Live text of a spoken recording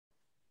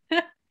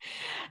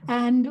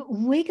and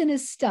we're going to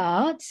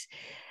start.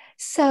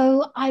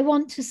 So I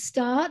want to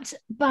start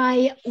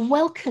by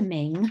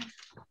welcoming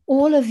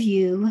all of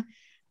you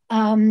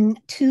to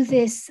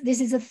this.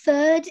 This is a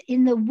third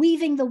in the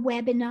Weaving the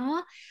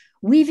Webinar,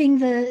 weaving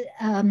the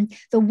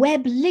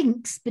web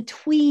links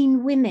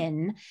between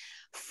women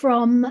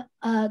from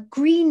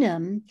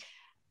Greenham,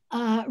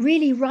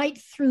 really right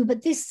through.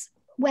 But this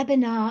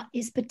webinar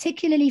is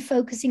particularly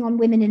focusing on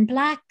women in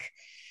Black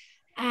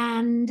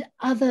and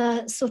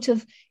other sort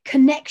of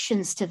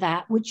connections to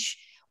that, which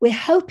we're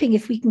hoping,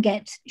 if we can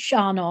get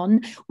Sian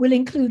on, will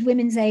include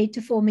women's aid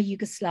to former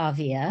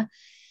Yugoslavia.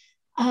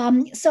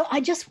 So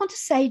I just want to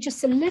say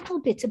just a little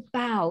bit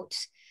about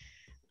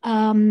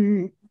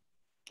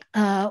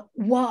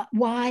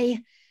why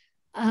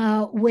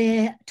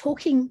we're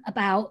talking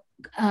about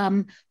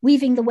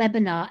weaving the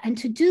webinar. And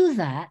to do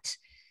that,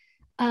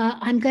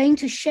 I'm going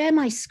to share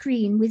my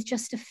screen with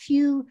just a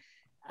few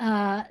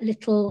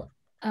little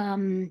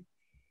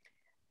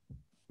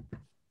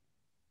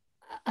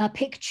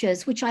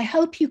pictures, which I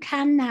hope you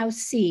can now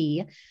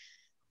see.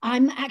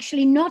 I'm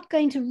actually not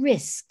going to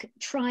risk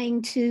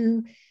trying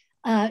to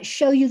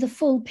show you the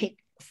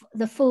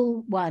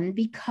full one,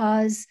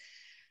 because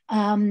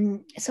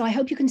so I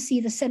hope you can see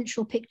the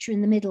central picture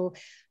in the middle,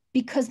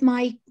 because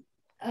my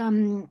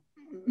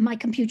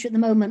computer at the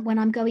moment, when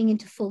I'm going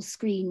into full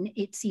screen,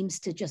 it seems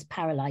to just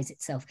paralyze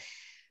itself.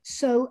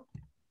 So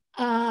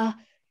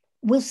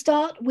we'll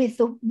start with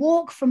the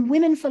walk from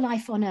Women for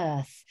Life on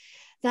Earth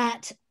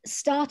that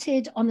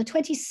started on the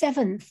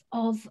 27th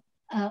of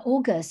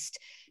August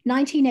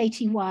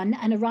 1981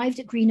 and arrived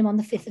at Greenham on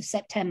the 5th of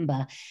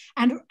September.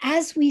 And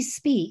as we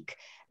speak,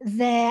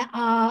 there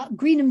are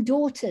Greenham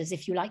daughters,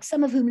 if you like,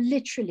 some of whom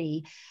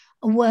literally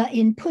were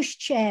in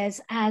pushchairs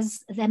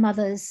as their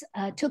mothers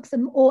took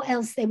them, or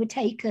else they were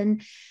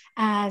taken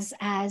as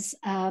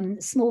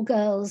small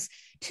girls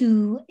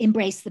to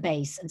embrace the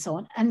base and so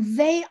on. And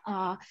they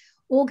are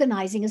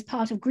organizing as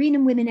part of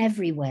Greenham Women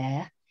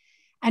Everywhere.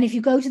 And if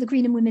you go to the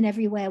Greenham Women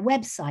Everywhere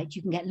website,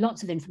 you can get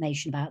lots of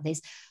information about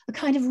this, a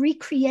kind of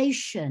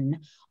recreation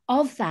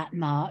of that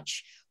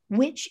march,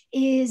 which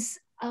is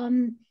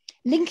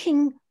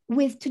linking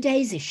with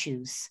today's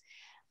issues,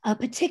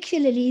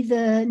 particularly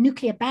the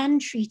nuclear ban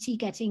treaty,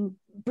 getting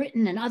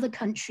Britain and other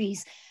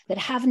countries that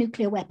have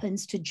nuclear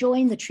weapons to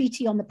join the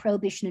Treaty on the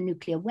Prohibition of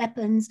Nuclear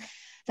Weapons.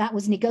 That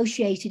was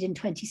negotiated in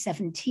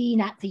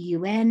 2017 at the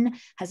UN,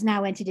 has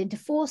now entered into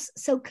force.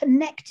 So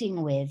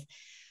connecting with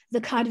the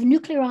kind of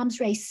nuclear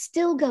arms race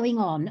still going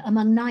on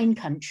among 9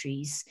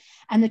 countries,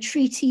 and the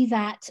treaty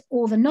that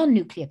all the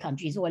non-nuclear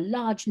countries, or a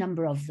large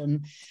number of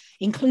them,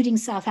 including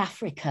South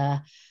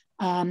Africa,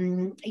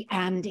 and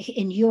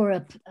in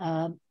Europe,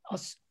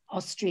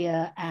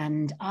 Austria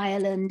and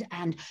Ireland,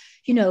 and,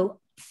 you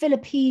know,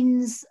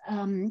 Philippines,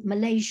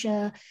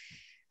 Malaysia,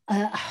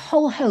 a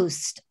whole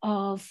host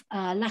of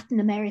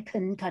Latin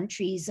American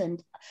countries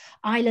and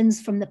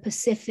islands from the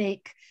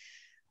Pacific,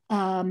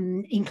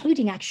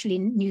 including actually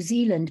New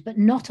Zealand, but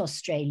not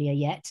Australia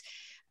yet.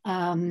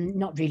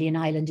 Not really an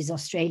island is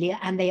Australia,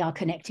 and they are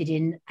connected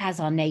in, as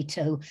are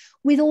NATO,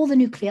 with all the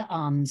nuclear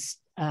arms,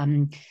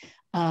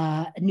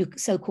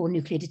 so-called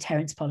nuclear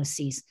deterrence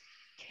policies.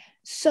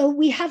 So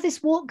we have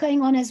this walk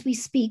going on as we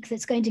speak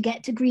that's going to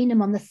get to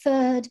Greenham on the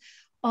 3rd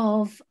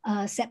of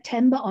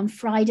September, on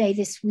Friday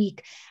this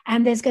week.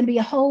 And there's going to be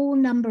a whole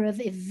number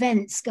of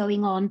events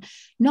going on,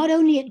 not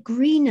only at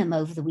Greenham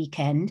over the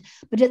weekend,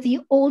 but at the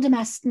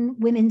Aldermaston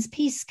Women's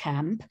Peace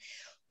Camp,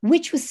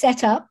 which was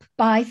set up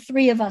by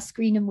 3 of us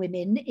Greenham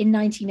women in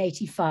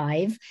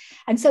 1985.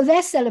 And so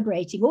they're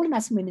celebrating,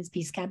 Aldermaston Women's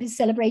Peace Camp is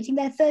celebrating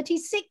their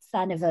 36th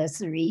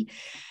anniversary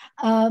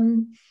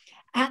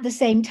at the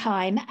same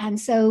time. And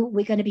so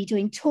we're going to be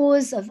doing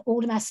tours of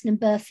Aldermaston and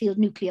Burfield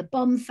nuclear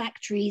bomb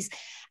factories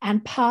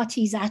and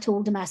parties at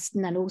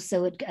Aldermaston and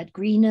also at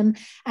Greenham,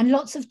 and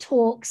lots of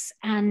talks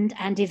and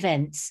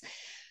events.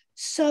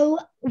 So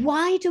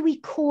why do we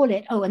call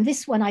it? Oh, and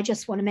this one I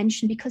just want to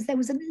mention because there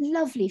was a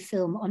lovely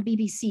film on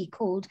BBC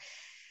called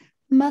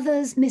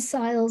Mothers,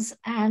 Missiles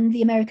and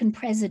the American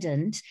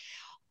President,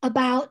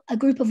 about a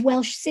group of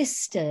Welsh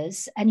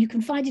sisters, and you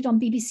can find it on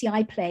BBC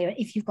iPlayer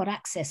if you've got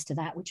access to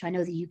that, which I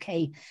know the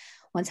UK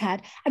once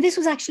had. And this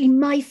was actually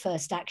my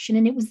first action,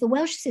 and it was the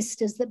Welsh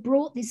sisters that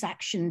brought this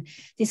action,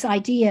 this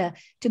idea,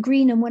 to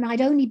Greenham when I'd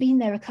only been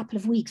there a couple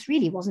of weeks,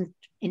 really wasn't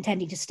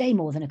intending to stay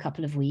more than a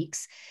couple of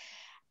weeks.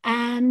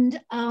 And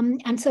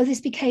so this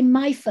became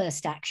my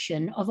first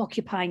action of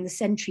occupying the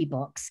sentry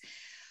box.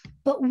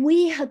 But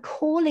we are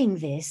calling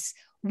this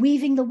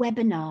weaving the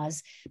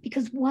webinars,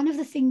 because one of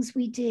the things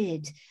we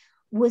did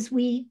was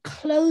we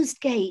closed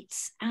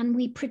gates and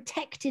we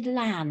protected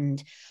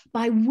land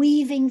by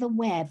weaving the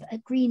web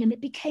at Greenham.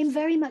 It became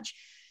very much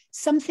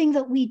something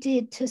that we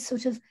did to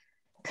sort of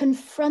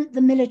confront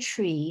the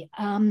military.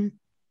 And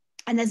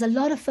there's a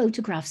lot of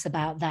photographs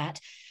about that.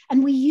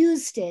 And we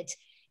used it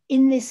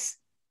in this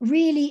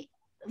really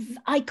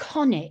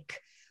iconic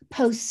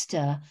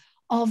poster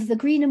of the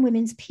Greenham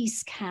Women's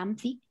Peace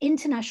Camp, the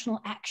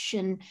international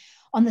action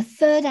on the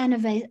 3rd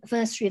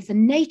anniversary of the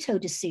NATO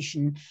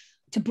decision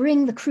to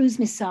bring the cruise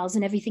missiles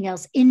and everything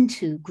else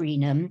into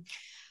Greenham.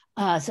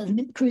 So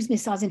the cruise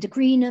missiles into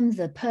Greenham,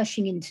 the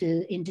Pershing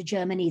into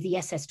Germany, the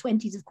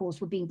SS-20s, of course,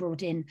 were being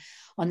brought in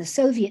on the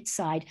Soviet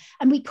side.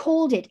 And we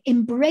called it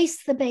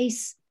Embrace the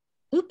Base.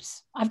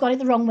 Oops, I've got it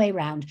the wrong way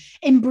around.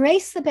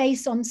 Embrace the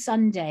base on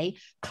Sunday,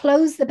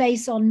 close the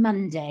base on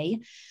Monday.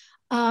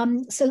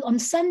 So on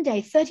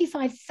Sunday,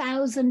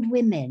 35,000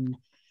 women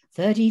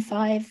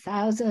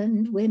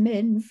 35,000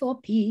 women for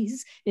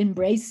peace,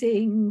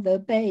 embracing the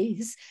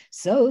base,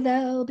 so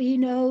there'll be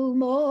no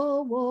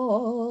more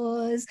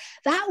wars.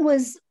 That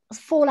was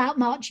Fallout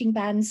Marching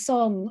Band's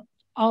song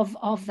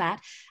of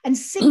that. And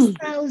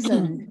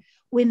 6,000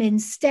 women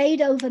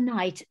stayed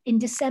overnight in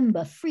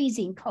December,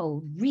 freezing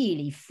cold,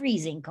 really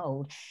freezing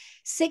cold.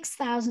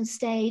 6,000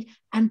 stayed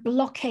and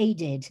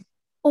blockaded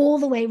all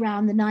the way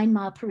around the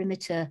 9-mile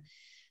perimeter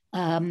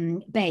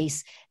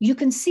base. You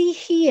can see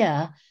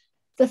here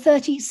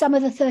some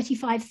of the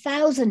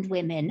 35,000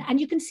 women,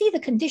 and you can see the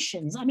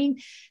conditions. I mean,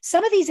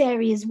 some of these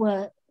areas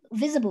were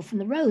visible from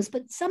the roads,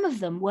 but some of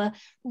them were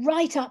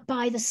right up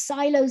by the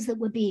silos that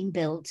were being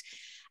built,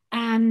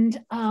 and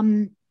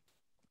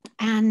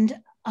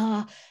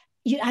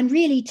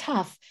really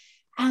tough.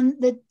 And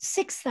the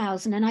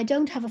 6,000, and I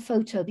don't have a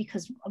photo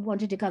because I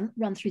wanted to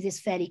run through this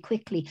fairly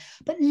quickly,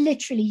 but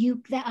literally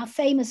there are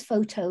famous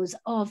photos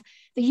of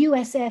the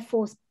US Air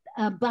Force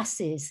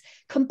buses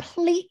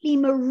completely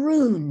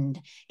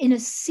marooned in a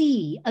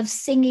sea of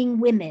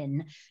singing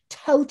women,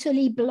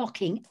 totally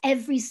blocking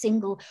every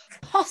single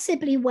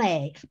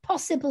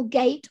possible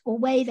gate or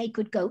way they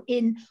could go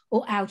in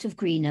or out of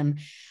Greenham.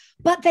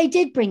 But they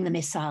did bring the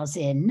missiles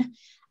in,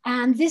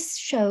 and this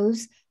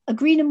shows a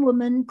Greenham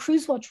woman,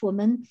 cruise watch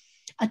woman,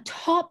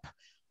 atop,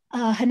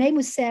 her name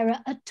was Sarah,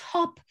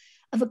 atop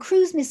of a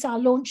cruise missile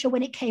launcher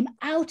when it came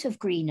out of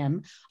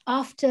Greenham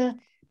after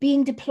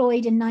being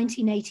deployed in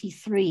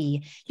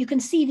 1983. You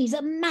can see these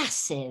are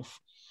massive.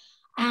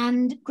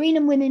 And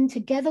Greenham women,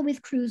 together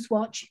with Cruise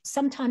Watch,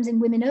 sometimes in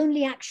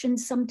women-only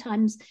actions,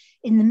 sometimes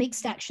in the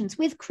mixed actions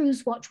with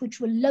Cruise Watch, which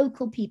were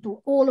local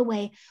people all the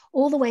way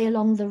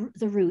along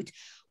the route,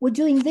 were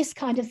doing this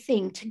kind of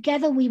thing.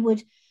 Together we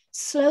would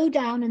slow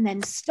down and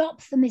then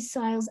stop the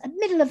missiles at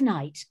middle of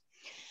night.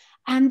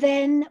 And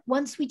then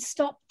once we'd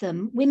stopped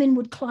them, women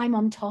would climb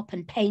on top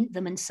and paint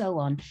them and so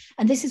on.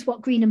 And this is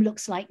what Greenham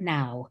looks like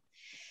now.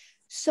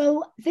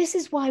 So this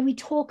is why we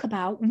talk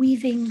about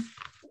weaving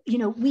the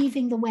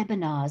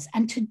webinars.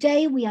 And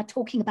today we are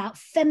talking about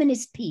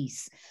feminist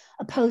peace,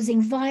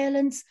 opposing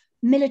violence,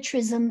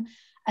 militarism,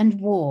 and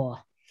war.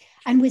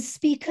 And with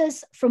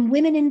speakers from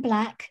Women in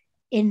Black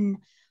in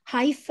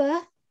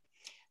Haifa,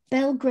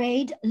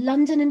 Belgrade,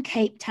 London, and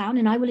Cape Town,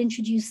 and I will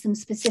introduce them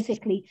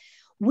specifically,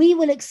 we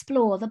will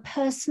explore the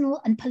personal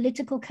and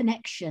political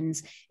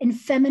connections in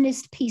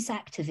feminist peace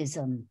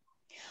activism.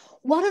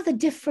 What are the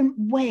different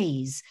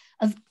ways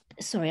of,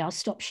 sorry, I'll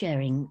stop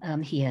sharing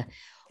here.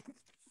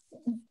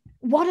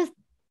 What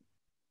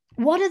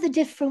are the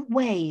different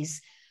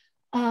ways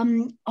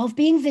of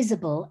being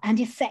visible and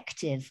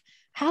effective?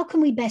 How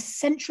can we best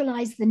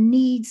centralize the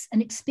needs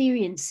and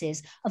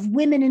experiences of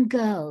women and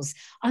girls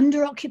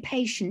under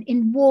occupation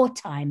in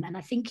wartime? And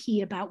I think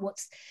here about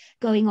what's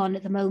going on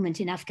at the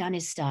moment in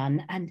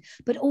Afghanistan,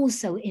 but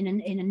also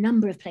in a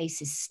number of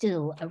places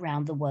still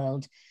around the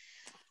world.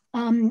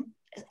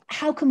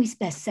 How can we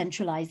best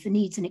centralize the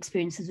needs and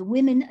experiences of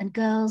women and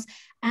girls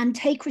and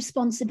take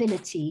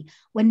responsibility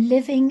when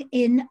living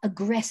in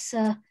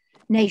aggressor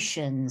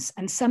nations?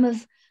 And some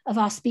of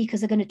our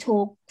speakers are going to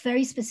talk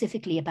very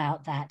specifically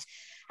about that.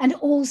 And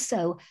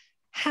also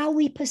how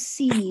we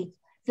perceive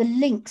the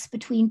links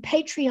between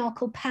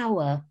patriarchal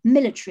power,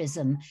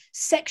 militarism,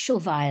 sexual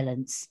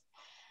violence,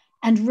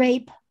 and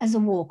rape as a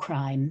war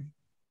crime.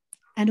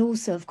 And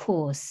also, of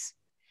course,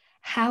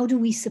 how do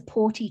we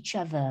support each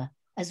other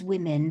as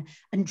women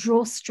and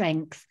draw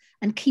strength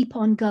and keep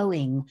on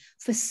going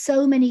for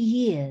so many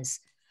years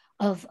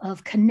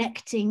of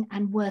connecting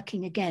and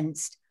working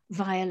against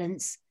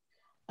violence,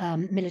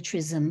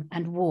 militarism,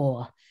 and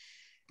war.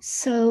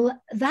 So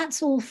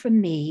that's all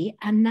from me.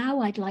 And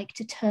now I'd like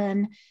to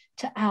turn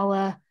to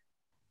our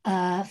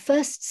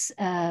first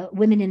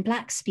Women in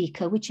Black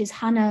speaker, which is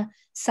Hannah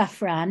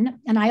Safran.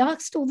 And I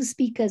asked all the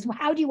speakers, well,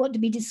 how do you want to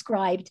be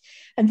described?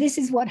 And this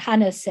is what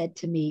Hannah said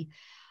to me: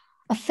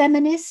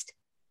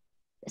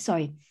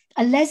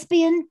 a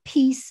lesbian,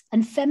 peace,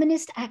 and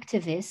feminist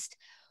activist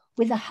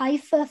with the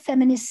Haifa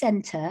Feminist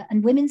Center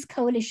and Women's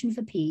Coalition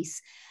for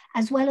Peace,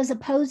 as well as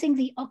opposing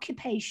the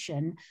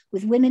occupation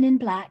with Women in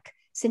Black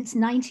since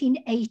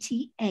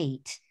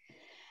 1988,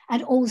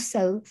 and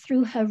also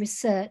through her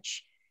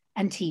research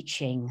and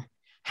teaching.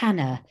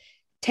 Hannah,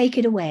 take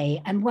it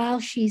away. And while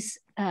she's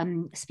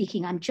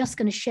speaking, I'm just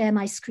going to share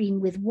my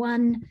screen with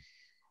one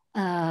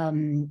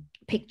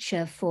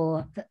picture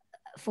for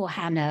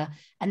Hannah,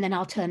 and then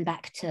I'll turn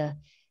back to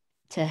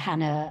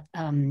Hannah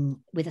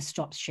with a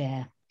stop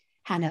share.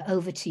 Hannah,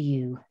 over to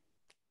you.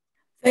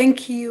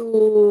 Thank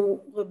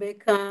you,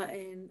 Rebecca,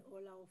 and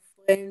all our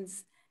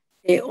friends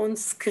on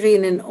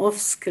screen and off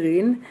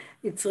screen.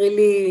 It's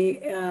really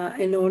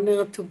an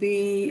honor to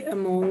be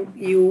among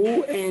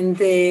you, and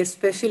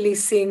especially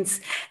since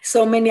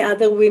so many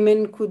other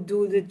women could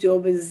do the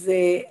job as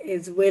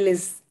well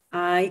as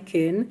I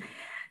can.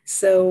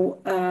 So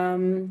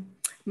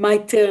my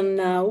turn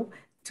now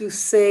to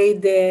say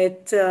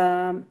that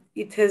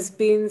it has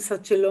been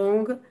such a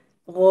long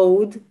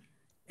road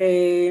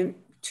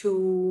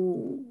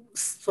to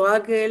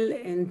struggle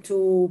and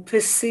to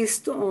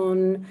persist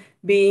on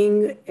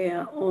being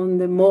on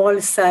the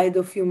moral side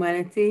of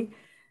humanity.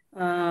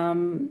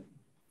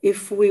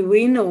 If we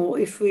win or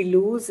if we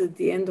lose at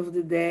the end of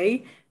the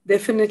day,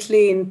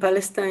 definitely in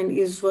Palestine,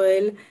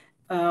 Israel,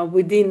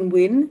 we didn't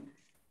win.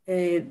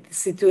 The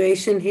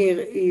situation here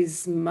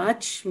is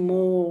much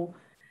more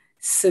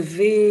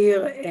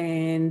severe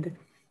and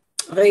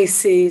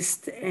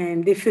racist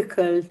and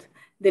difficult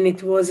than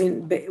it was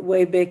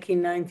way back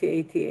in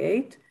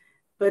 1988.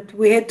 But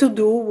we had to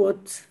do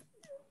what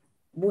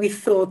we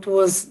thought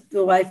was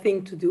the right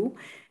thing to do.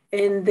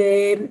 And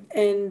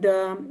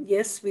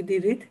yes, we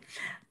did it.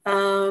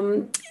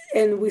 And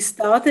we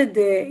started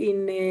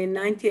in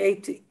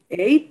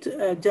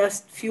 1988,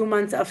 just a few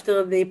months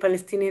after the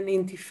Palestinian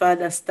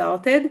Intifada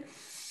started.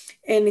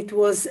 And it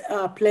was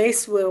a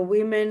place where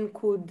women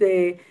could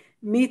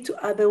meet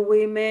other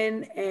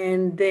women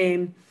and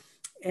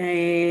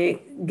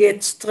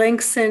get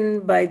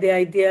strengthened by the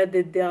idea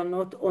that they are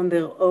not on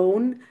their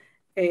own.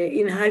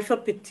 In Haifa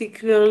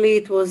particularly,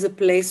 it was a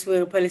place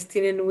where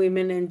Palestinian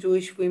women and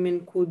Jewish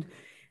women could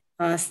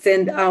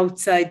stand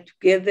outside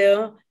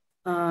together.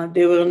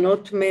 There were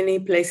not many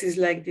places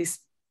like this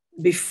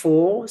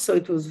before, so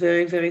it was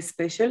very, very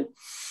special.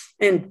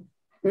 And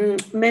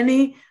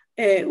many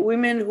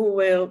women who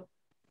were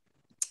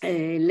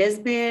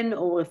lesbian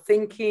or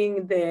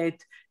thinking that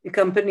the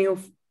company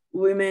of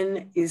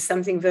women is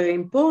something very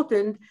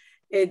important,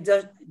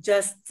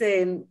 just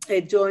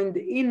joined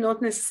in,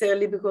 not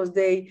necessarily because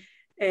they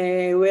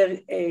were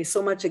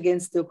so much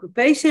against the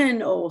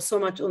occupation or so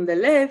much on the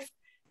left,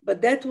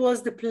 but that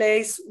was the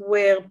place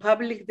where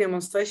public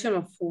demonstration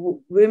of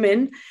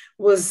women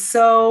was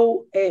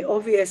so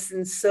obvious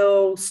and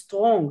so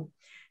strong.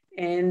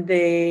 And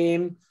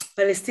a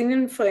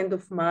Palestinian friend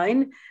of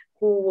mine,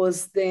 who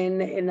was then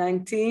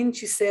 19,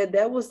 she said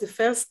that was the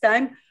first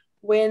time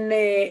when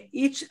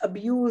each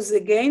abuse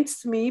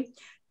against me,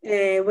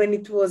 when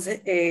it was,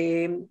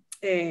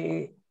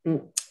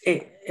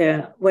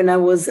 when I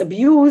was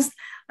abused,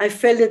 I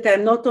felt that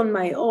I'm not on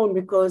my own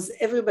because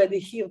everybody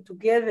here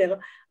together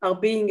are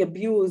being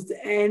abused.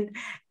 And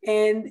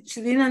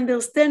she didn't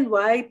understand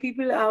why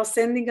people are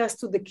sending us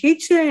to the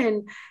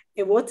kitchen.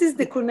 And what is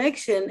the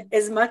connection?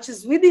 As much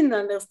as we didn't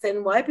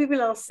understand why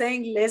people are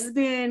saying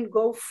lesbian,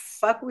 go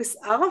fuck with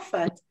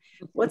Arafat.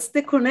 What's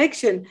the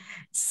connection?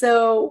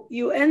 So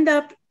you end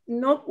up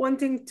not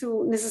wanting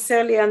to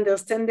necessarily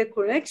understand the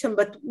connection,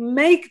 but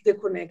make the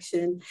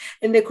connection.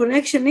 And the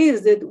connection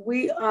is that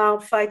we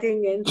are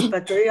fighting against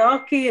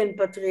patriarchy, and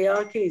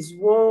patriarchy is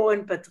war,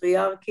 and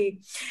patriarchy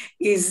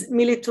is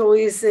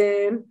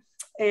militarism,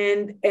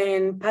 and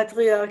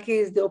patriarchy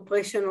is the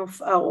oppression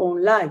of our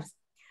own lives.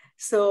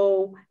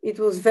 So it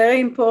was very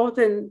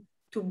important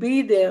to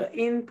be there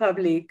in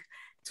public,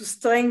 to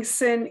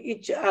strengthen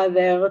each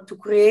other, to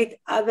create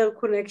other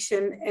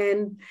connection.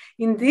 And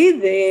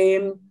indeed,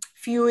 a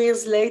few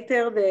years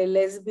later, the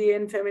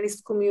lesbian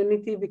feminist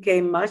community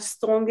became much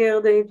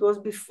stronger than it was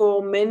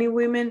before. Many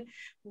women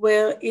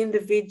were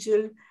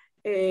individual,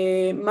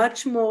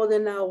 much more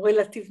than our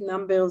relative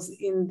numbers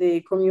in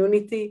the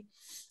community.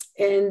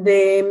 And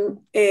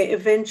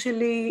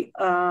eventually,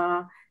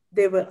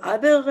 there were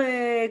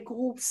other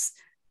groups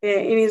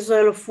in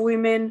Israel of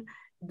women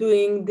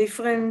doing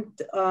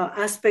different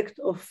aspects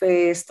of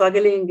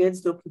struggling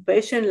against the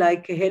occupation,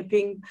 like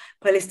helping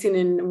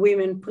Palestinian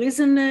women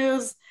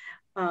prisoners,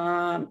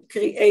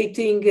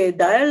 creating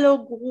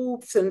dialogue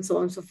groups, and so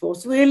on and so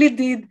forth. We really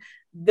did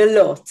the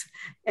lot.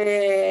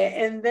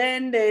 And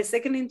then the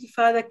second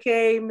Intifada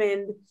came,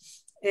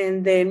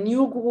 and the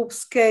new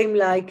groups came,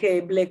 like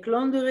Black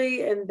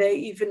Laundry, and they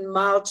even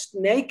marched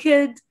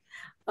naked.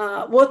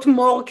 What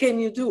more can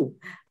you do?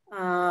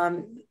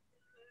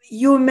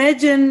 You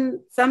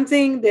imagine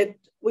something that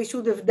we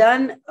should have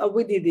done,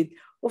 we did it.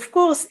 Of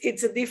course,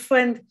 it's a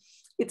different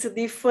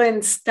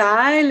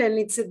style, and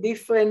it's a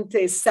different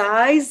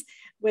size.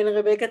 When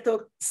Rebecca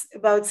talks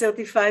about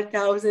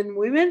 35,000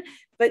 women,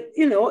 but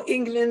you know,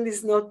 England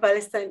is not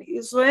Palestine,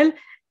 Israel,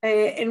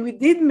 and we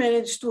did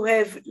manage to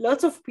have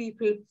lots of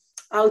people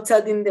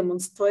outside in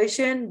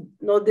demonstration.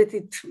 Not that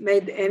it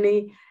made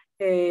any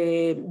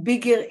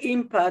bigger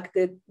impact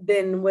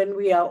than when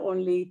we are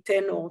only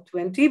 10 or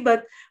 20,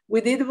 but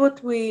we did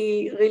what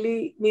we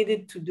really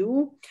needed to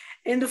do.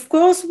 And of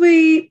course,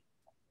 we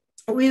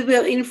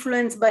were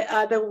influenced by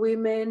other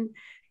women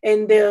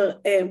and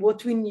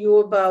what we knew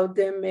about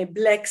them.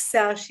 Black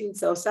Sash in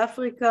South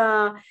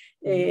Africa,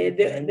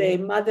 the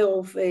mother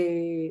of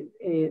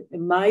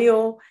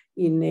Mayo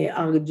in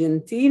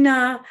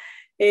Argentina,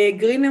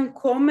 Greenham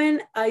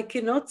Common, I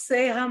cannot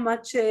say how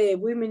much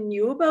women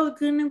knew about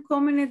Greenham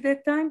Common at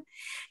that time.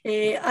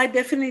 I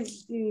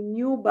definitely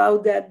knew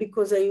about that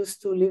because I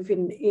used to live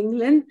in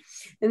England.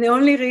 And the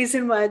only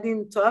reason why I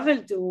didn't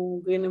travel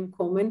to Greenham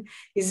Common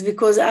is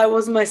because I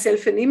was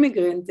myself an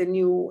immigrant, and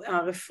you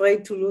are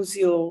afraid to lose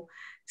your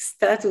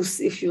status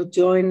if you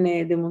join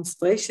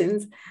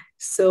demonstrations.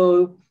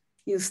 So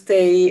you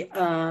stay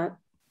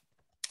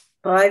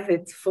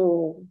private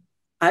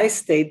I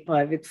stayed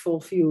private for a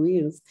few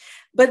years.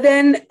 But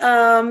then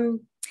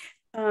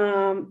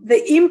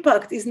the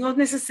impact is not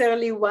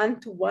necessarily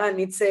one-to-one.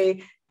 It's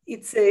a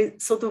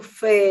sort of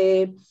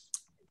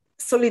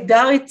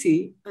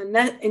solidarity,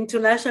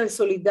 international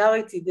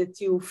solidarity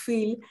that you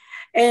feel.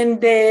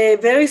 And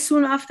very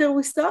soon after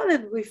we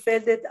started, we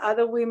felt that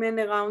other women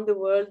around the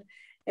world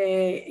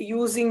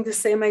using the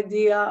same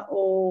idea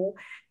or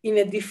in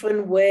a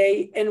different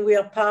way. And we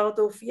are part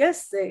of,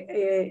 yes,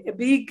 a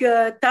big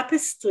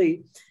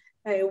tapestry,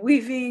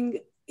 weaving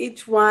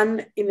each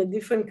one in a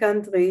different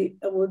country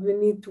what we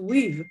need to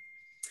weave.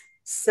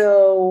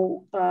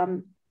 So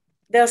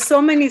there are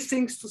so many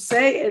things to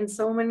say and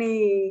so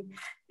many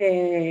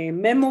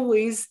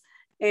memories,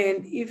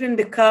 and even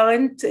the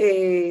current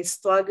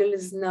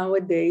struggles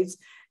nowadays,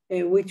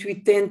 which we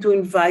tend to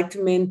invite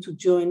men to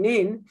join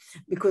in,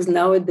 because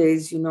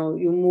nowadays, you know,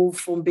 you move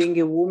from being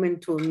a woman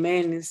to a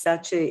man in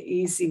such an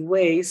easy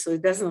way, so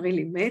it doesn't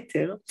really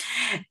matter.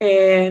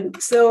 And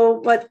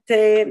so,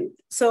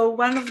 so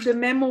one of the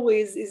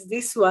memories is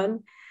this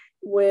one,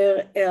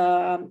 where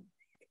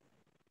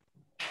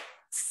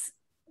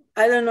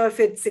I don't know if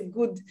it's a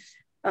good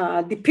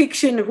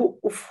depiction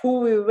of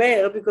who we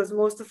were, because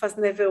most of us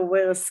never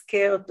wear a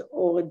skirt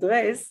or a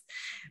dress,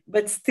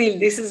 but still,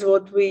 this is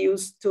what we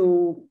used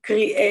to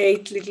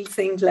create, little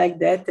things like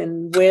that,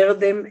 and wear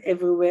them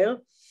everywhere.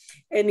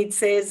 And it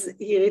says,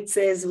 here it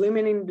says,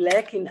 women in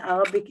black in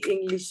Arabic,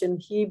 English, and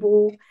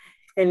Hebrew.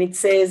 And it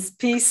says,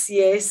 peace,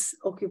 yes,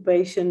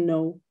 occupation,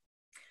 no.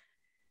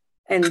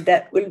 And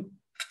that will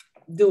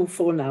do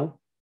for now.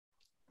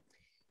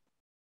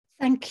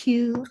 Thank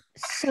you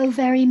so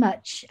very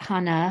much,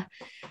 Hannah.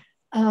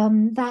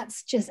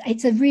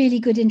 It's a really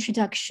good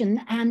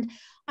introduction. And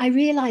I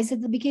realized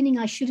at the beginning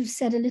I should have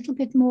said a little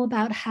bit more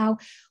about how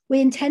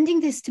we're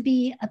intending this to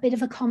be a bit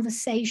of a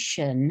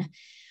conversation.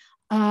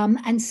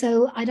 And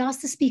so I'd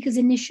asked the speakers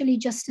initially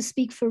just to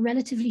speak for a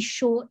relatively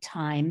short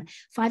time,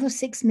 5 or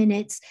 6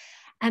 minutes,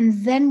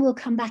 and then we'll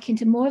come back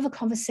into more of a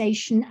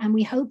conversation. And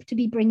we hope to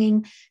be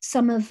bringing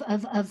some of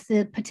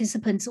the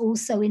participants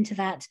also into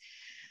that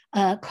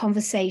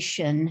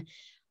conversation.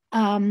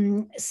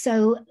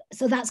 So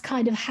that's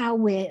kind of how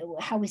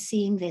we're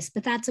seeing this,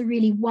 but that's a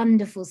really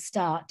wonderful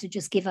start to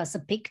just give us a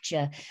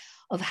picture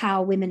of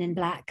how Women in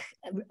Black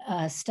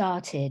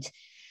started.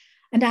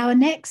 And our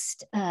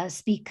next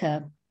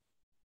speaker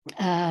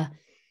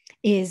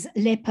is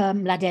Lepa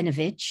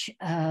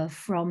Mladenovic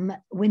from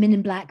Women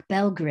in Black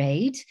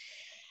Belgrade.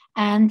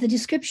 And the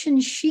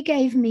description she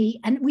gave me,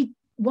 and we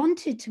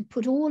wanted to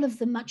put all of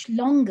them much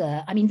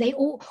longer. I mean,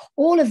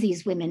 all of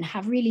these women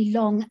have really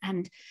long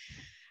and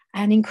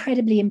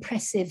incredibly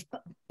impressive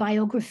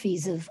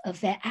biographies of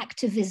their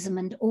activism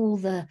and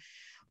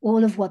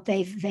all of what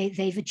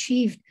they've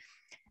achieved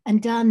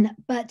and done.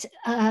 But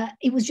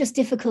it was just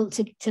difficult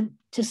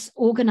to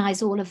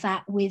organize all of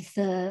that with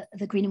the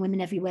Greenham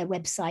Women Everywhere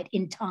website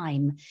in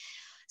time.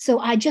 So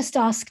I just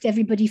asked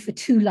everybody for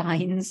 2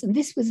 lines, and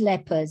this was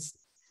Lepa's: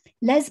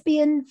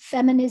 lesbian,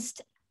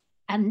 feminist,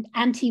 and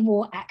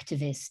anti-war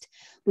activist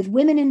with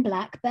Women in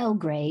Black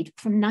Belgrade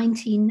from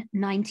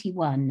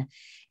 1991,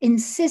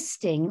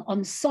 insisting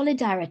on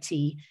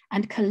solidarity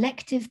and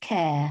collective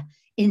care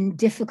in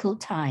difficult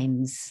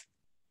times.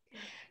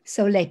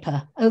 So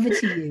Lepa, over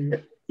to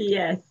you.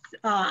 Yes,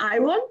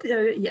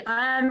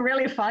 I'm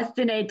really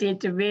fascinated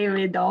to be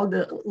with all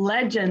the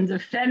legends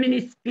of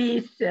feminist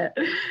peace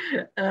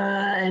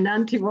and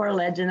anti-war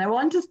legend. I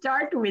want to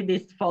start with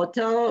this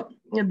photo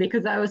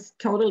because I was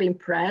totally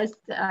impressed.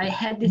 I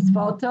had this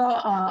photo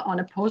on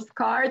a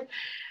postcard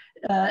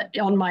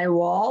on my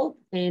wall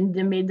in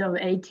the middle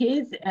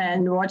 80s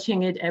and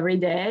watching it every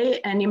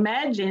day, and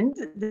imagined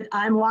that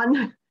I'm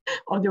one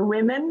of the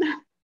women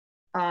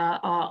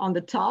on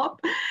the top,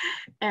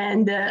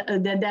 and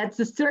that's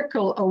a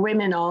circle of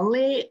women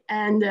only.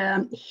 And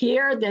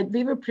here that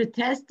we were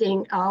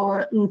protesting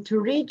to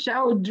reach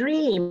our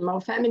dream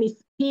of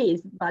feminist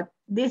peace, but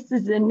this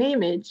is an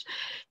image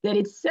that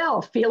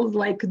itself feels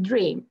like a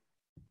dream.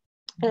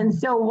 And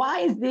so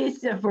why is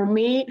this for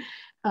me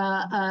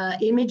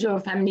image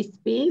of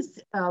feminist peace?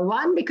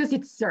 One, because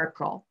it's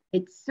circle.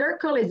 Its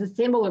circle is a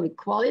symbol of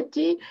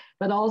equality,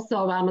 but also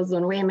of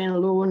Amazon women,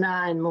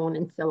 Luna and Moon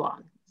and so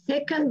on.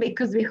 Second,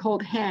 because we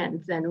hold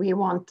hands and we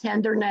want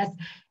tenderness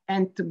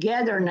and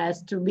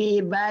togetherness to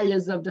be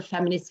values of the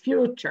feminist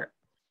future.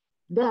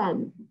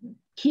 Then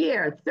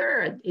here,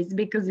 third, is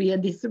because we are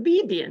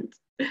disobedient.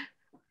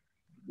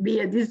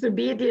 We are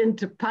disobedient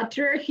to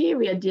patriarchy,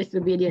 we are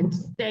disobedient to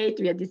state,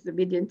 we are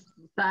disobedient to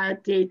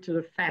society, to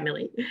the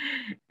family.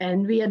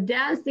 And we are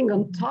dancing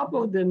on top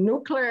of the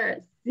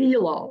nuclear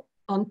silo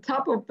on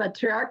top of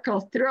patriarchal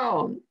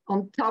throne,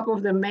 on top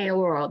of the male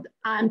world.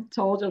 I'm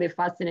totally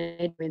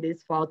fascinated with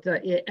this photo.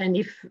 And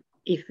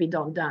if we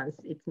don't dance,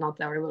 it's not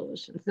our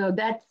revolution. So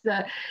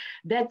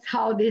that's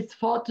how this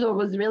photo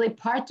was really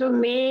part of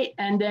me.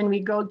 And then we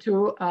go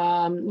to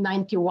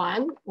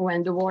 91,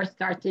 when the war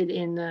started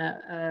in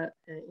the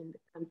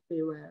country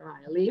where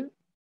I live.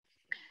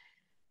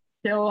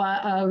 So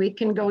we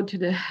can go to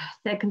the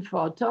second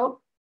photo.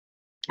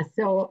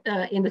 So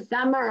in the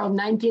summer of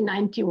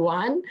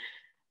 1991,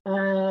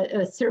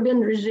 a Serbian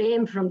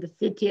regime from the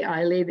city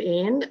I live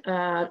in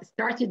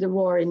started the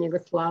war in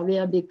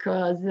Yugoslavia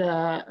because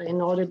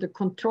in order to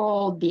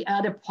control the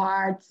other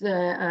parts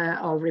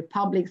of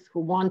republics who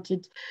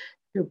wanted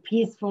to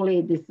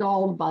peacefully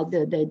dissolve, but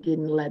they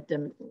didn't let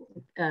them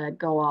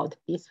go out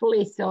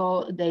peacefully.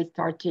 So they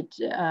started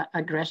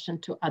aggression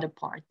to other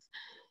parts.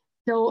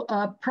 So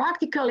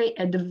practically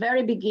at the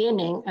very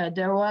beginning,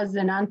 there was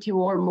an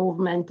anti-war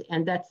movement,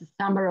 and that's the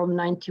summer of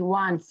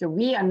 91. So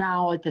we are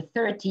now at the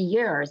 30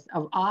 years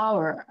of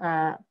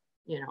our,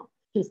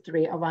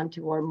 history of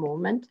anti-war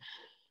movement.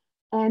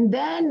 And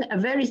then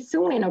very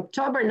soon in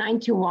October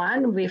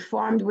 91, we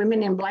formed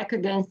Women in Black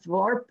Against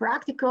War,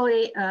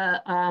 practically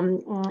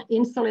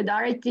in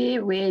solidarity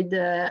with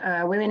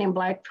Women in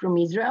Black from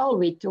Israel.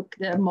 We took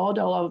the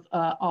model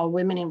of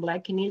Women in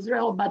Black in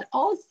Israel, but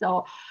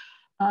also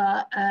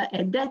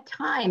at that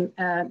time,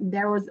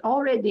 there were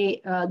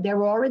already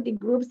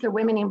groups of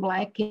women in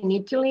black in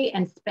Italy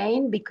and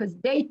Spain, because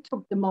they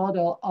took the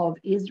model of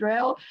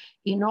Israel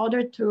in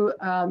order to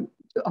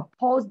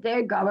oppose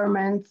their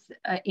government's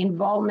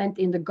involvement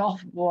in the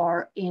Gulf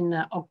War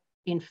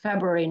in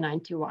February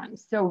 91.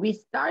 So we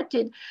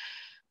started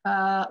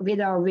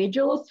with our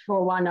vigils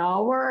for 1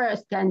 hour,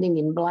 standing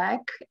in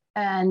black,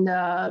 and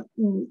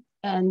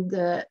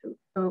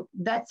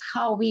that's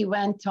how we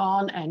went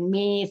on, and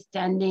me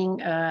standing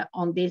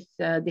on this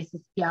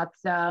is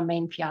piazza,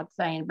 main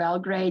piazza in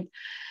Belgrade,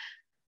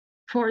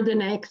 for the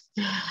next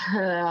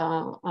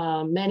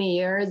many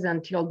years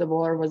until the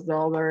war was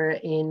over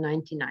in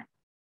 99.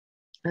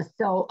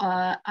 So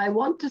I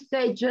want to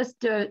say just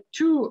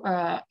two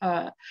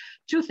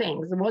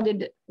things.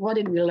 What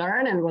did we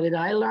learn, and what did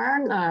I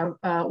learn?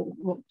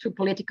 2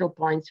 political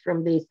points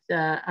from this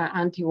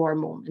anti-war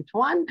movement.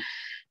 One,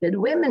 that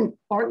women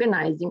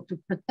organizing to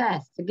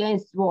protest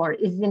against war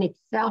is in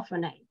itself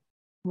an aim.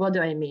 What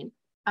do I mean?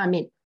 I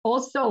mean,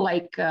 also,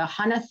 like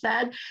Hannah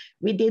said,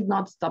 we did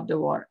not stop the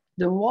war.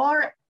 The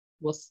war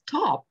was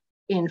stopped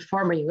in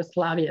former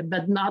Yugoslavia,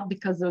 but not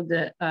because of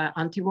the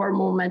anti-war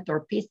movement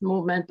or peace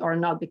movement, or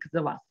not because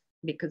of us,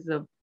 because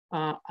of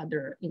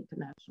other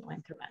international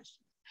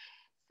interventions.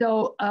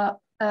 So,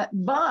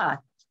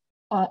 but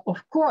of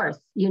course,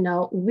 we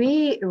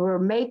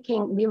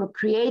were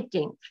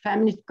creating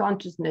feminist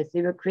consciousness,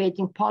 we were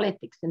creating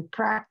politics and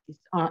practice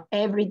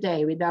every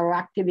day with our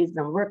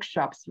activism,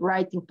 workshops,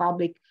 writing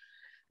public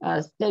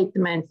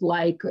statements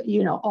like,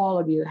 all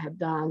of you have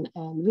done,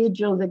 and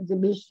vigils,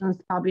 exhibitions,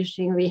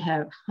 publishing. We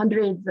have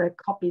hundreds of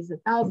copies,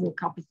 1,000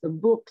 copies of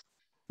books,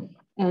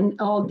 and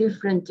all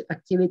different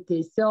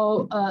activities.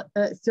 So,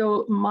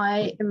 so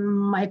my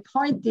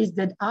point is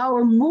that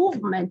our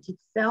movement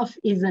itself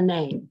is a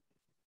name,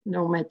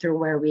 no matter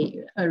where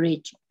we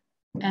reach.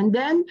 And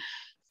then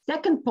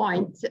second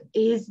point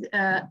is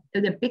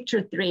the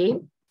picture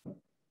 3,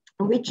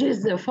 which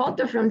is a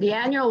photo from the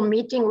annual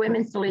meeting,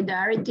 Women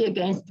Solidarity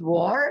Against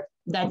War.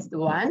 That's the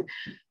one,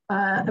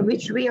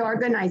 which we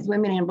organized,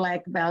 Women in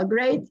Black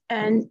Belgrade.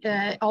 And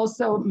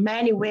also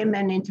many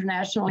women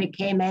internationally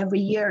came every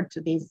year to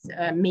this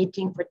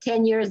meeting. For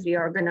 10 years, we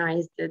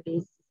organized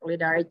this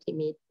solidarity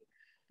meeting.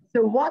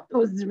 So what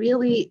was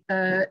really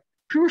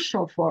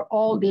crucial for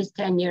all these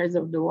 10 years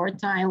of the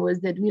wartime was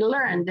that we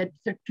learned that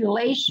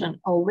circulation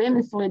of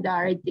women's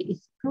solidarity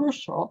is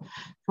crucial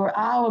for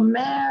our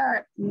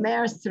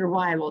mere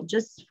survival,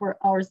 just for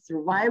our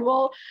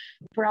survival,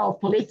 for our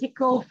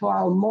political, for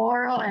our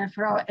moral, and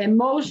for our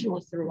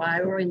emotional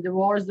survival in the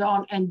war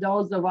zone, and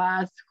those of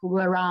us who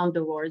were around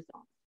the war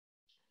zone.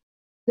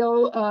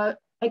 So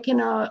I can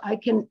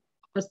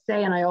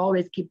say, and I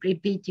always keep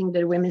repeating,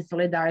 that women's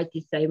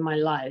solidarity saved my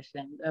life.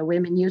 And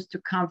women used to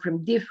come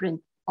from different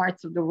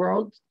parts of the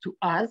world to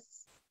us,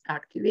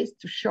 activists,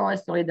 to show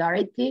us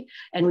solidarity.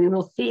 And we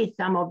will see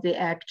some of the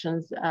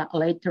actions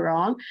later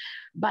on.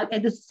 But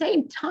at the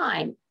same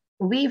time,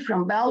 we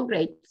from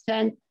Belgrade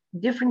sent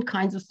different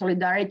kinds of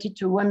solidarity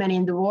to women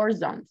in the war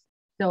zones.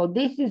 So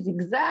this is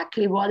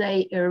exactly what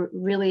I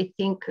really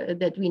think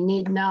that we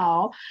need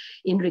now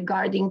in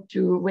regarding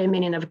to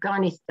women in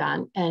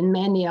Afghanistan. And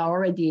many are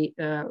already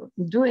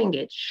doing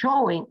it,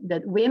 showing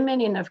that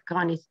women in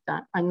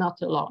Afghanistan are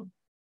not alone,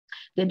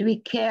 that we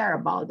care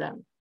about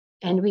them,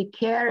 and we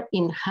care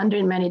in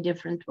 100 many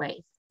different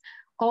ways.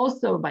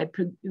 Also,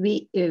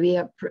 we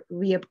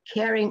are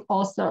caring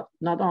also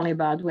not only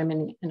about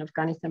women in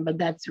Afghanistan, but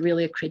that's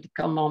really a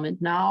critical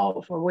moment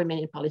now for women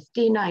in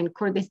Palestine, in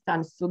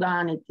Kurdistan,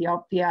 Sudan,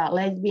 Ethiopia,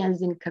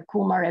 lesbians in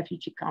Kakuma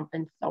refugee camp,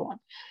 and so on.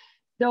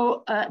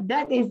 So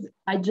that is,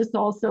 I just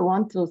also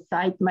want to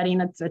cite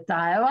Marina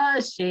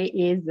Tsvetaeva. She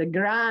is a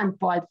grand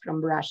poet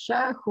from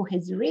Russia who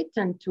has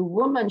written to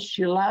women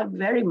she loved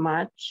very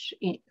much,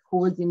 who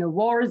was in a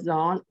war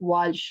zone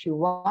while she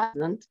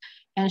wasn't.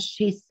 And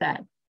she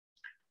said,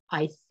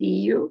 I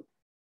see you,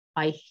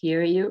 I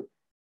hear you,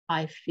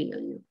 I feel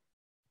you.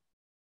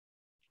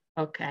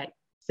 Okay,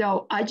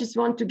 so I just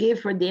want to give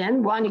for the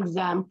end one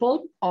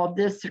example of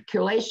the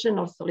circulation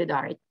of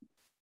solidarity.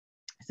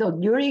 So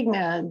during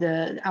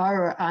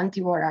our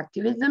anti-war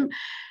activism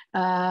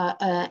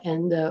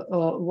and the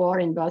war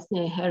in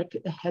Bosnia and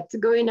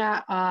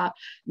Herzegovina,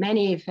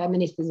 many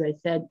feminists, as I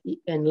said,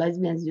 and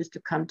lesbians used to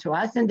come to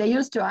us, and they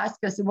used to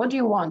ask us, what do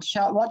you want?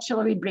 What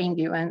shall we bring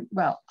you? And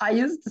well, I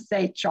used to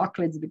say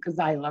chocolates because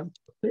I love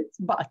chocolates,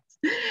 but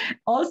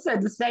also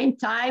at the same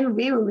time,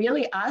 we were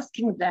really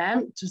asking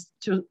them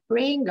to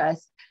bring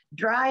us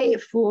dry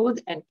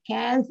food and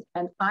cans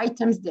and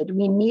items that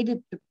we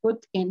needed to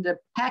put in the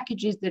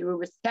packages that we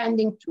were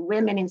sending to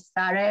women in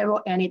Sarajevo.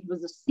 And it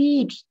was a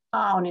siege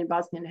town in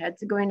Bosnia and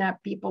Herzegovina.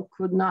 People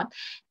could not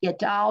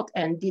get out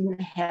and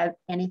didn't have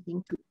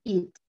anything to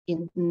eat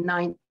in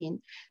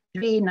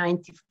 1993,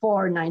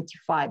 94,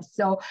 95.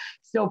 So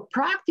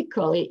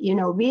practically, you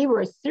know, we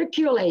were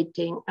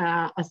circulating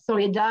a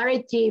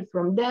solidarity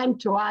from them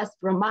to us,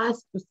 from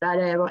us to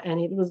Sarajevo, and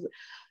it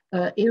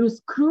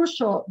was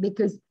crucial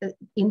because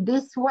in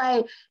this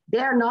way,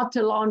 they're not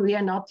alone, we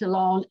are not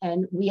alone,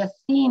 and we are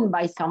seen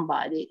by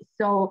somebody.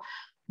 So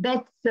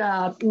that's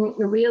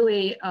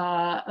really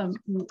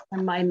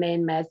my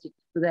main message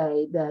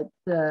today. That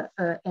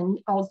and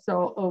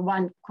also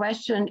one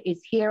question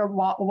is here: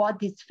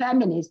 what is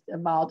feminist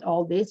about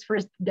all this?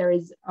 First, there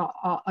is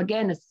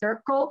again a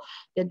circle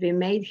that we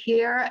made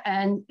here,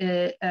 and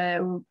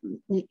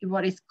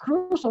what is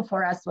crucial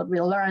for us, what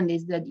we learned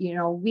is that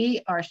we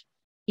are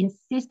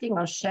insisting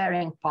on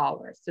sharing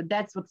power. So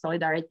that's what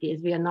solidarity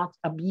is. We are not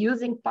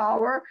abusing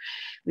power.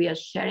 We are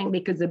sharing,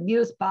 because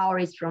abuse power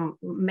is from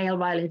male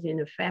violence in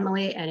the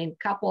family and in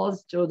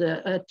couples to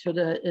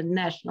the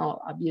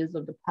national abuse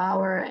of the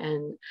power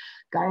and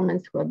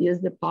governments who abuse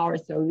the power.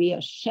 So we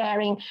are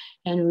sharing,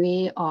 and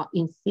we are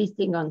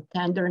insisting on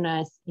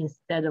tenderness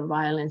instead of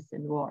violence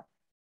and war.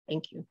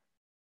 Thank you.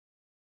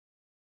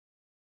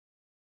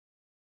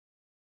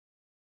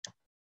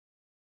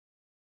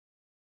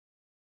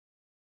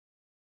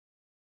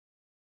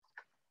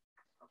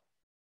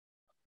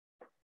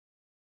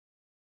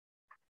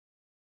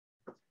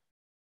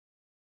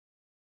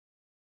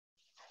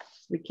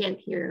 We can't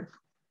hear.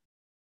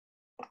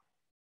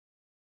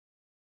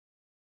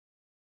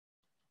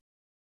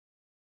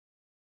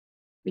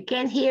 We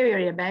can't hear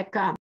you,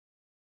 Rebecca.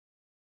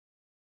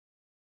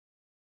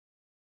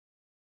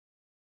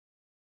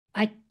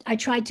 I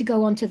tried to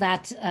go on to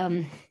that.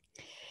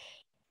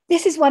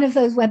 This is one of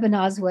those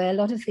webinars where a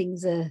lot of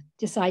things are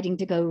deciding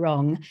to go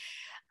wrong.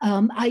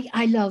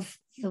 I love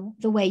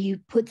the way you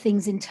put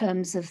things in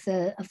terms of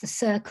the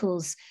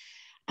circles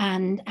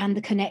and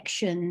the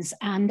connections.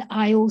 And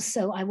I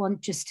want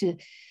just to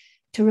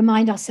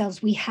remind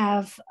ourselves, we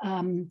have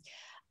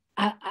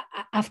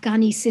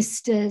Afghani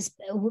sisters,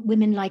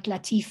 women like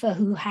Latifa,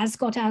 who has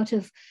got out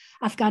of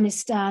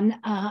Afghanistan.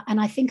 And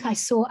I think I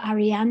saw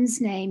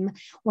Ariane's name,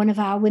 one of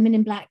our Women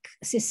in Black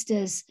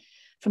sisters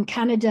from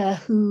Canada,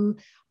 who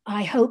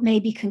I hope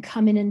maybe can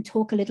come in and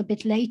talk a little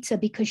bit later,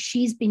 because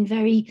she's been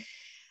very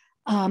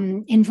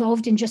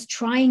involved in just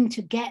trying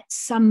to get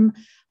some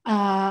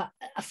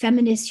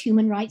feminist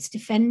human rights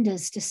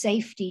defenders to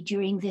safety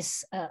during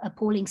this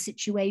appalling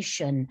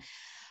situation.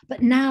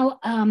 But now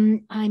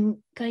I'm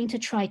going to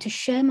try to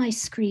share my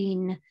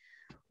screen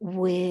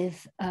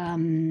with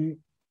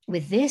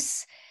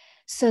this,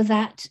 so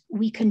that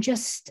we can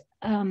just,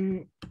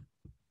 if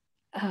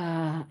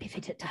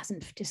it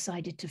hasn't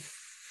decided to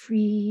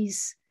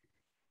freeze.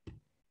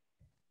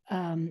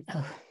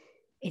 Oh,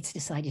 it's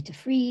decided to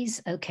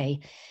freeze.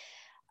 Okay,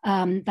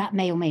 that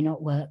may or may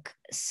not work.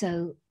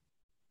 So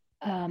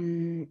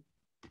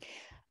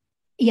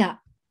yeah,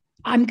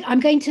 I'm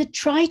going to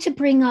try to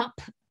bring up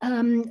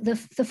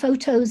the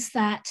photos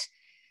that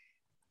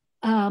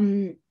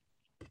oh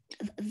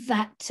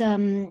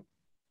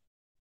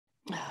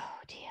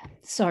dear,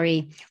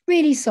 sorry,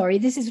 really sorry.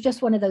 This is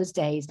just one of those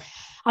days.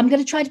 I'm going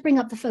to try to bring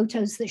up the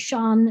photos that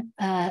Sian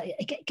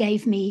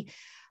gave me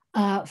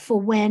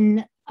for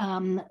when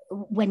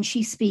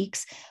she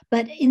speaks.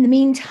 But in the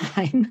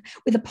meantime,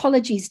 with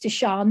apologies to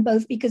Sian,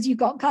 both because you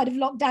got kind of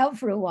locked out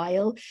for a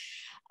while,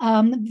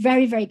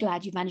 very, very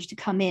glad you managed to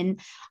come in.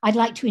 I'd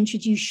like to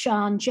introduce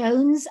Sian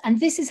Jones, and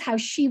this is how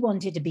she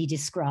wanted to be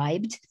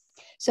described.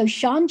 So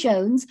Sian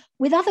Jones,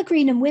 with other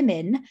Greenham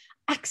women,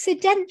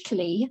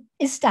 accidentally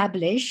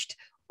established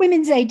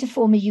Women's Aid to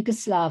Former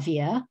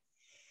Yugoslavia,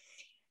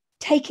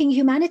 taking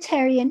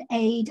humanitarian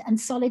aid and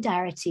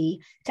solidarity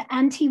to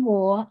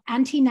anti-war,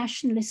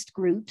 anti-nationalist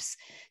groups,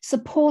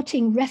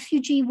 supporting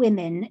refugee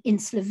women in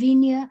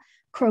Slovenia,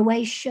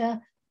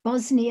 Croatia,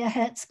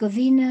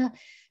 Bosnia-Herzegovina,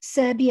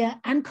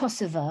 Serbia, and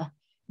Kosovo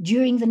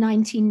during the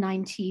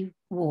 1990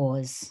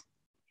 wars.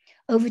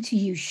 Over to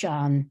you,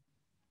 Sian.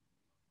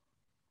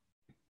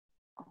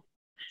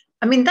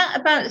 I mean, that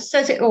about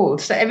says it all.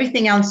 So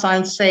everything else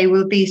I'll say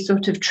will be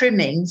sort of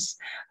trimmings.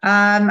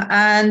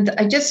 And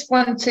I just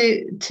want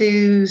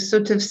to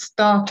sort of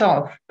start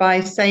off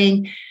by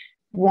saying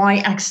why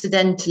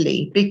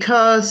accidentally?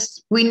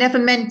 Because we never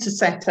meant to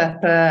set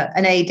up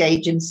an aid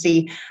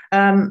agency.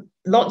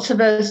 Lots of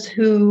us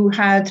who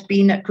had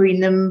been at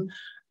Greenham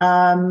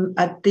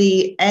at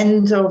the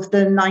end of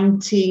the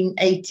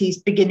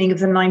 1980s, beginning of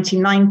the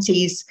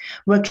 1990s,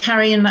 were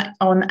carrying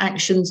on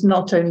actions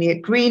not only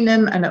at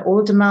Greenham and at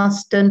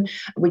Aldermaston,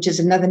 which is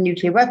another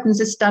nuclear weapons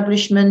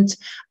establishment,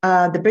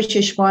 the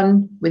British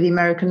one with the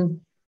American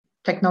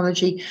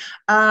technology,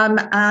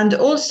 and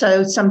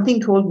also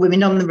something called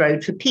Women on the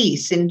Road for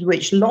Peace, in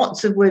which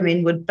lots of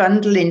women would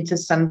bundle into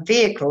some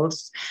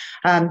vehicles.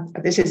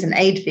 This is an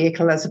aid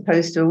vehicle as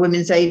opposed to a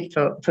women's aid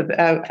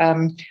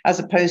as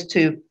opposed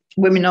to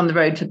Women on the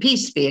Road for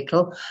Peace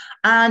vehicle.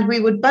 And we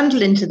would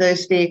bundle into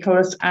those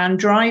vehicles and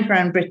drive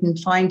around Britain,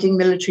 finding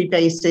military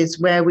bases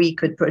where we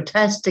could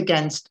protest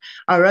against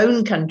our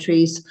own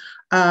country's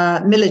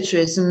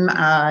militarism,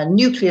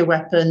 nuclear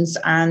weapons,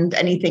 and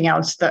anything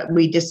else that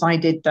we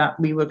decided that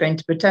we were going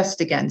to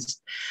protest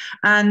against.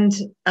 And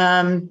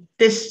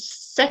this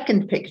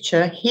second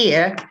picture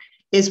here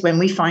is when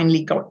we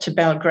finally got to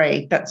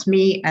Belgrade. That's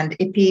me and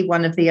Ippy,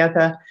 one of the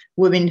other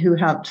women who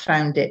helped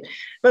found it.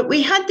 But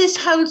we had this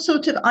whole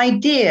sort of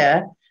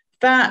idea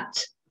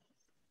that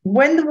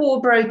when the war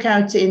broke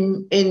out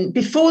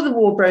before the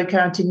war broke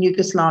out in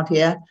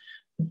Yugoslavia,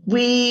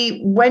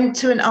 we went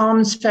to an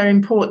arms fair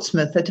in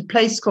Portsmouth at a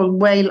place called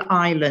Whale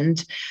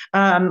Island,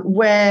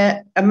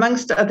 where,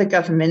 amongst other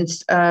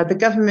governments, the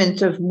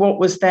government of what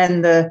was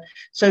then the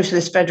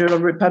Socialist Federal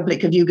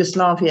Republic of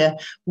Yugoslavia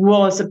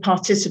was a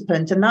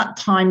participant. And that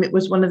time it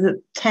was one of the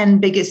 10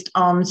 biggest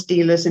arms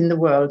dealers in the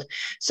world.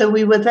 So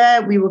we were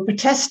there, we were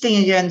protesting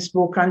against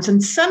war crimes,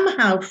 and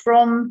somehow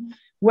from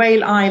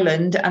Whale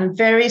Island and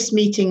various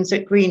meetings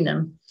at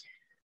Greenham,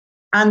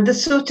 and the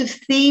sort of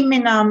theme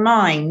in our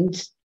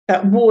mind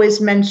that war is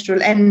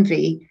menstrual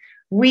envy,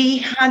 we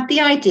had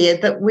the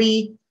idea that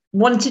we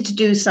wanted to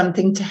do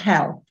something to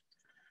help.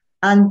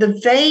 And the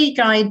vague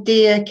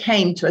idea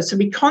came to us. So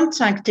we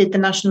contacted the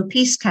National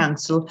Peace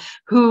Council,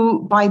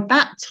 who by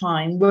that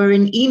time were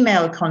in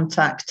email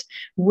contact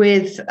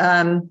with,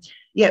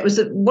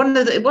 it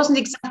wasn't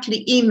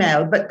exactly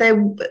email, but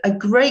a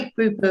great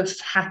group of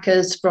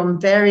hackers from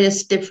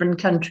various different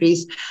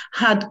countries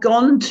had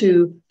gone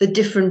to the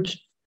different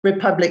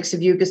republics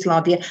of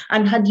Yugoslavia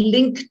and had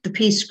linked the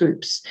peace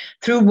groups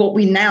through what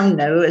we now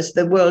know as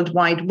the World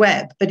Wide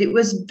Web, but it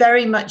was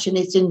very much in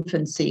its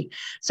infancy.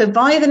 So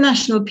via the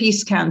National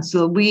Peace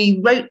Council,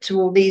 we wrote to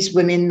all these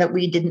women that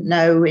we didn't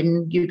know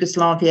in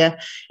Yugoslavia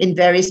in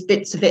various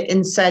bits of it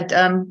and said,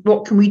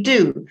 what can we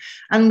do?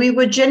 And we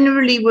were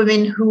generally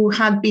women who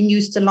had been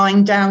used to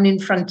lying down in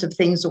front of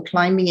things or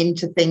climbing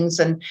into things,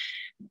 and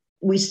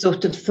we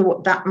sort of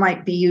thought that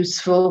might be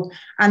useful.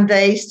 And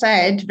they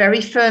said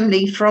very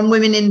firmly, from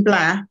Women in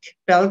Black,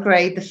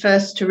 Belgrade, the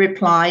first to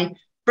reply,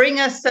 bring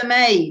us some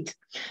aid.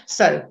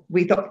 So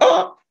we thought,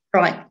 oh,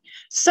 right.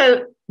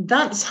 So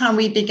that's how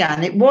we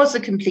began. It was a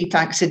complete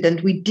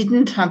accident. We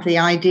didn't have the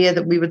idea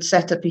that we would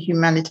set up a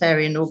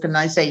humanitarian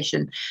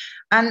organization.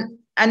 And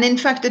in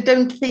fact, I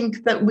don't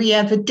think that we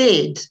ever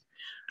did,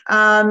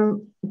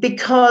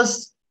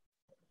 because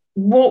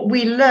what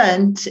we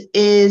learned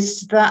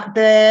is that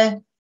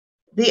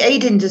the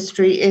aid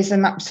industry is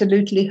an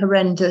absolutely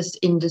horrendous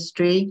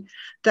industry,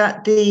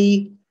 that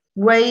the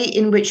way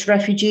in which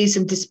refugees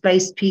and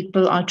displaced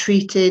people are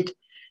treated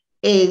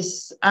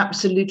is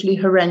absolutely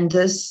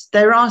horrendous.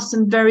 There are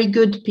some very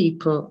good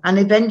people, and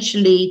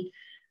eventually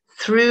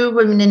through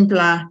Women in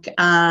Black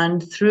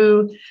and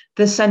through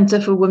the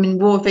Center for Women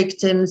War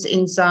Victims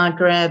in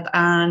Zagreb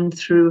and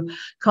through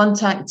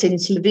contacts in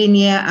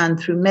Slovenia and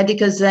through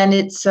Medica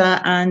Zenica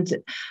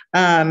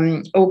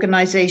and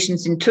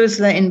organizations in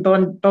Tuzla in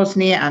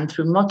Bosnia and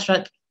through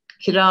Motrat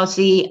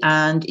Kirazi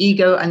and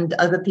Ego and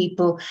other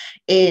people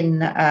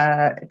in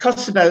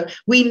Kosovo,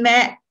 we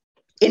met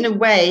in a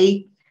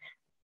way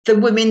the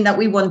women that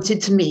we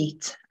wanted to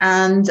meet.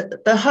 And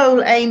the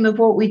whole aim of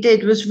what we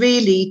did was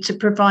really to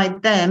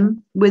provide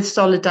them with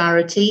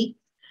solidarity,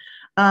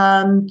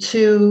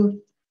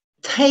 to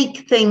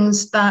take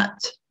things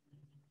that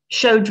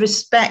showed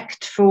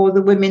respect for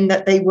the women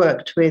that they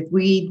worked with.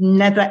 We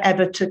never,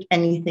 ever took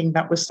anything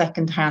that was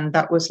secondhand.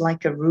 That was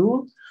like a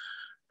rule.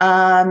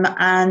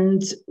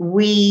 And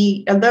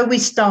although we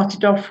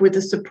started off with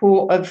the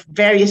support of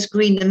various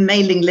Greenham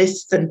mailing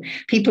lists and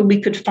people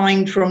we could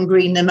find from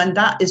Greenham, and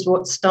that is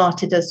what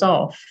started us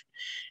off.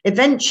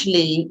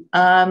 Eventually,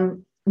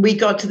 we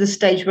got to the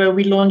stage where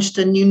we launched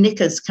a new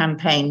knickers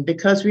campaign,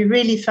 because we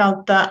really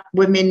felt that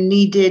women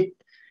needed,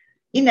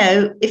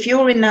 if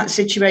you're in that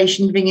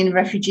situation living in a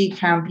refugee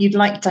camp, you'd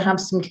like to have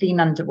some clean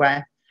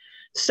underwear.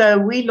 So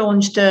we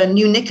launched a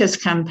new knickers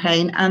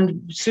campaign,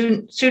 and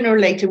sooner or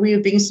later we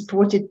were being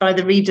supported by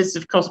the readers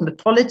of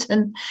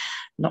Cosmopolitan,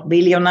 not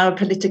really on our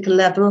political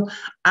level.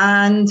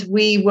 And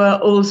we were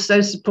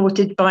also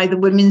supported by the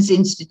Women's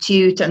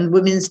Institute and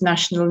Women's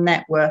National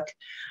Network.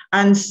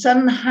 And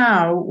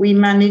somehow we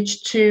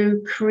managed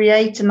to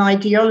create an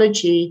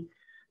ideology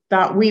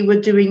that we were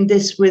doing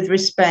this with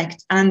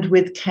respect and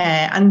with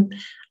care. And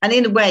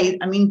in a way,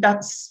 I mean,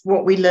 that's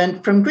what we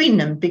learned from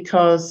Greenham,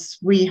 because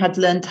we had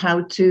learned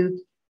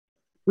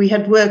we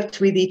had worked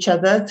with each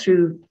other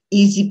through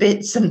easy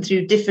bits and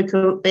through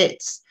difficult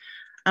bits.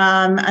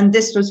 And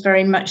this was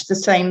very much the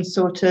same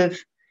sort of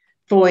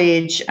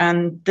voyage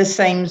and the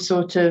same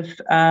sort of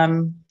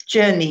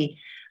journey.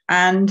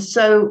 And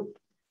so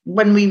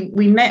when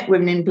we met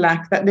Women in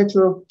Black, that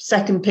little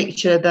second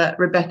picture that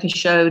Rebecca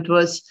showed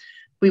was,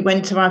 we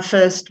went to our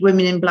first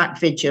Women in Black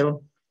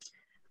vigil.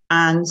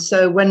 And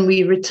so when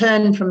we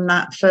returned from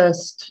that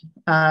first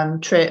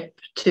trip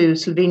to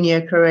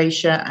Slovenia,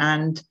 Croatia,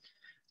 and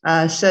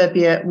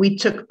Serbia, we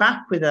took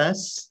back with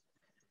us,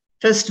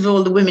 first of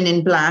all, the Women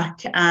in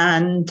Black,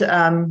 and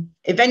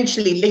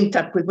eventually linked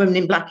up with Women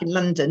in Black in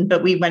London,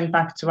 but we went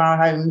back to our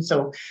homes,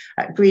 or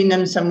at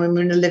Greenham, some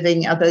women were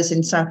living, others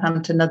in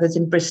Southampton, others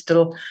in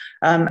Bristol,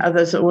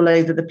 others all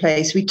over the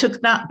place. We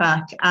took that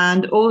back,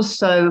 and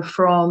also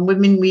from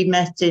women we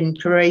met in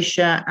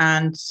Croatia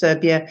and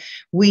Serbia,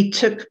 we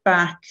took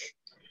back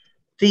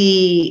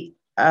the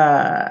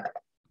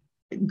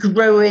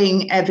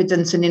growing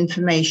evidence and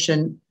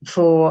information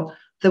for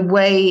the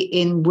way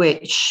in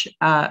which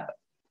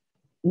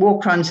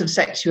war crimes of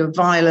sexual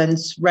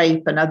violence,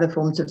 rape, and other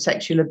forms of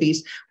sexual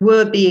abuse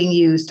were being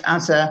used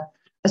as a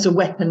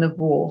weapon of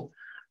war.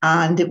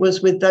 And it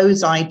was with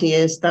those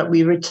ideas that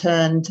we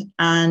returned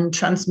and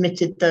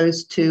transmitted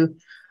those to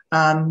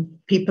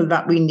people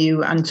that we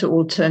knew and to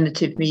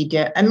alternative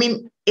media. I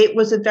mean, it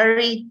was a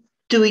very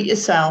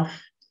do-it-yourself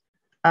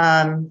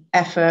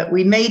effort.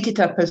 We made it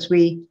up as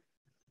we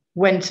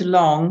went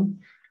along.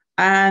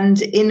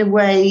 And in a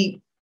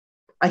way,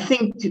 I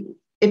think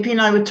Ippy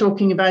and I were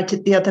talking about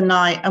it the other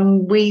night,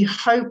 and we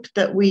hope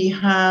that we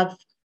have,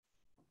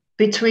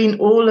 between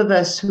all of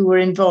us who were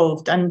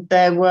involved, and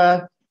there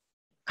were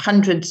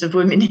hundreds of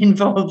women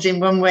involved in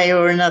one way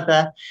or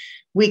another,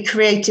 we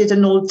created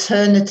an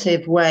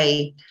alternative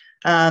way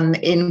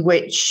in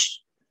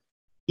which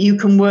you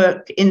can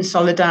work in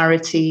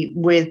solidarity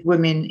with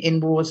women in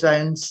war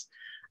zones.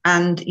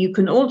 And you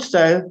can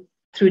also,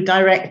 through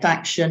direct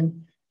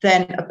action,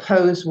 then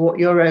oppose what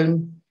your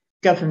own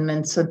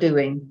governments are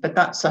doing. But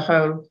that's a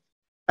whole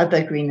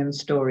other Greenham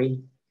story.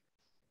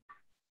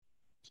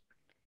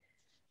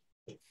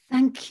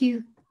 Thank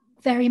you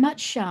very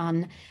much,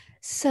 Sian.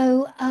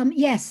 So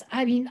yes,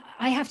 I mean,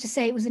 I have to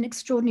say it was an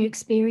extraordinary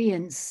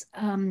experience.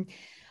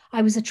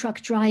 I was a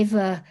truck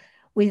driver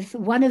with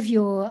one of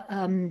your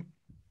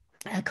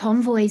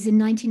convoys in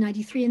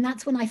 1993, and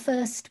that's when I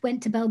first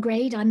went to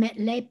Belgrade. I met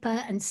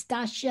Lepa and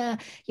Stasia,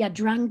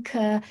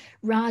 Jadranka,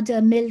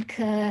 Rada,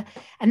 Milka,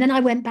 and then I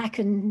went back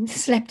and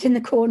slept in the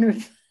corner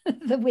of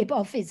the WIB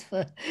office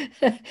for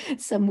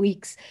some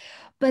weeks.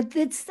 But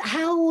it's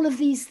how all of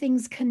these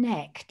things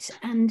connect,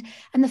 and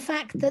the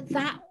fact that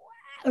that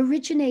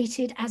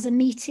originated as a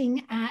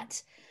meeting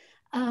at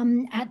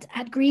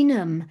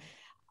Greenham,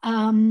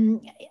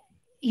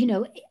 you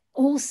know.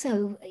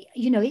 Also,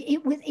 you know,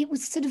 it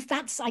was sort of,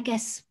 that's, I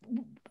guess,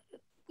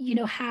 you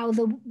know, how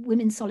the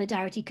women's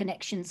solidarity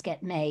connections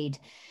get made.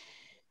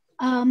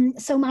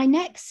 So my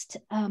next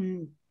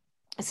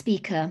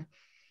speaker,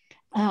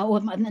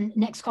 or my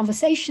next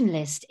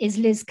conversationalist, is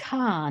Liz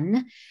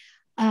Khan,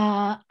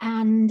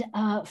 and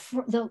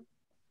for the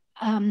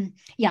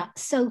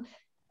so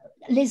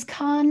Liz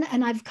Khan,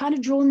 and I've kind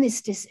of drawn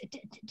this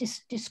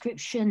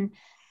description.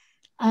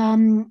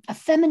 A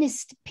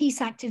feminist peace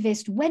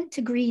activist, went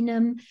to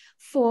Greenham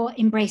for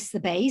Embrace the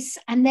Base,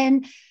 and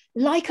then,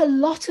 like a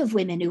lot of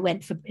women who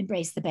went for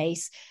Embrace the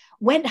Base,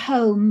 went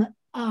home.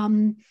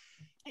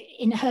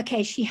 In her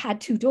case, she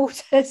had 2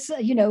 daughters,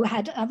 you know,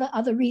 had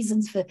other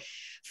reasons for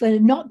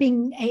not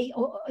being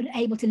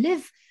able to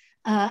live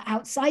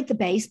outside the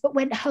base, but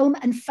went home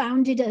and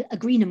founded a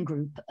Greenham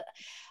group.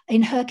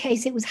 In her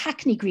case, it was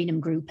Hackney Greenham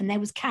Group, and there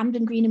was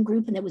Camden Greenham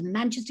Group, and there was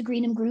Manchester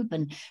Greenham Group,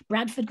 and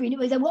Bradford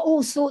Greenham. There were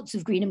all sorts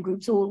of Greenham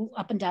groups all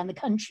up and down the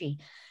country.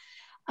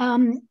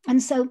 And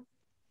so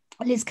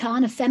Liz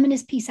Khan, a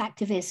feminist peace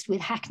activist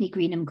with Hackney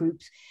Greenham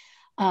Groups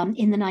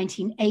in the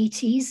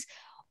 1980s,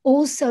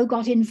 also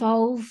got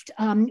involved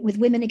with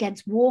Women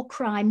Against War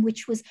Crime,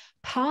 which was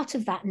part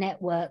of that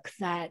network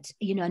that,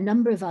 you know, a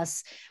number of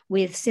us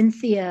with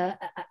Cynthia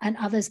and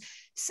others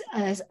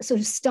sort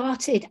of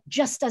started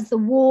just as the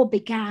war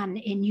began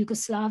in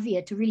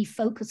Yugoslavia, to really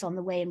focus on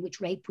the way in which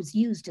rape was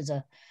used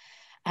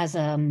as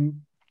a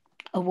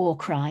war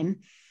crime,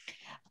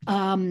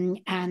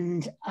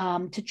 and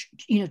to,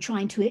 you know,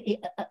 trying to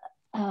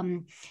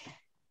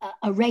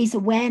raise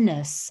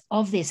awareness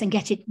of this and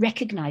get it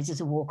recognized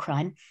as a war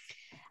crime.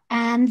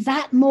 And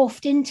that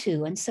morphed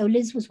into, and so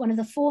Liz was one of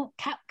the 4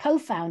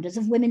 co-founders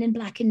of Women in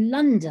Black in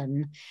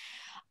London,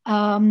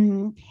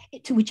 to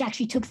which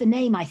actually took the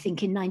name, I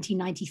think, in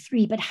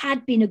 1993, but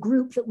had been a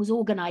group that was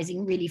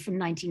organizing really from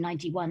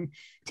 1991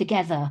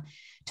 together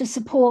to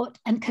support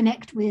and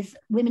connect with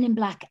women in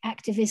Black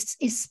activists,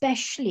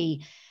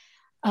 especially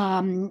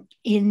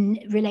in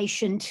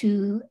relation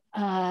to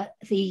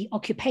the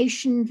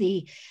occupation,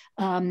 the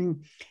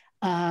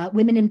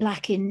women in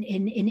black in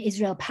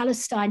Israel,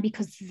 Palestine,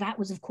 because that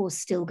was, of course,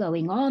 still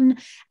going on,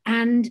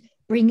 and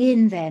bring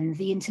in then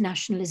the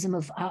internationalism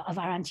of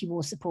our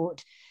anti-war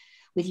support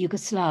with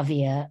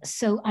Yugoslavia.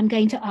 So I'm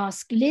going to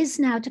ask Liz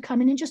now to come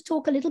in and just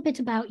talk a little bit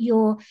about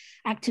your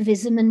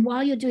activism. And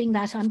while you're doing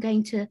that, I'm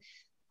going to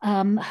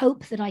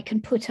hope that I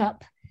can put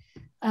up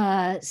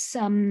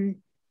some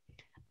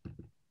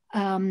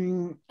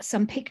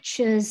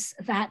pictures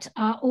that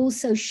are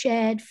also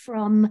shared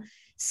from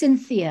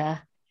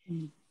Cynthia,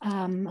 who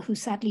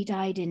sadly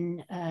died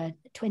in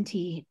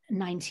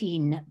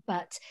 2019.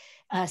 But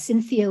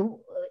Cynthia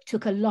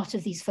took a lot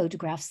of these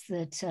photographs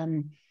that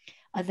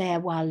are there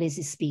while Liz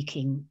is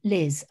speaking.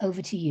 Liz,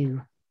 over to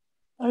you.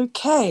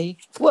 Okay,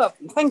 well,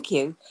 thank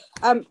you.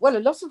 Well, a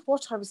lot of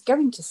what I was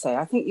going to say,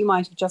 I think you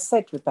might have just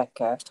said,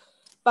 Rebecca,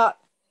 but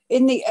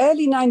in the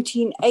early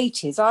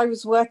 1980s, I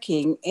was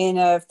working in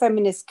a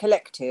feminist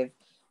collective,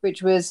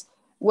 which was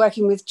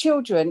working with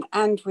children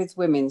and with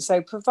women.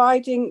 So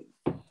providing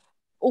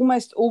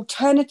almost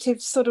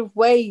alternative sort of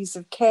ways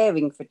of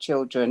caring for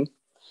children,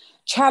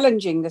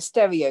 challenging the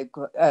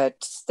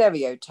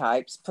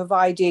stereotypes,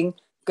 providing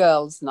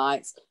girls'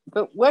 nights,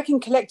 but working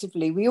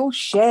collectively, we all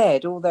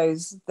shared all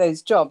those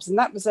jobs. And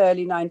that was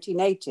early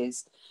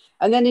 1980s.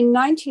 And then in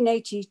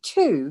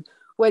 1982,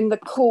 when the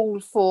call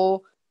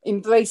for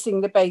embracing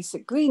the base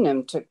at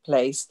Greenham took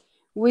place,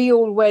 we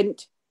all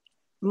went,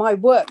 my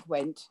work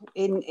went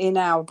in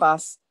our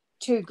bus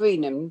to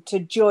Greenham to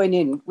join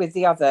in with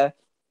the other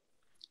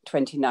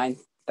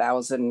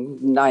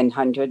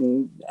 29,900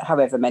 and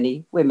however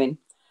many women.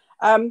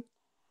 And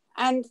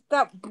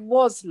that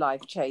was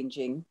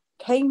life-changing.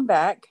 Came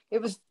back, it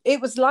was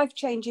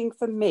life-changing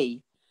for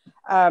me.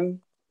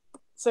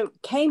 So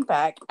came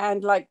back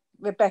and, like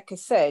Rebecca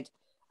said,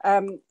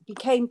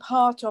 became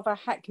part of a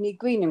Hackney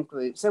Greenham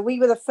group. So we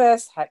were the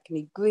first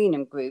Hackney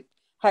Greenham group,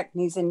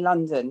 Hackney's in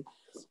London.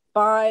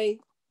 By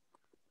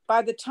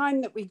the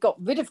time that we got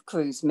rid of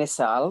cruise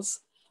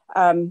missiles,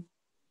 I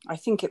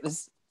think it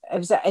was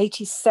at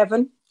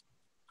 87,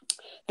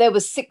 there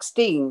was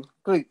 16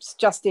 groups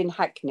just in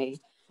Hackney,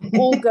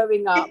 all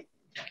going up,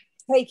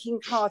 taking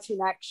part in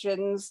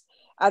actions.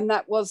 And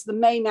that was the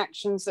main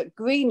actions that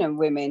Greenham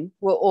women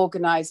were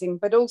organising,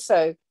 but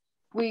also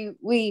we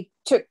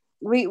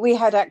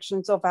had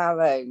actions of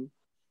our own.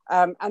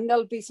 And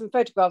there'll be some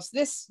photographs.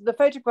 The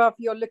photograph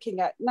you're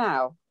looking at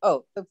now,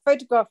 the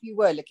photograph you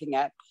were looking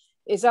at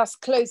is us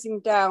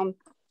closing down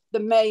the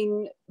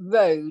main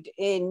road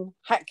in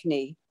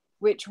Hackney,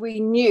 which we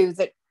knew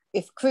that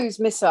if cruise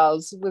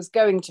missiles was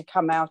going to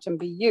come out and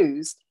be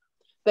used,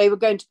 they were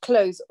going to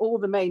close all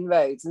the main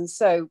roads. And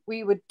so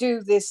we would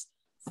do this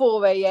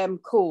 4 a.m.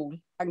 call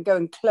and go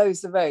and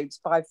close the roads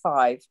by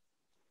 5.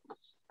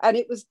 And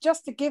it was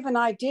just to give an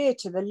idea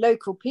to the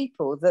local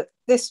people that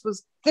this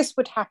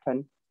would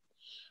happen.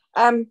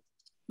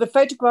 The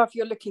photograph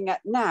you're looking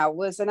at now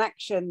was an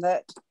action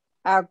that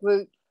our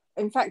group,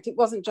 in fact, it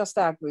wasn't just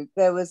our group,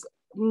 there was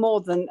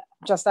more than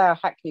just our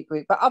Hackney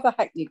group, but other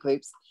Hackney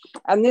groups.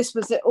 And this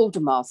was at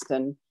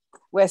Aldermaston,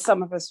 where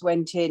some of us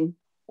went in.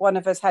 One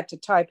of us had to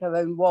type her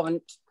own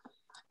warrant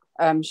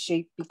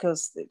sheet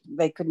because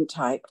they couldn't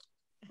type.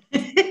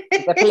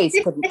 The police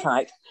couldn't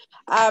type.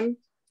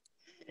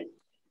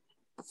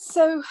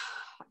 So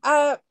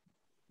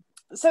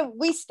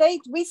we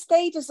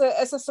stayed as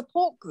a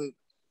support group,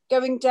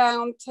 going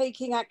down,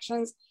 taking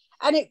actions,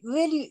 and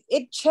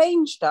it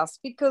changed us,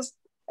 because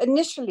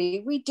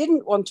initially we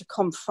didn't want to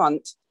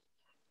confront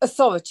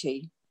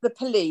authority, the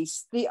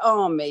police, the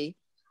army,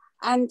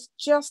 and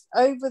just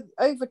over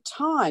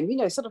time,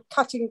 sort of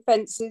cutting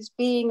fences,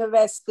 being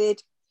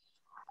arrested,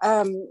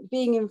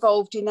 being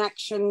involved in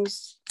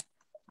actions,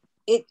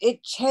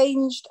 it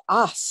changed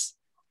us.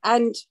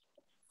 And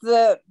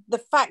the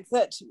fact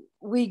that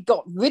we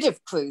got rid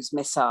of cruise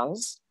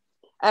missiles,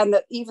 and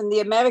that even the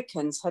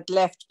Americans had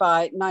left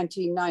by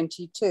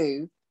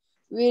 1992,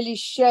 really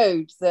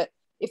showed that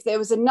if there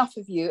was enough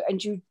of you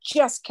and you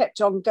just kept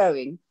on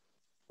going,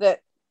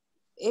 that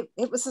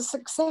it was a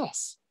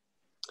success.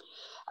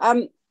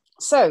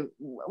 So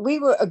we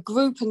were a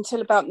group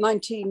until about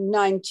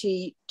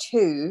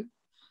 1992.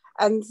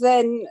 And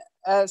then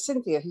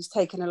Cynthia, who's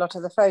taken a lot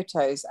of the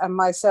photos, and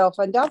myself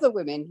and other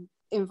women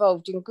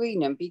involved in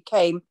Greenham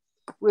became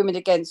Women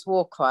Against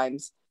War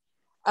Crimes.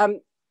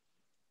 And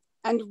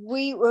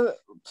we were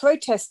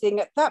protesting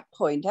at that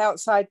point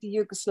outside the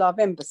Yugoslav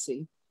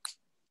embassy.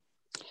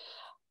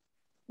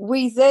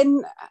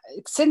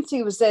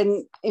 Cynthia was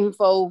then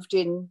involved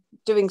in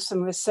doing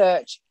some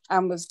research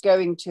and was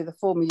going to the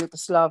former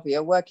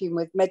Yugoslavia, working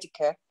with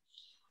Medica.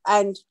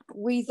 And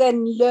we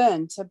then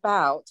learned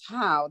about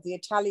how the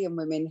Italian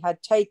women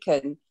had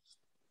taken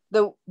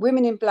the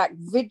Women in Black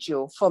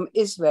vigil from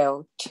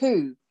Israel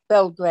to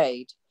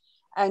Belgrade.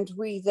 And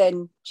we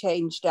then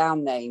changed our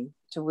name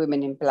to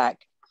Women in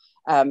Black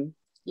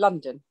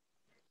London.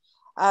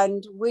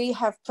 And we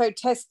have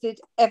protested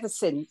ever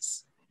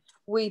since.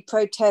 We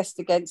protest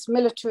against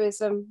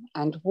militarism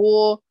and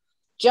war,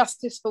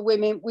 justice for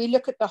women. We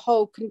look at the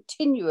whole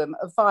continuum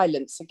of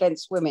violence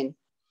against women.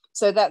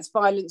 So that's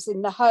violence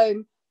in the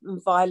home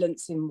and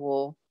violence in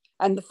war.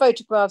 And the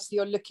photographs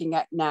you're looking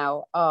at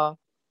now are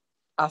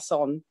us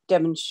on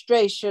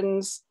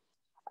demonstrations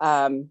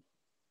and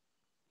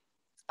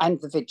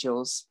the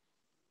vigils.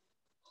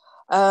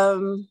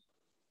 I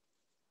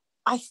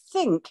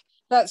think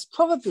that's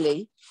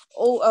probably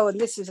all. Oh, and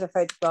this is a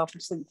photograph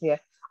of Cynthia.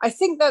 I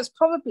think that's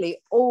probably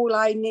all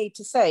I need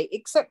to say,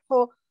 except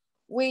for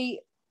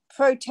we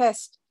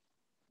protest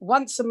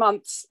once a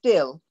month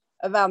still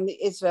around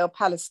the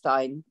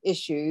Israel-Palestine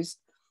issues.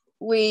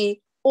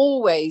 We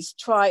always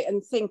try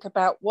and think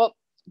about what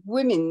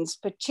women's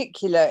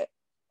particular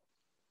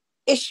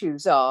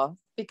issues are,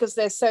 because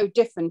they're so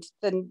different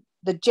than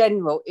the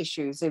general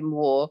issues in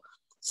war.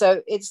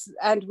 So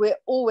and we're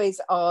always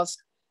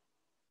asked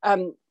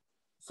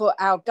for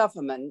our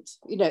government,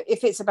 you know,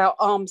 if it's about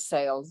arms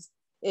sales,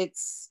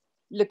 it's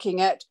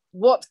looking at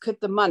what could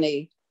the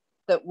money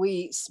that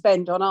we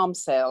spend on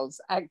arms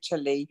sales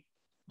actually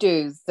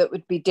do that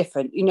would be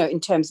different, you know, in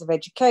terms of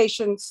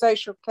education,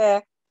 social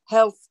care,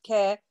 health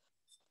care,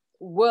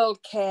 world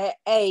care,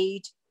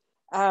 aid.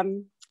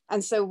 And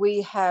so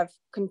we have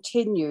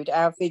continued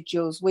our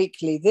vigils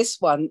weekly.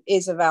 This one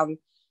is around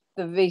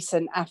the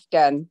recent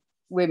Afghan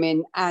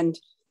women and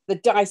the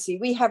dicey.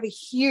 We have a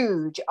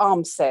huge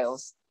arms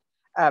sales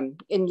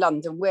in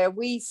London where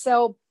we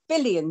sell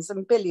billions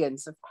and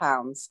billions of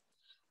pounds.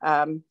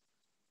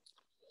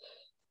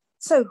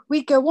 So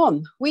we go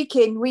on week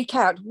in, week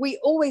out. We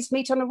always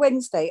meet on a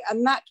Wednesday,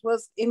 and that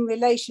was in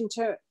relation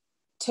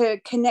to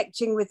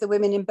connecting with the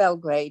women in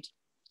Belgrade.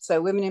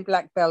 So Women in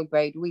Black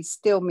Belgrade, we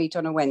still meet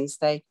on a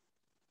Wednesday.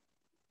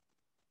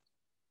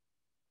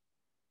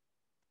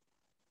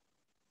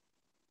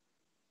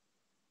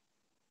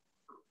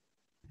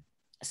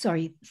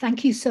 Sorry,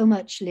 thank you so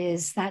much,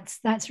 Liz.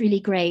 That's really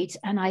great.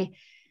 And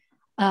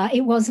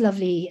it was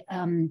lovely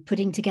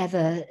putting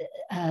together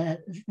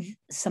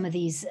some of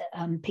these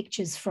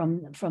pictures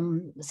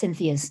from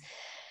Cynthia's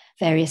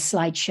various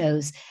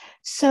slideshows.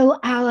 So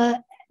our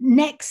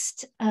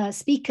next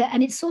speaker,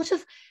 and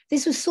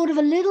this was sort of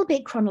a little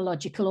bit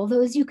chronological,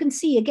 although as you can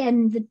see,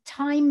 again, the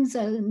time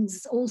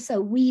zones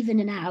also weave in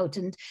and out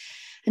and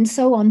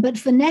so on. But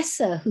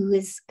Vanessa, who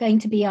is going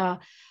to be our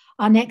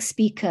next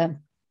speaker,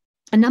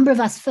 a number of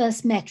us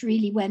first met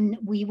really when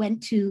we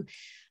went to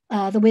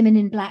the Women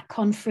in Black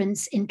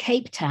conference in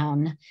Cape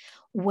Town,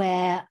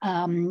 where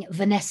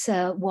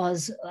Vanessa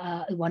was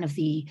one of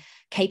the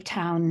Cape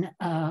Town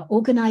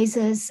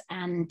organizers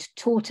and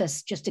taught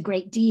us just a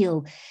great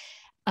deal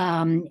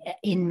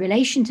in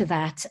relation to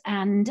that.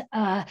 And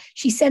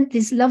she sent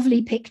this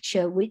lovely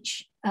picture,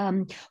 which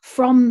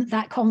from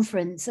that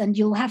conference, and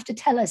you'll have to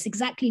tell us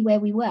exactly where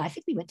we were. I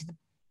think we went to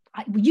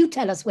you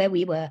tell us where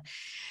we were,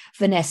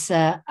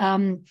 Vanessa.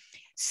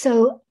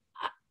 So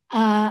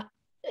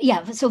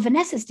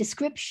Vanessa's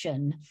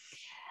description,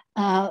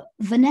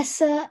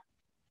 Vanessa,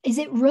 is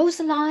it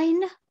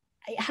Rosaline?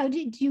 How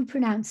did you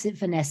pronounce it,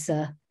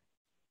 Vanessa?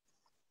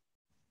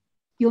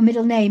 Your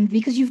middle name,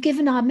 because you've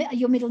given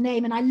your middle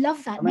name, and I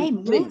love that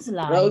name,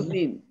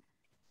 Rosaline.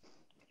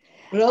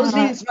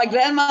 Rosaline is my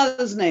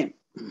grandmother's name.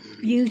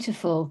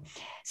 Beautiful.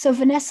 So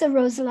Vanessa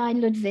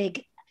Rosaline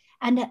Ludwig,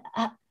 and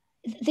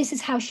this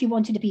is how she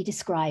wanted to be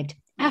described: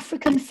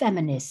 African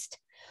feminist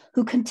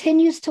who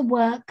continues to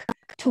work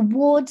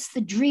towards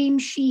the dream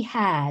she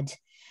had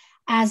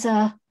as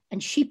a,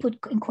 and she put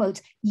in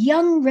quotes,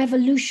 young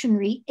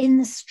revolutionary in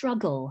the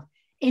struggle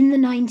in the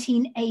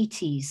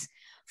 1980s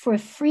for a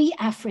free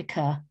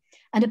Africa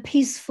and a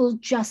peaceful,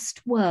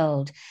 just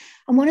world.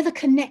 And one of the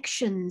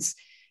connections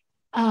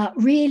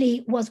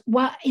really was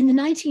in the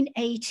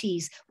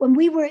 1980s, when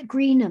we were at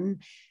Greenham,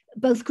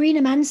 both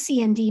Greenham and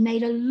CND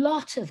made a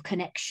lot of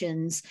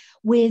connections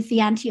with the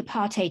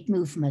anti-apartheid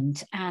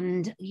movement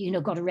and, you know,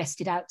 got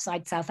arrested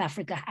outside South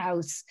Africa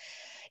House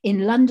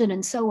in London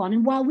and so on.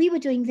 And while we were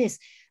doing this,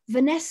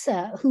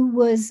 Vanessa, who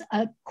was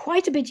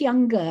quite a bit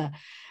younger,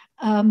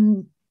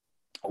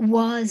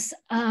 was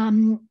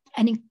an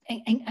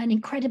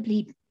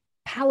incredibly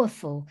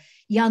powerful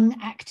young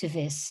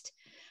activist.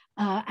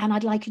 And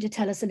I'd like you to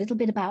tell us a little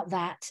bit about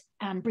that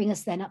and bring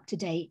us then up to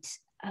date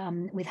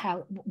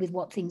with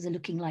what things are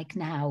looking like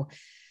now.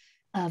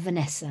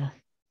 Vanessa.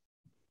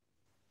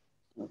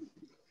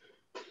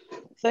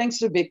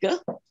 Thanks, Rebecca.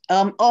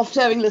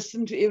 After having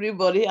listened to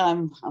everybody,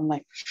 I'm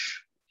like,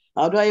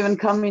 how do I even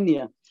come in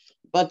here?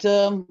 But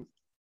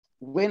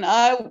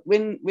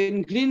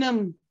when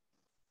Greenham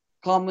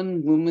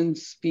Common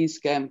Women's Peace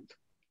Camp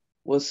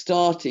was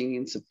starting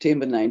in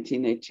September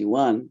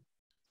 1981,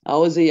 I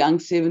was a young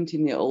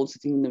 17-year-old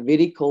sitting in a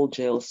very cold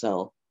jail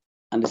cell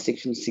under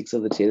Section 6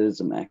 of the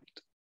Terrorism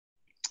Act.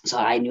 So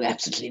I knew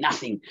absolutely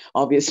nothing,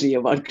 obviously,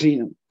 about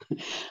Greenham.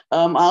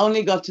 I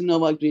only got to know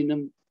about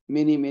Greenham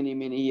many, many,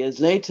 many years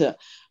later.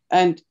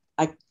 And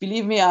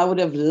believe me, I would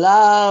have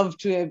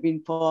loved to have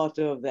been part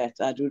of that.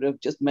 I would have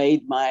just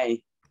made my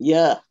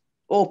year,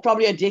 or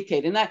probably a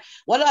decade. And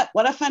what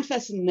I find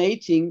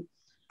fascinating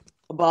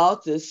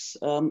about this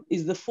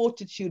is the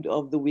fortitude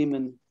of the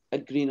women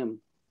at Greenham.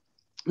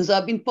 because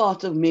I've been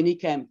part of many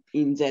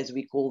campaigns, as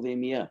we call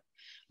them here.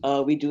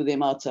 We do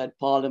them outside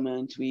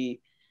Parliament. We've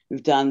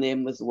done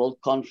them with the World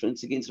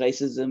Conference Against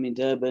Racism in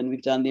Durban.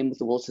 We've done them with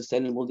the World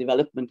Sustainable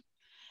Development.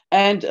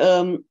 And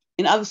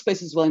in other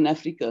spaces as well in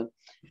Africa.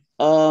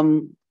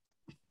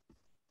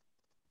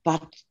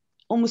 But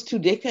almost 2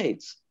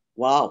 decades.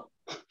 Wow.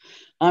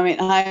 I mean,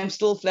 I am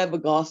still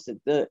flabbergasted.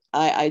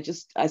 I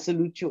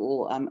salute you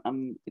all.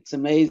 It's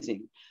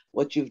amazing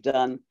what you've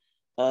done.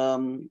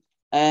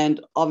 And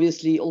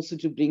obviously also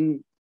to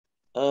bring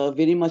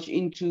very much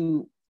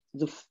into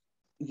the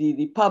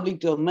public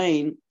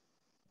domain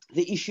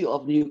the issue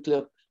of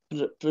nuclear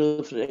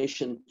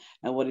proliferation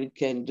and what it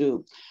can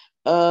do.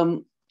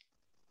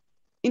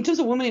 In terms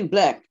of women in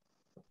black,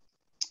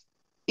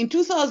 in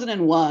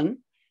 2001,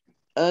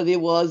 there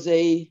was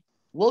a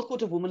World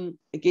Court of Women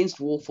Against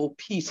War for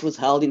Peace was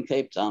held in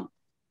Cape Town.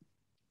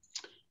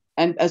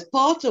 And as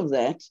part of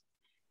that,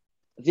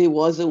 there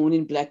was a Women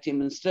in Black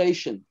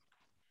demonstration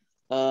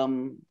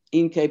in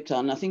Cape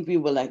Town. I think we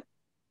were like,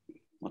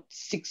 what,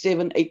 6,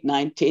 7, 8,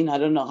 9, 10, I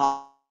don't know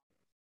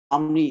how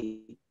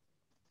many,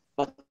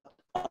 but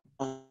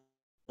I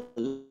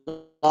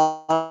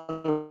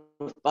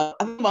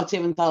think about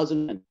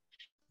 7,000.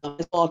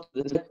 As part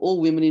of this,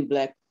 all women in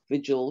black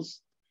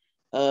vigils,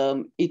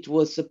 it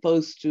was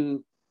supposed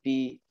to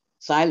be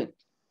silent.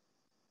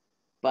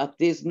 But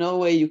there's no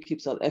way you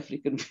keep South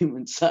African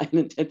women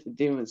silent at a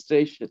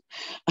demonstration.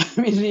 I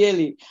mean,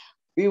 really,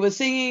 we were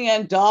singing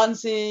and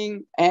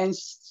dancing and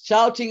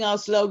shouting our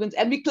slogans,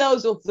 and we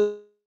closed off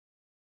the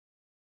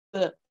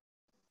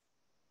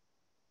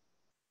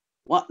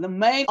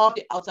main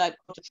outside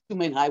 2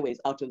 main highways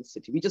out of the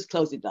city. We just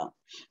closed it down.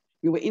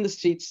 We were in the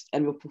streets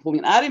and we were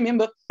performing. I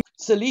remember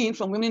Celine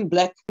from Women in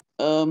Black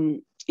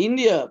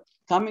India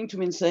coming to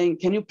me and saying,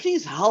 can you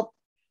please help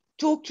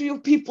talk to your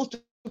people to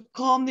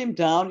calm them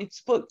down?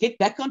 Get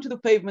back onto the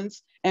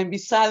pavements and be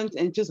silent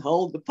and just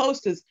hold the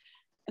posters.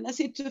 And I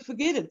said to her,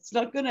 forget it. It's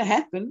not going to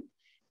happen.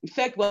 In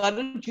fact, why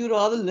don't you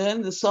rather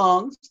learn the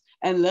songs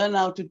and learn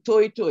how to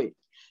toy,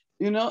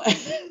 you know,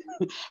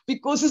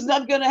 because it's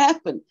not going to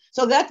happen.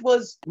 So that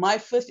was my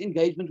first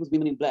engagement with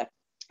Women in Black.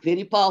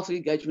 Very powerful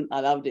engagement.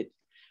 I loved it.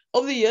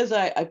 Over the years,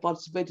 I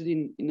participated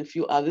in a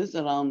few others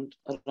around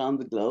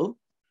the globe,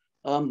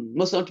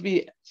 most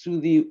notably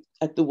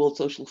at the World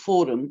Social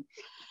Forum.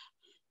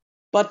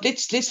 But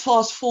let's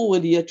fast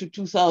forward here to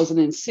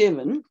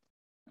 2007,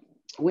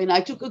 when I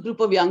took a group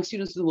of young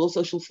students to the World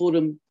Social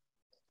Forum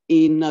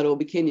in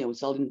Nairobi, Kenya. It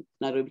was held in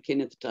Nairobi,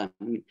 Kenya at the time.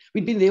 I mean,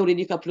 we'd been there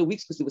already a couple of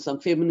weeks because there was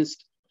some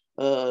feminist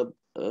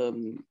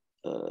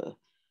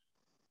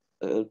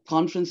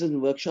conferences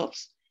and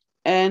workshops.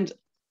 And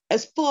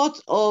as part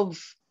of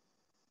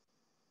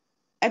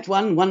at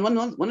one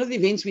of the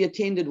events we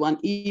attended one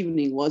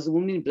evening was a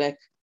Women in Black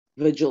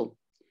vigil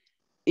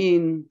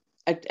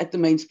at the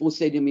main sports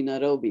stadium in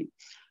Nairobi.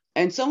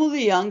 And some of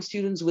the young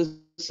students were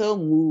so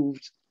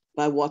moved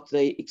by what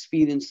they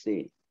experienced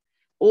there.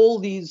 All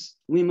these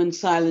women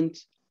silent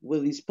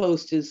with these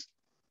posters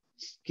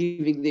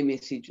giving their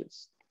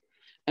messages.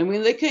 And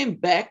when they came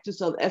back to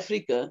South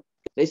Africa,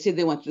 they said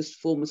they wanted to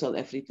form a South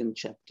African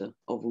chapter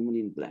of Women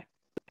in Black,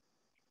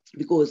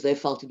 because they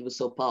felt it was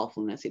so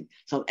powerful. And I said,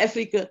 South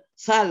Africa,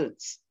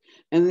 silence.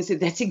 And they said,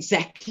 that's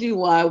exactly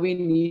why we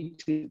need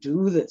to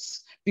do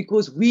this,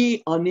 because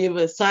we are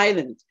never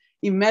silent.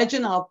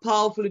 Imagine how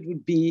powerful it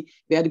would be if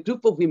we had a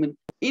group of women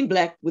in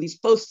black with these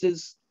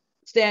posters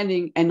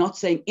standing and not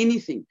saying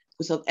anything,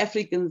 because South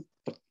African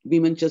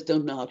women just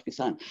don't know how to be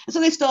silent. And so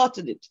they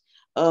started it.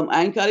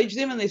 I encouraged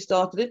them and they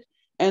started it.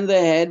 And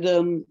they had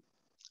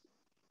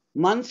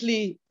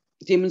monthly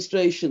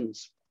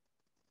demonstrations.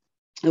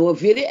 They were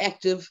very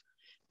active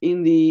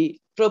in the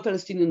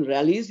pro-Palestinian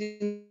rallies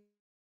in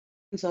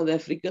South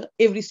Africa.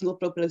 Every single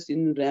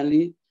pro-Palestinian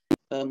rally,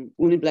 Women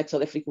in Black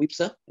South Africa,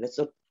 WIPSA, that's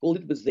what called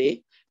it, was there,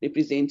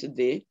 represented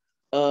there.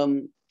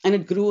 And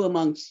it grew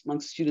amongst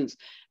students.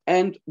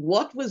 And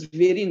what was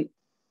very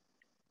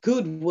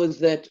good was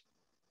that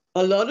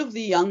a lot of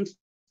the young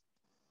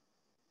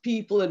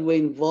people that were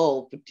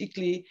involved,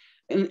 particularly,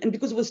 and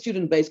because it was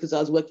student-based, because I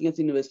was working at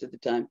the university at the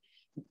time,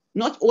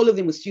 not all of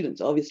them were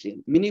students,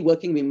 obviously, many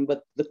working women,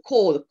 but the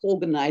core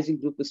organizing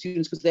group was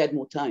students because they had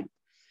more time.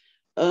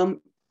 There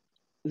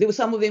were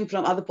some of them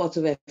from other parts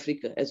of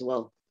Africa as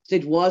well. So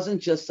it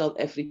wasn't just South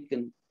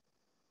African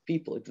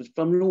people. It was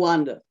from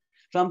Rwanda,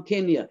 from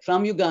Kenya,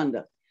 from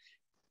Uganda,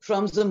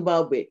 from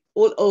Zimbabwe,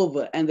 all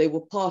over. And they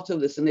were part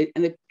of this. And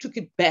they took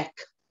it back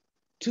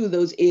to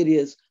those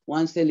areas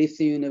once they left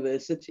the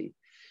university.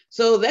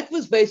 So that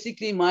was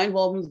basically my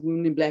involvement with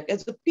Women in Black.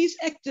 As a peace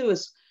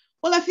activist,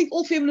 well, I think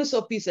all feminists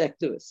are peace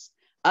activists.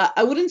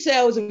 I wouldn't say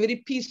I was a very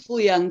peaceful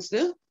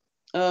youngster.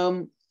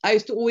 I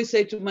used to always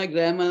say to my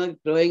grandma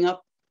growing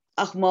up,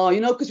 Achma,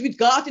 you know, because we'd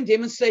go out and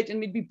demonstrate and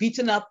we'd be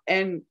beaten up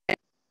and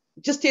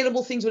just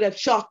terrible things would have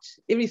shot,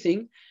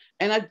 everything.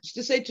 And I used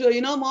to say to her,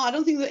 you know, Ma, I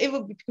don't think there'll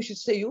ever be people should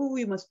say, oh,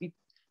 you must be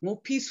more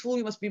peaceful,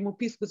 you must be more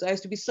peaceful, because I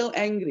used to be so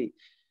angry.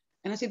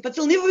 And I said, but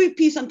there'll never be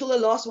peace until the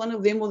last one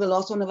of them or the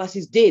last one of us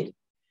is dead.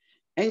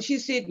 And she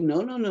said,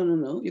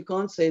 no, you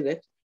can't say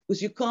that.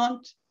 because you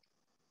can't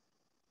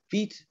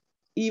beat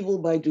evil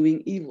by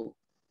doing evil,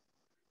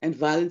 and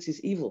violence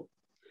is evil.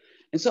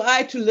 And so I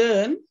had to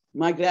learn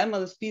my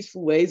grandmother's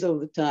peaceful ways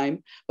over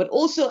time, but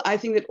also I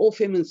think that all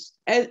feminists,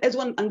 as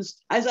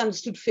I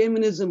understood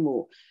feminism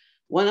more,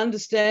 one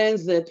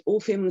understands that all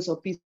feminists are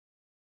peace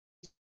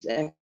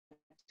activists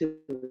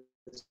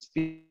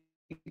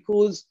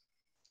because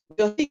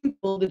we are thinking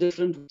all the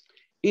different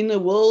in a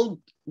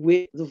world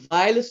where the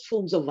vilest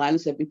forms of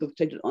violence have been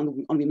perpetrated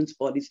on women's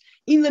bodies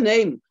in the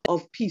name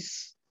of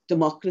peace,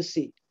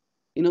 democracy,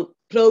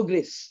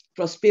 progress,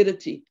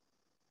 prosperity,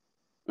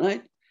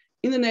 right?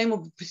 In the name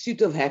of the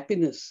pursuit of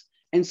happiness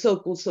and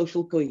so-called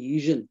social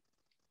cohesion.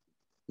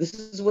 This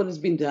is what has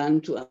been done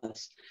to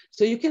us.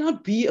 So you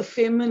cannot be a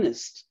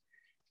feminist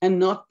and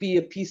not be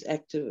a peace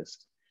activist.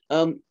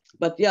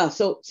 But yeah,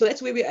 so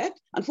that's where we're at.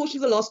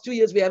 Unfortunately, the last 2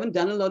 years, we haven't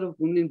done a lot of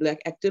women in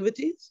Black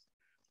activities.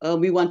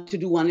 We want to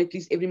do one at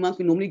least every month.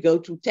 We normally go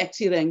to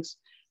taxi ranks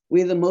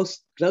where the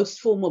most gross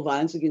form of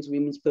violence against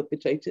women is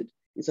perpetrated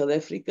in South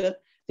Africa.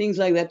 Things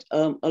like that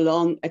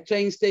along at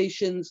train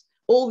stations,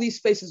 all these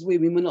spaces where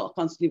women are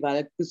constantly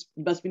violent, because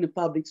it must be in a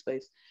public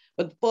space.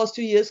 But the past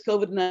 2 years,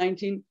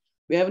 COVID-19,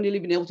 we haven't really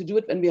been able to do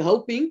it. And we're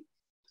hoping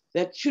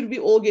that should we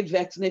all get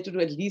vaccinated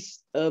or at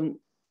least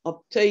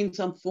obtain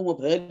some form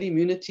of herd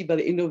immunity by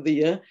the end of the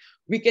year,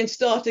 we can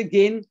start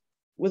again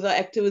with our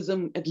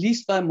activism at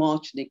least by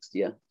March next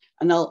year.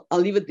 And I'll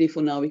leave it there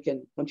for now. We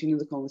can continue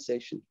the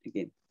conversation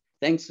again.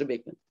 Thanks,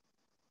 Rebecca.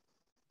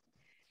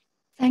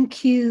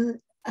 Thank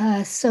you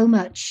so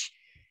much.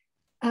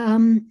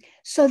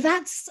 So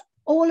that's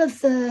all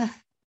of the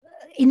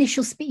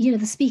initial,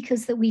 the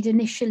speakers that we'd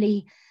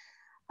initially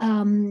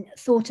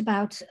thought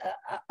about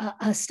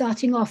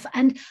starting off.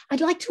 And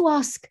I'd like to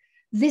ask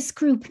this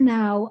group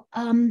now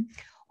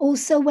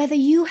also whether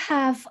you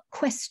have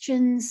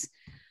questions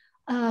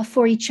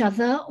for each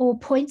other or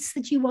points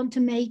that you want to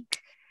make.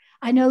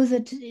 I know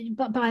that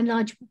by and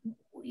large,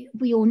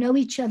 we all know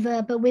each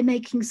other, but we're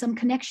making some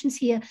connections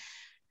here.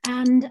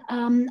 And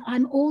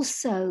I'm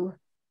also,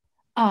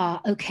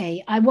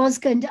 okay, I was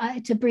going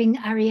to bring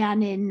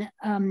Ariane in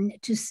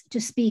to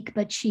speak,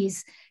 but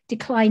she's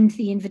declined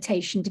the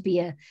invitation to be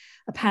a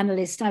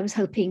panelist. I was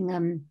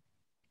hoping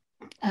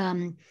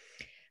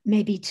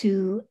maybe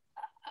to,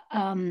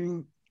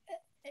 to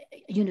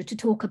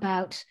talk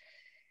about,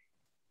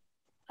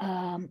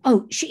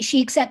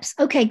 she accepts,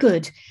 okay,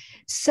 good.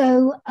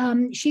 So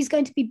she's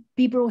going to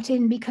be brought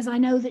in because I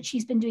know that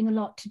she's been doing a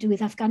lot to do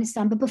with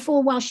Afghanistan. But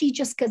while she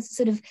just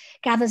sort of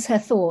gathers her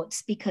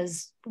thoughts,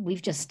 because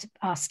we've just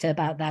asked her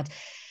about that.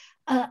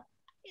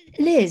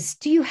 Liz,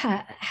 do you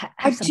have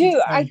I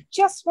do. I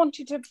just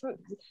wanted to,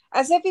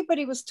 as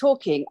everybody was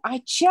talking,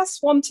 I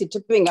just wanted to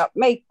bring up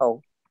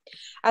Maypole.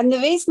 And the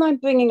reason I'm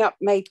bringing up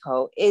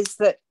Maypole is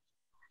that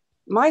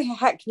my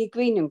Hackney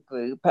Greenham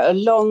group,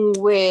 along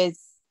with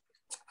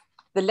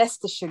the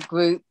Leicestershire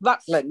group,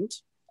 Rutland,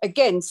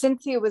 again,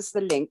 Cynthia was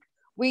the link.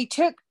 We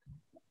took,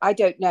 I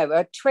don't know,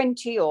 a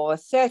 20 or a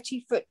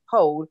 30-foot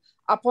pole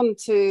up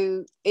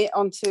onto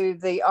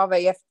the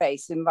RAF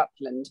base in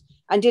Rutland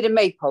and did a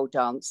Maypole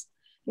dance.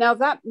 Now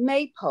that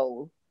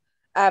Maypole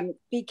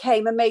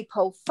became a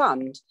Maypole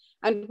fund.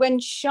 And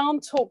when Sian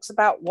talks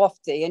about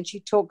WAFD and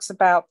she talks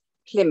about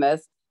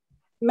Plymouth,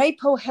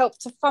 Maypole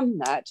helped to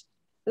fund that.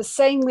 The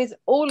same with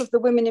all of the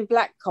Women in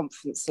Black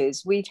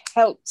conferences, we've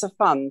helped to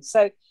fund.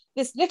 So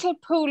this little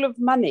pool of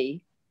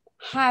money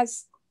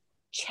has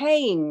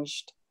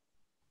changed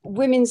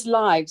women's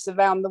lives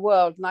around the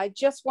world. And I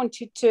just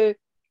wanted to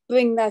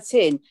bring that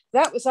in.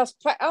 That was us.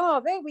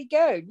 Oh, there we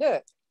go.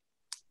 Look.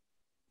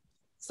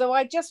 So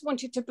I just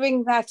wanted to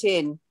bring that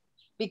in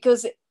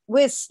because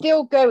we're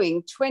still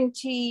going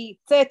 20,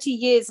 30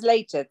 years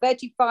later,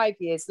 35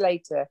 years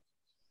later.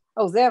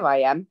 Oh, there I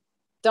am,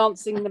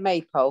 dancing the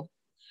Maypole.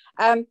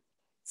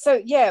 So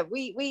yeah,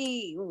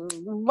 we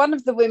one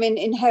of the women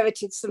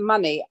inherited some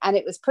money and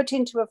it was put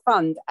into a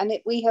fund, and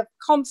we have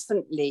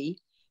constantly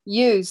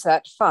used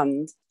that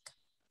fund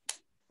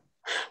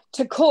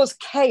to cause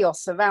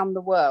chaos around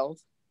the world.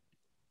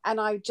 And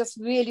I just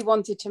really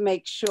wanted to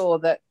make sure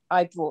that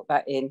I brought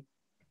that in.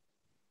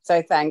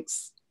 So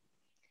thanks.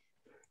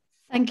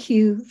 Thank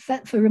you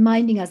for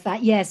reminding us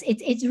that. Yes,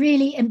 it's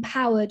really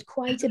empowered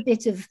quite a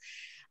bit of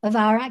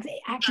our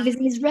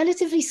activism. Is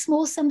relatively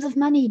small sums of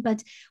money,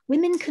 but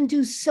women can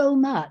do so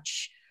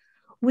much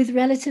with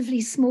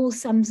relatively small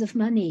sums of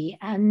money.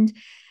 And,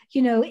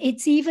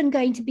 it's even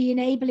going to be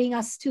enabling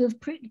us to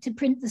print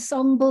the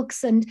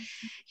songbooks and,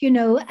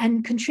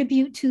 and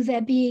contribute to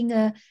there being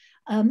a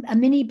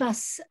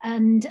minibus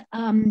and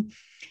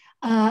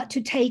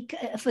to take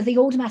for the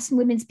Aldermaston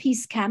Women's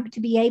Peace Camp to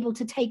be able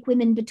to take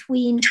women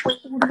between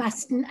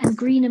Aldermaston and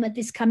Greenham at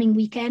this coming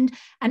weekend,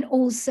 and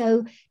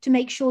also to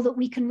make sure that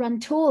we can run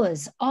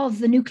tours of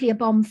the nuclear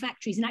bomb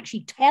factories and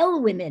actually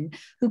tell women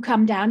who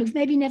come down who've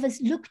maybe never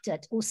looked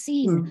at or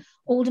seen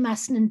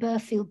Aldermaston and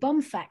Burfield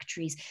bomb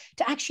factories,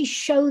 to actually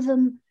show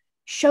them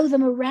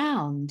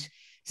around,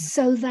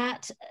 so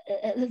that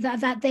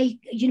that they,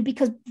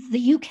 because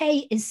the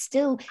UK is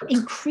still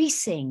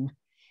increasing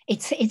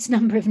its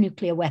number of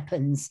nuclear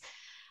weapons,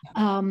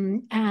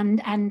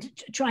 and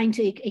trying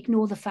to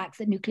ignore the fact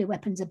that nuclear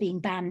weapons are being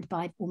banned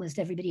by almost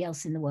everybody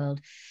else in the world.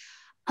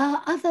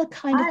 Other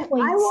kind of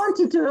points. I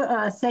wanted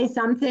to say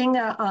something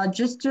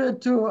just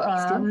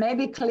to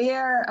maybe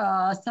clear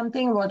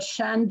something what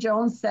Shan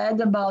Jones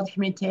said about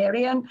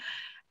humanitarian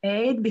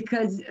aid,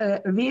 because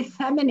we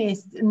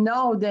feminists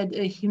know that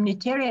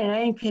humanitarian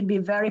aid can be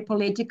very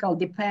political,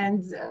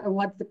 depends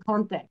what's the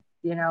context,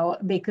 you know,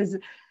 because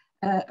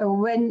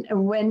when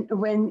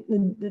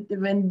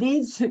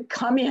these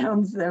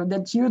camions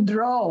that you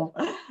drove,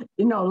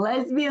 you know,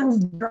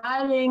 lesbians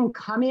driving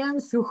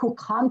camions who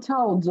come to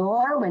our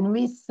door, when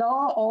we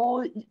saw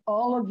all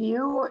of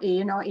you,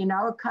 you know, in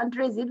our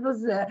countries, it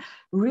was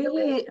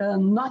really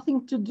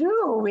nothing to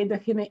do with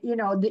the, you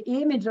know, the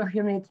image of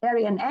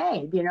humanitarian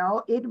aid. You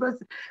know, it was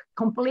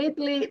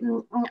completely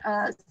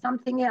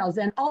something else.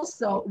 And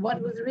also, what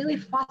was really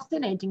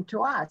fascinating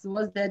to us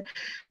was that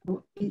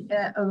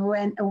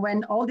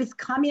when all these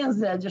camions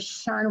that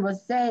Shan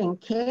was saying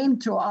came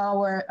to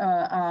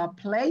our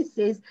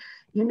places,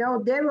 you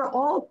know, they were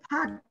all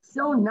packed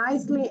so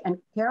nicely and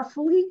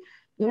carefully,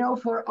 you know,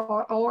 for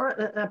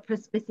our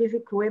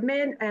specific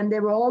women, and they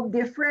were all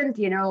different,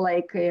 you know,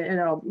 like, you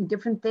know,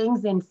 different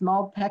things in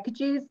small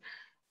packages.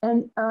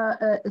 And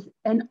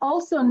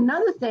also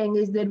another thing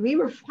is that we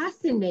were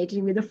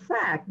fascinated with the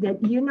fact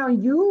that, you know,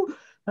 you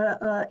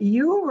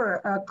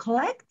were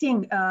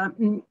collecting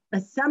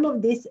some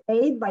of this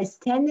aid by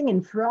standing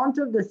in front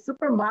of the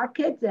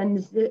supermarkets and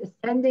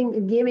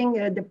giving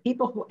the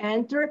people who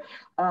enter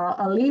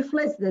a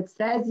leaflet that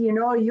says, you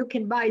know, you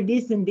can buy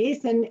this and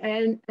this,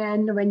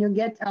 and when you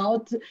get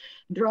out,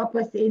 drop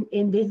us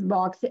in this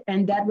box,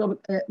 and that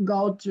will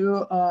go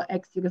to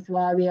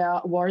ex-Yugoslavia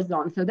war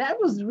zone. So that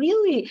was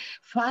really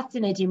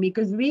fascinating,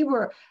 because we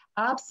were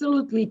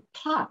absolutely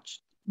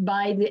touched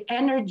by the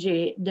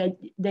energy that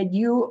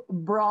you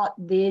brought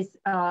this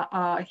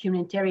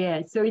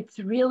humanitarian. So it's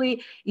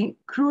really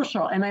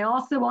crucial. And I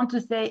also want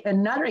to say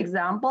another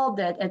example,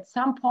 that at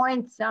some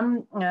point,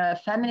 some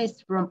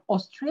feminists from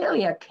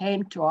Australia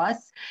came to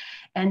us,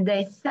 and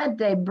they said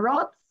they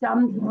brought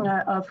some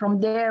from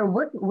their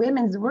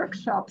women's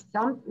workshop,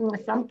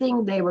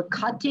 something they were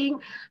cutting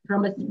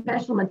from a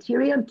special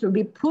material to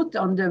be put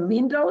on the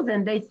windows.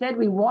 And they said,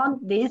 we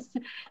want this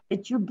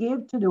that you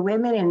give to the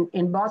women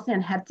in Bosnia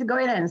and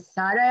Herzegovina and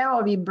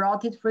Sarajevo. We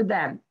brought it for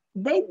them.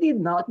 They did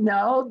not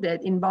know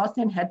that in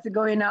Bosnia and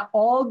Herzegovina,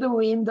 all the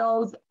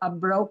windows are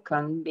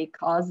broken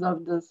because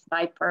of the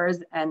snipers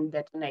and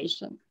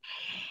detonations.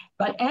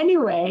 But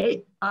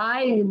anyway,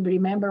 I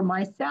remember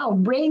myself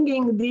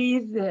bringing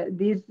these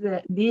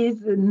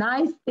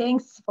nice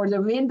things for the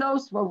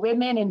windows for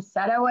women in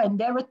Sarajevo, and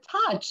they were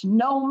touched,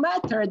 no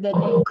matter that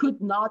they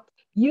could not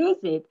use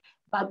it.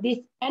 But this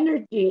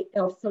energy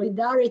of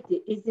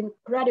solidarity is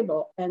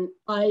incredible, and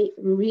I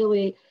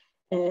really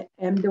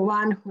am the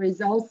one who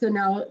is also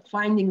now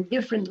finding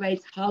different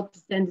ways how to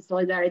send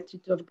solidarity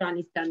to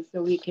Afghanistan,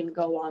 so we can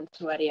go on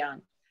to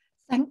Ariane.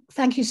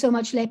 Thank you so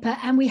much, Lepa.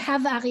 And we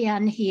have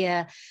Ariane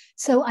here.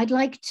 So I'd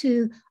like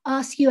to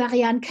ask you,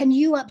 Ariane, can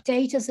you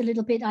update us a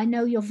little bit? I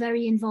know you're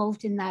very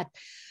involved in that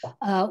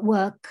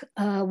work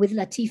with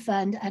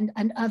Latifa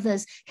and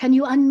others. Can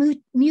you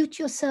unmute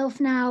yourself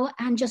now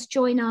and just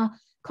join our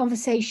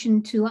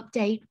conversation to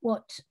update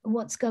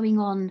what's going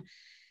on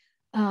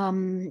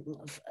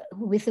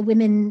with the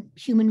women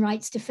human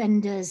rights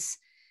defenders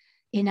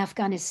in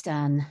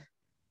Afghanistan?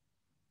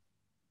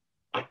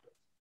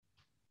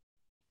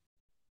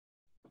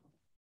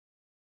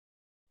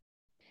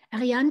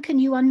 Ariane, can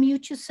you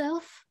unmute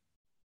yourself?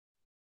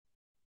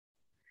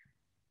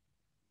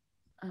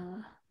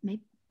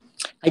 Maybe.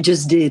 I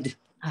just did.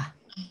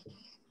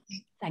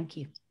 Thank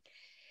you.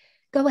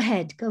 Go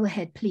ahead,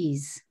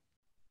 please.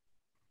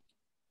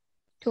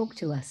 Talk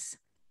to us.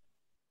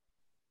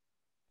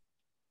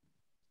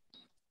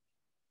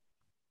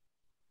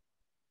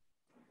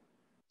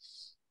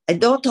 I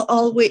don't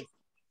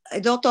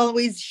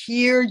always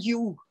hear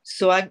you,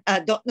 so I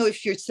don't know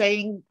if you're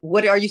saying,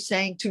 what are you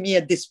saying to me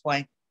at this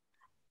point?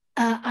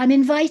 I'm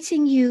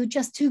inviting you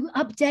just to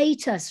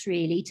update us,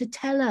 really, to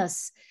tell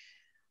us.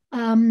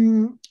 I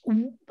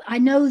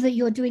know that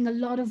you're doing a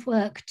lot of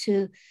work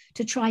to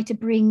try to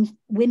bring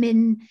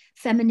women,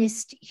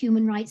 feminist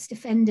human rights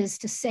defenders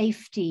to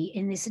safety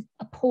in this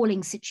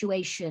appalling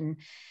situation.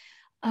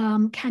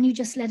 Can you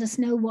just let us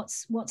know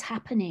what's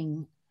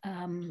happening,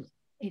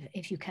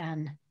 if you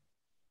can?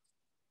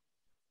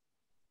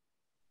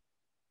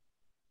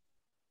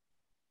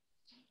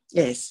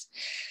 Yes.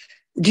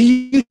 Do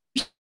you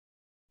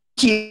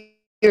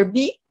hear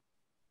me?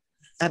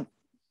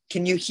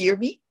 Can you hear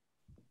me?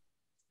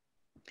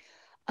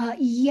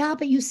 Yeah,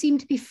 but you seem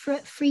to be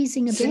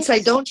freezing a bit. Since I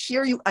don't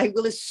hear you, I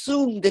will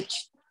assume that.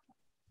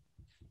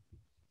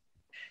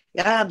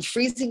 Yeah, I'm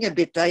freezing a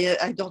bit.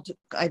 I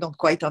don't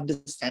quite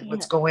understand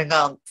what's going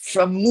on.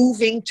 From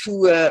moving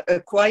to a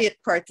quiet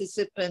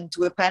participant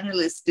to a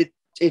panelist,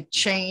 it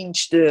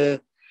changed.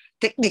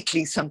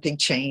 Technically, something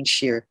changed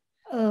here.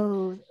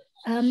 Oh.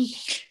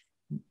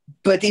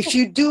 But if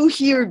you do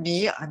hear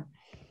me,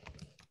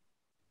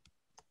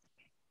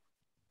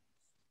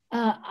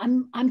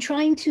 I'm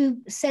trying to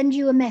send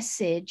you a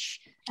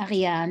message,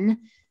 Ariane,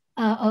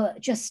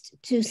 just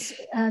to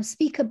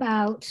speak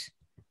about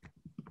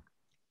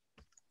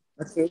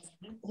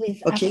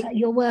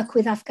your work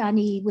with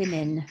Afghani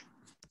women.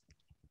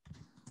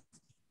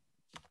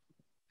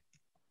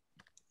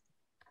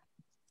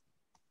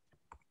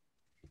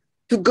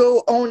 To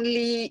go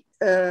only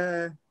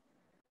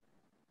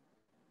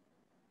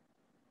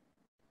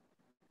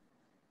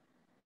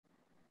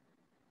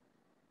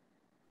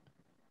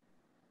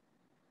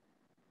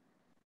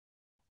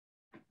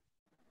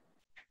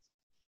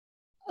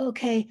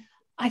Okay,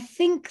 I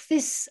think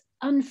this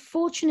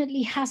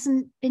unfortunately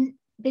hasn't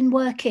been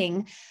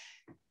working.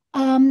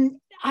 I'm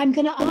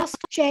going to ask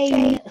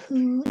Jane,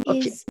 who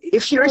is.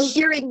 If you're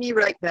hearing me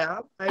right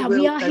now,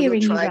 we are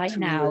hearing you right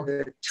now.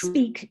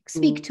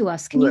 Speak to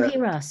us. Can you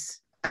hear us?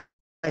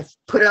 I've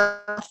put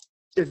off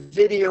the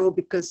video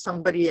because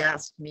somebody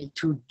asked me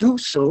to do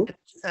so.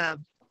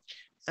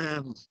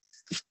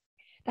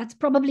 That's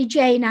probably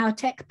Jane, our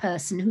tech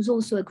person, who's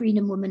also a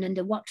Greenham woman and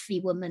a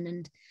Watford woman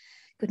and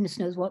goodness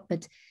knows what.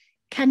 But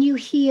can you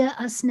hear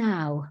us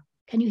now?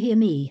 Can you hear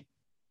me,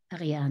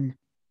 Ariane?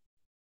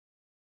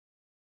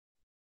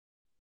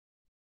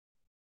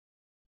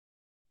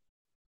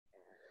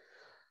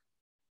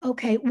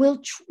 Okay,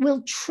 we'll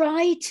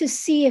try to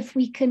see if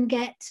we can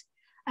get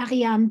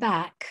Ariane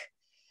back.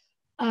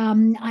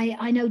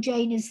 I know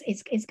Jane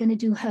is going to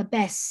do her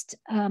best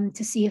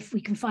to see if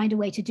we can find a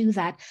way to do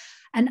that.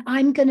 And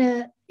I'm going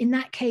to, in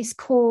that case,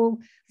 call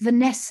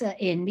Vanessa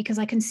in because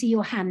I can see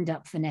your hand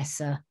up,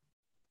 Vanessa.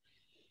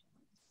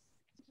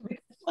 I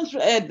want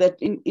to add that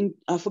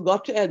I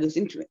forgot to add this.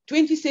 In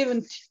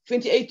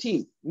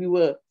 2018, we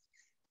were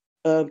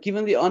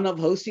given the honor of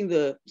hosting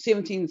the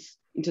 17th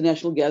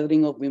International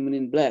Gathering of Women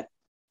in Black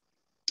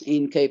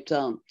in Cape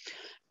Town.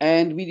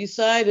 And we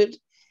decided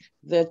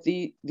that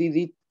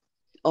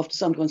after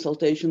some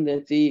consultation,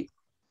 that the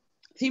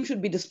theme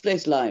should be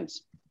displaced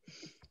lives.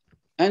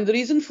 And the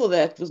reason for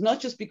that was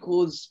not just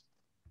because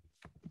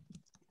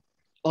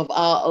of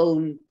our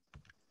own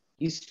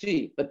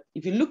history, but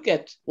if you look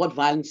at what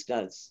violence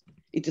does,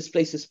 it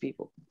displaces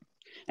people.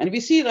 And we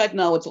see right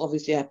now what's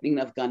obviously happening in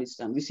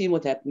Afghanistan. We've seen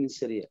what happened in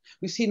Syria.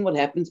 We've seen what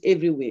happens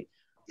everywhere.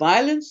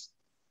 Violence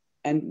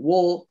and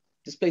war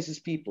displaces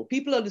people.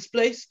 People are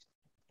displaced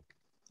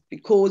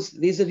because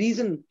there's a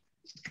reason.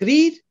 It's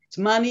greed, it's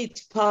money,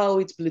 it's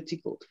power, it's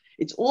political.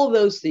 It's all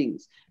those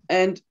things.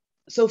 And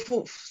so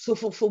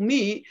for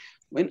me,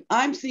 when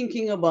I'm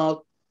thinking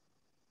about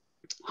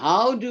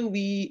how do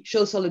we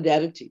show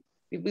solidarity,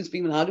 people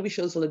speaking about how do we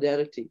show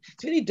solidarity,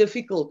 it's very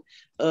difficult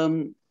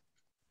when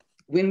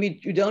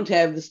you don't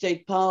have the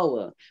state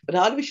power. But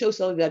how do we show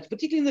solidarity,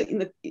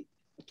 particularly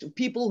to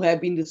people who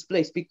have been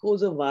displaced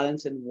because of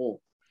violence and war?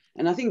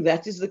 And I think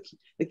that is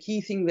the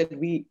key thing that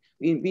we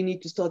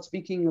need to start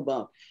speaking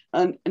about.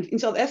 And in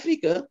South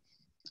Africa,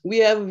 we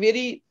have a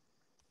very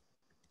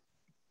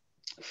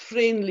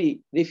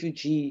friendly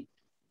refugee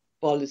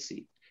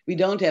policy. We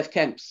don't have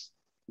camps.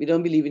 We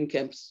don't believe in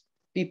camps.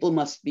 People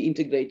must be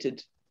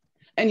integrated.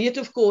 And yet,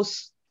 of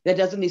course, that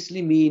doesn't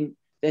necessarily mean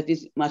that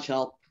there's much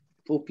help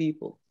for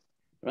people,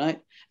 right?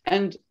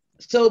 And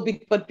so,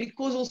 but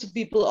because also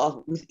people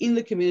are within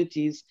the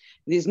communities,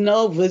 there's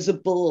no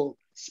visible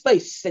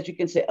space that you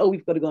can say, oh,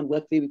 we've got to go and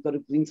work there, we've got to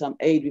bring some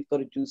aid, we've got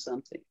to do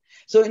something.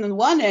 So on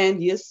one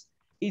hand, yes,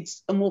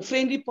 it's a more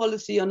friendly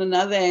policy. On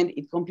another hand,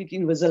 it completely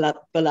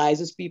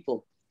invisibilizes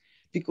people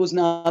because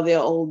now they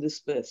are all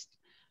dispersed.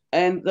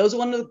 And those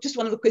are just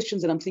one of the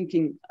questions that I'm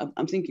thinking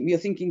we are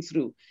thinking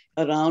through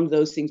around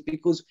those things,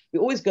 because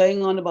we're always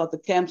going on about the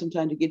camps and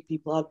trying to get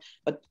people out.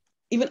 But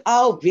even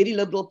our very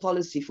liberal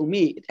policy, for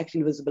me, it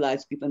actually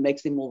invisibilizes people and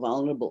makes them more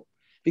vulnerable,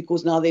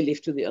 because now they're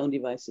left to their own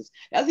devices.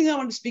 The other thing I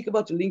want to speak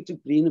about, to link to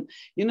Greenham,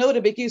 you know,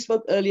 Rebecca, you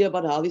spoke earlier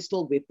about how they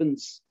stole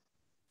weapons.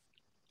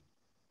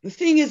 The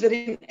thing is that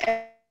in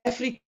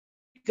Africa,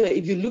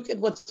 if you look at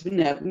what's been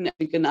happening in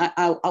Africa, and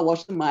I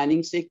watch the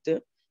mining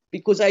sector,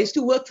 because I used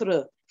to work for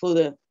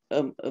the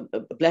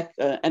Black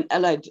and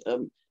Allied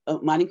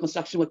Mining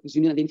Construction Workers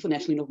Union and the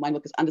International Union of Mine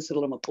Workers under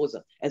Cyril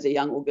Ramaphosa as a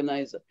young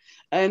organizer.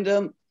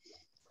 And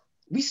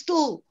we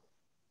still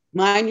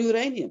mine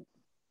uranium.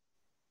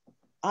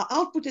 Our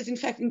output has in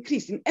fact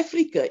increased. In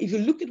Africa, if you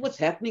look at what's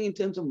happening in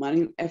terms of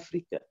mining in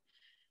Africa,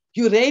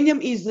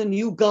 uranium is the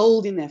new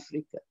gold in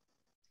Africa.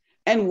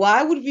 And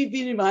why would we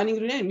be mining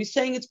uranium? We're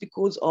saying it's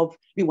because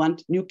we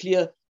want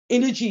nuclear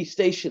energy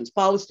stations,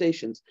 power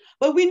stations.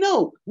 But we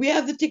know we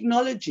have the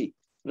technology,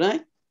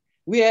 right?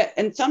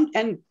 And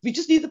we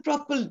just need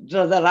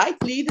the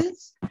right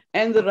leaders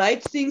and the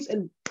right things,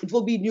 and it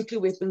will be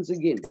nuclear weapons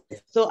again.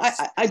 So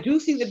I do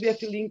think that we have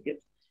to link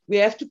it. We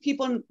have to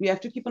keep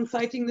on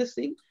fighting this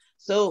thing.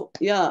 So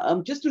yeah,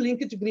 just to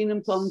link it to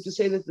Greenham Common, to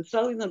say that the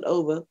struggle is not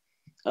over,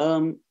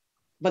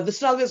 but the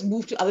struggle has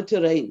moved to other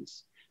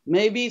terrains.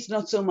 Maybe it's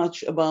not so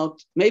much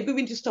about, maybe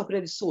we need to stop it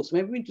at its source.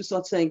 Maybe we need to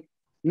start saying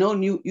no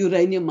new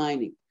uranium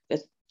mining.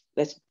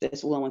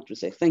 That's all I want to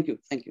say. Thank you.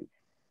 Thank you.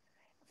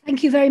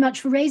 Thank you very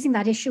much for raising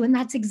that issue. And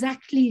that's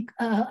exactly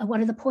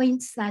one of the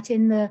points that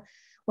in the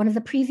one of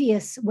the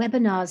previous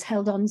webinars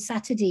held on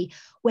Saturday,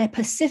 where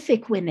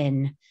Pacific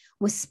women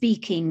were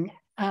speaking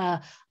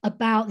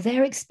about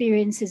their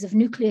experiences of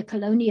nuclear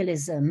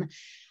colonialism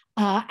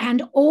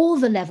and all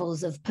the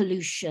levels of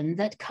pollution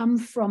that come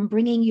from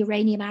bringing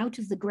uranium out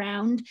of the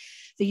ground,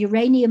 the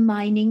uranium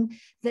mining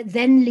that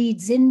then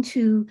leads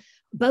into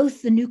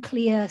both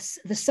the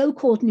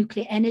so-called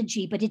nuclear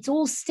energy, but it's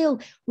all still,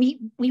 we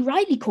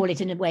rightly call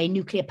it in a way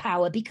nuclear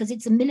power because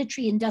it's a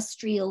military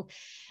industrial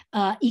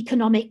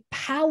economic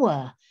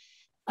power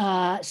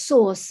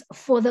source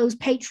for those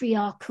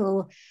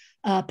patriarchal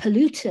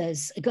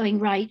polluters, going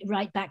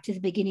right back to the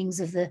beginnings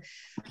of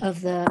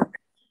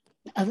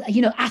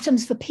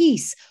Atoms for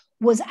Peace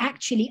was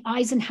actually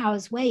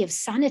Eisenhower's way of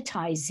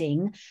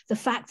sanitizing the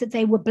fact that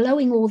they were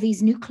blowing all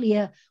these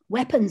nuclear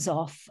weapons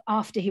off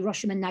after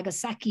Hiroshima and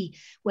Nagasaki,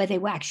 where they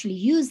were actually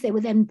used. They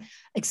were then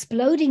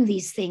exploding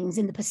these things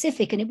in the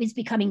Pacific, and it was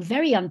becoming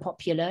very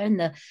unpopular, and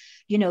the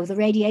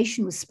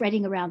radiation was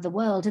spreading around the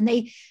world. And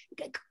they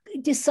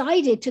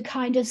decided to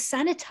kind of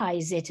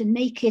sanitize it and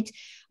make it,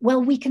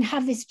 well, we can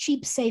have this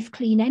cheap, safe,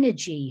 clean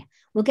energy.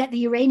 We'll get the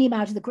uranium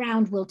out of the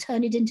ground. We'll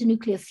turn it into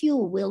nuclear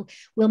fuel. We'll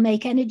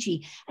make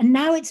energy. And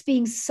now it's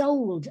being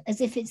sold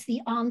as if it's the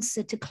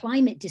answer to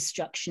climate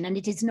destruction, and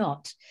it is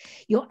not.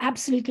 You're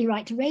absolutely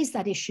right to raise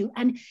that issue.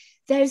 And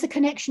there's a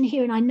connection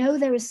here. And I know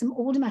there are some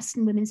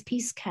Aldermaston Women's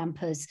Peace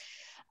campers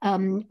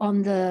on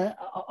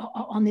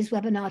this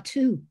webinar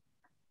too.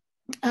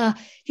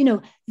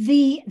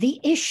 The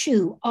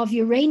issue of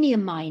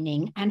uranium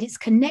mining and its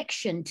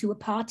connection to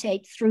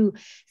apartheid through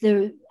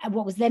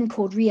what was then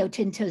called Rio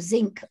Tinto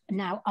Zinc,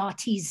 now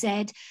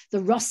RTZ, the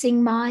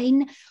Rossing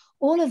mine,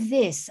 all of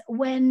this,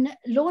 when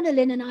Lorna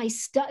Lynn and I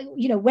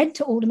went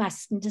to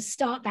Aldermaston to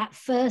start that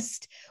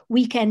first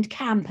weekend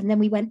camp, and then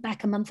we went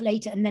back a month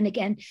later and then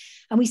again,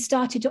 and we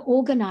started to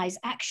organize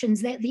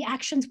actions. The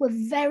actions were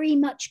very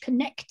much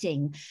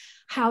connecting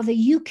how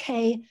the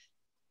UK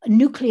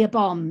nuclear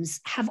bombs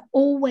have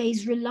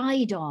always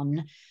relied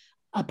on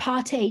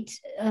apartheid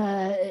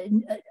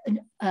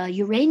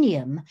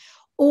uranium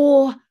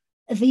or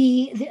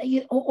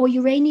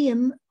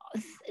uranium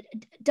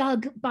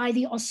dug by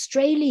the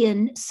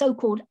Australian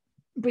so-called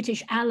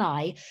British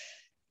ally,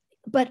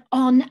 but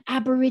on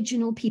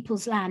Aboriginal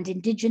people's land,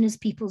 Indigenous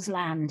people's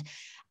land.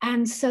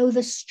 And so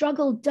the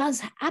struggle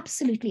does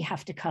absolutely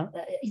have to come,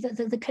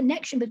 the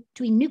connection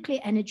between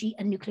nuclear energy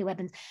and nuclear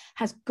weapons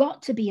has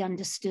got to be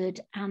understood.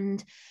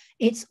 And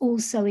it's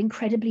also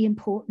incredibly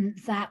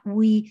important that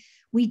we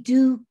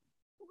do,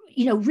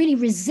 really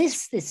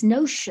resist this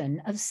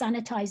notion of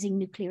sanitizing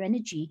nuclear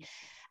energy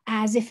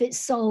as if it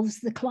solves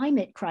the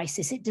climate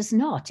crisis. It does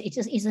not. It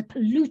is a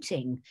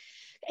polluting.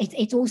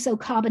 It's also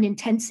carbon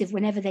intensive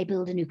whenever they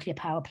build a nuclear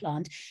power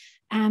plant.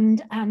 And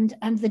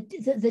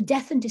the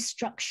death and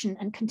destruction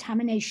and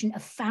contamination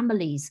of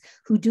families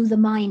who do the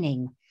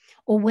mining,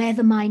 or where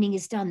the mining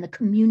is done, the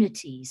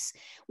communities,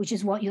 which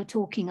is what you're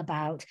talking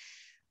about.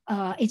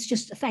 It's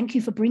just, thank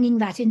you for bringing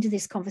that into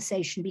this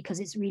conversation, because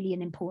it's really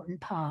an important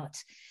part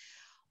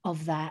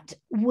of that.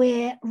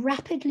 We're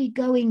rapidly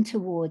going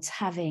towards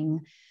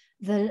having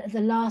the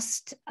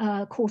last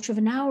quarter of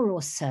an hour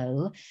or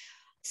so.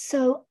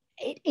 So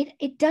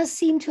it does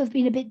seem to have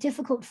been a bit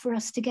difficult for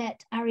us to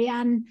get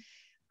Ariane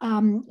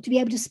to be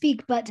able to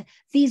speak, but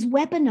these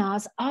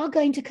webinars are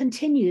going to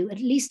continue at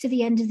least to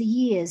the end of the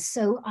year.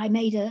 So I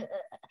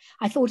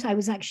thought I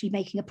was actually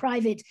making a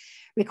private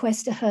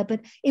request to her,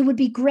 but it would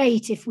be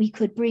great if we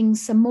could bring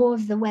some more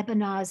of the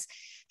webinars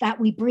that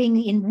we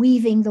bring in,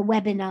 weaving the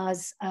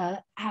webinars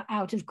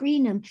out of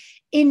Greenham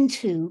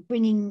into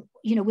bringing,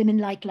 women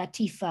like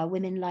Latifa,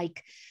 women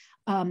like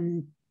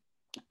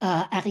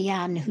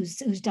Ariane,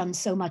 who's done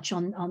so much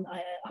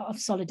of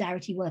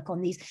solidarity work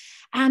on these,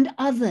 and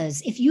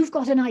others. If you've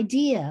got an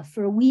idea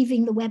for a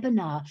weaving the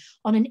webinar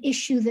on an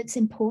issue that's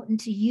important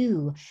to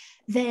you,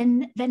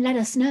 then let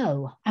us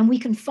know, and we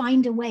can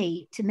find a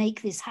way to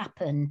make this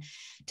happen,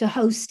 to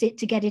host it,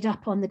 to get it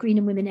up on the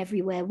Greenham Women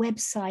Everywhere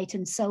website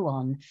and so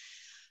on.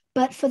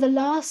 But for the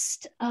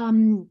last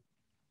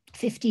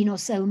 15 or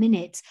so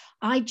minutes,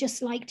 I'd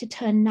just like to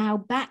turn now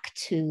back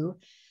to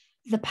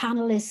the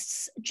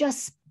panelists.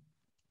 Just,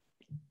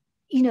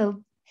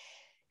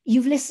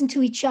 you've listened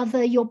to each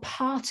other, you're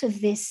part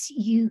of this,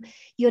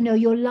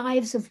 your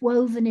lives have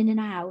woven in and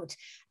out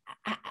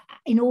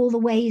in all the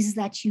ways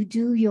that you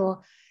do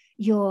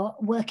you're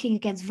working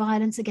against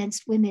violence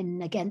against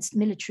women, against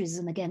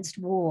militarism, against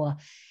war.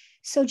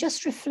 So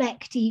just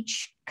reflect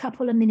each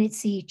couple of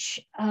minutes each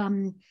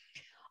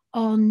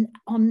on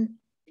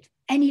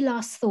any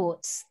last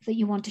thoughts that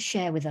you want to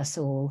share with us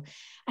all.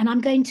 And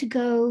I'm going to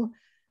go,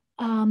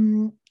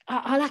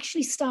 I'll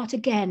actually start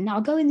again.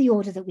 I'll go in the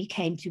order that we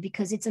came to,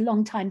 because it's a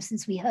long time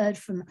since we heard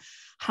from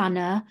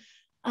Hannah.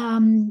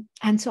 And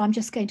so I'm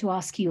just going to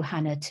ask you,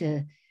 Hannah,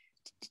 to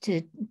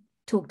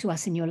talk to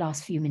us in your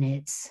last few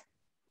minutes.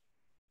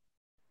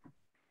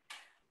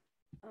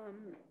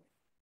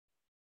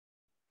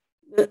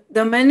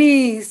 There are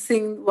many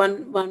things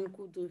one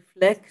could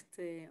reflect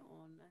on.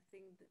 I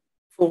think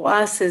for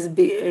us,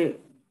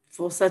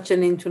 for such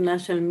an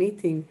international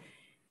meeting,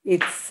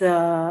 It's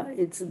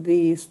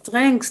the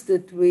strengths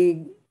that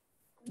we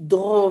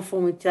draw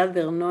from each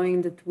other,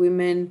 knowing that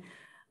women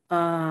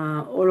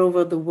all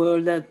over the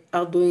world that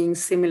are doing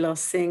similar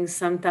things,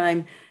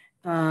 sometimes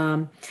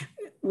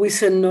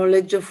with a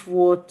knowledge of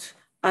what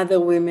other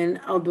women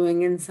are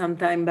doing, and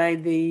sometimes by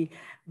the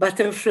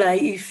butterfly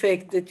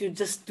effect that you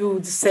just do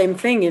the same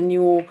thing and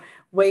you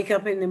wake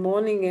up in the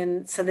morning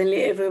and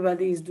suddenly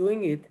everybody is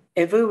doing it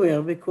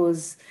everywhere,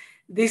 because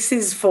this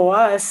is for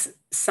us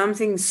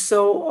something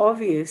so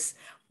obvious.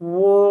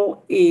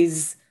 War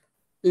is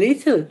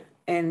lethal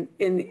and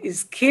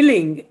is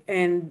killing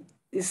and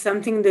is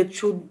something that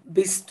should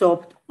be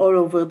stopped all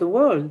over the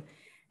world.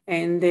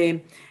 And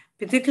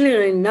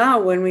particularly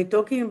now when we're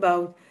talking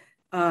about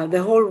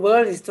the whole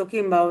world is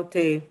talking about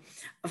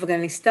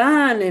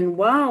Afghanistan and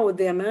wow,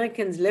 the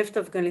Americans left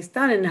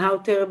Afghanistan and how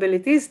terrible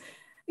it is.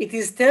 It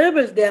is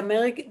terrible that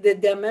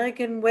the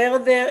Americans were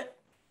there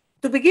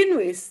to begin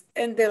with,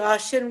 and the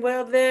Russians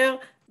were there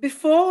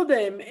before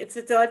them,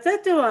 etc.,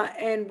 etc.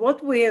 And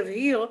what we have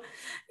here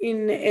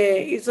in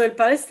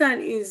Israel-Palestine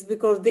is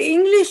because the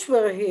English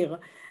were here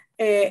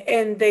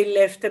and they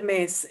left a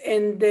mess.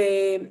 And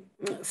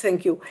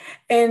thank you.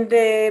 And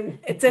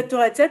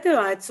etc.,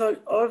 etc. It's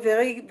all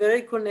very,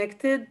 very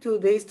connected to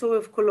the history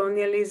of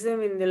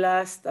colonialism in the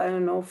last, I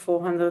don't know,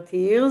 400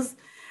 years.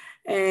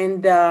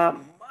 And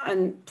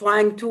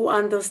trying to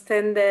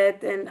understand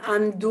that and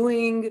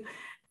undoing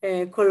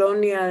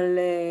colonial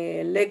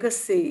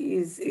legacy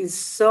is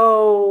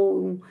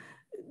so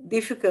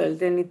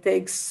difficult, and it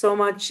takes so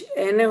much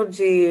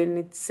energy, and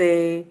it's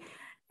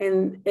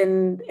and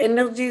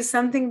energy is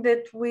something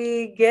that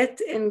we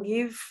get and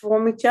give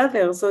from each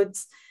other. So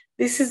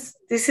this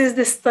is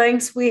the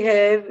strengths we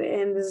have,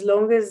 and as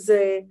long as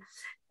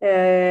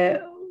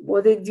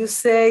what did you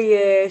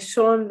say,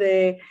 Sean?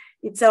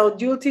 It's our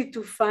duty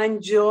to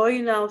find joy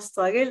in our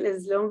struggle,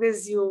 as long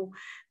as you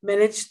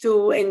manage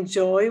to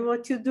enjoy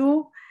what you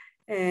do,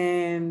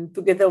 and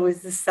together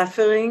with the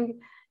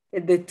suffering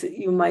that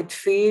you might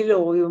feel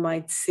or you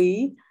might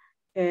see.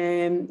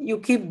 You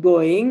keep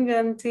going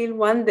until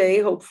one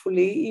day,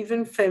 hopefully,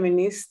 even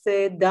feminists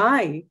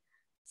die.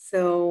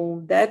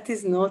 So that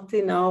is not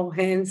in our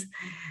hands.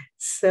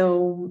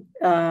 So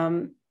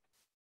I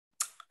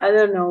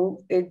don't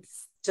know,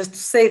 it's just to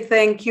say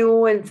thank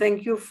you, and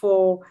thank you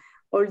for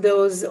all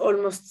those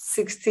almost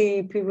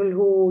 60 people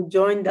who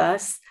joined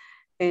us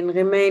and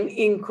remain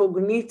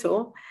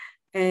incognito.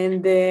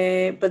 And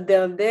but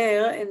they're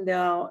there, and there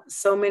are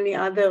so many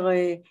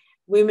other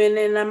women,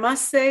 and I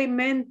must say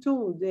men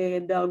too. They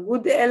are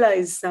good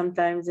allies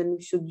sometimes, and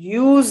we should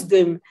use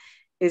them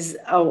as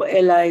our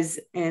allies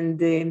and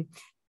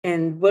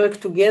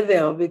work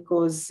together,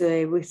 because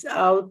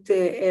without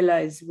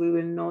allies we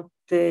will not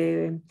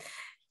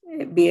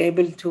be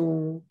able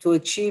to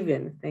achieve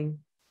anything.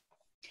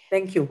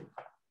 Thank you.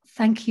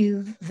 Thank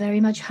you very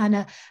much,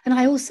 Hannah. And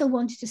I also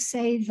wanted to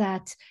say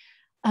that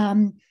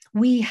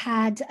we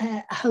had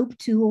hoped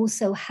to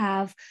also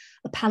have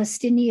a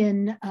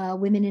Palestinian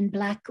Women in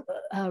Black,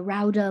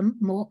 Rauda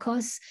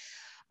Morkos,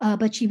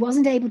 but she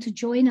wasn't able to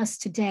join us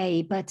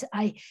today. But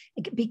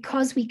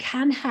because we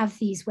can have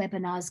these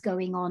webinars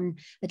going on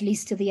at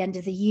least to the end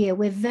of the year,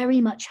 we're very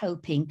much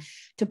hoping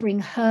to bring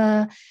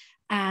her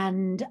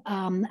and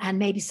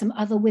maybe some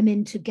other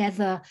women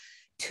together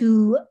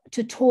to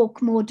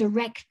talk more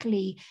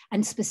directly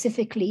and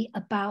specifically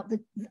about the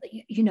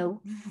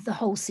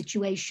whole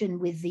situation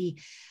with the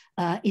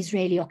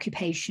Israeli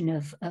occupation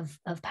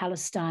of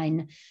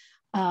Palestine.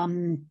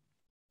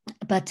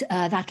 But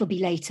that'll be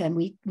later, and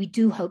we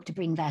do hope to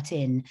bring that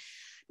in.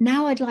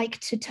 Now I'd like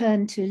to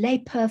turn to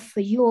Lepa for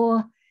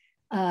your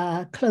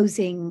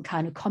closing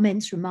kind of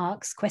comments,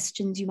 remarks,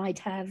 questions you might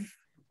have.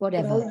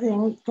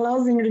 Whatever.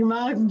 Closing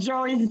remarks,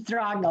 joy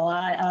struggle.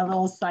 I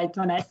will cite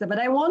Vanessa, but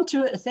I want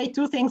to say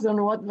two things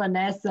on what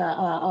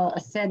Vanessa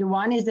said.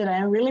 One is that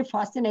I'm really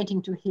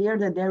fascinating to hear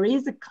that there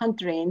is a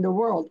country in the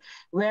world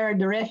where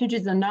the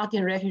refugees are not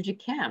in refugee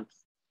camps.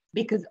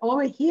 Because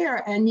over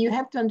here, and you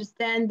have to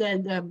understand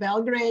that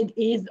Belgrade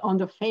is on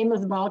the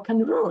famous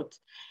Balkan route,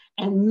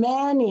 and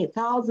many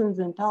thousands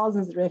and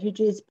thousands of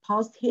refugees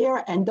passed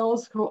here, and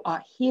those who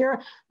are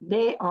here,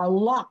 they are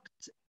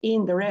locked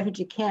in the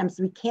refugee camps.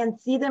 We can't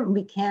see them,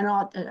 we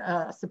cannot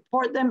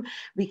support them,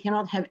 we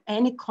cannot have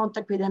any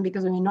contact with them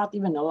because we're not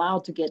even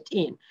allowed to get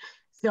in.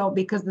 So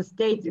because the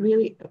state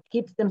really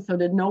keeps them so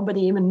that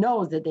nobody even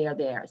knows that they are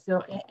there.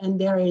 So,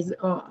 and there is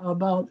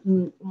about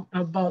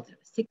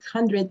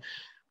 600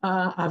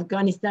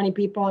 Afghanistani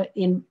people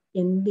in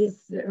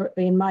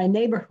my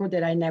neighborhood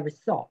that I never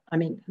saw. I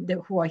mean,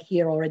 who are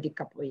here already a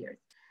couple of years.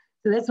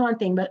 So that's one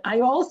thing. But I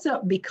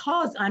also,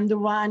 because I'm the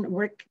one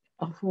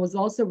who was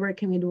also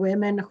working with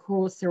women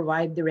who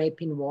survived the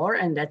rape in war,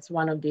 and that's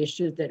one of the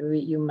issues that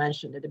you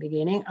mentioned at the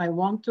beginning, I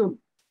want to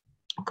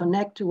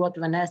connect to what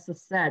Vanessa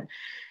said,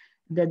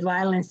 that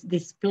violence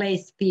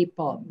displaces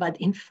people. But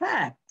in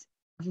fact,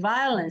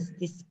 violence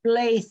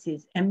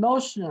displaces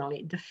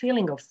emotionally the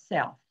feeling of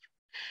self.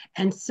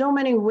 And so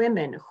many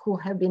women who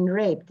have been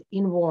raped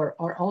in war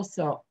are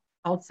also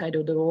outside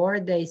of the war,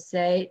 they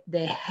say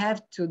they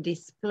have to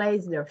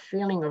displace their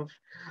feeling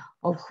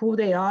of who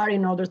they are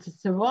in order to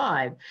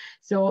survive.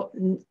 So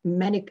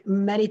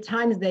many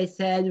times they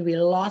said we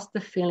lost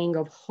the feeling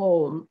of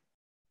home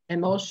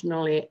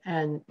emotionally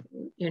and,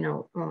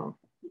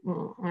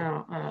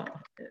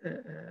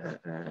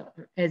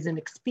 as an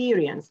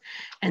experience,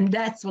 and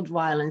that's what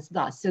violence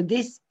does. So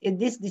this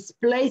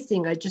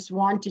displacing, I just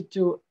wanted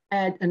to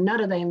add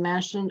another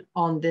dimension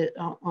on this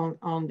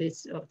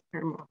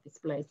term of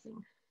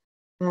displacing.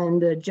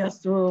 And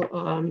just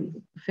to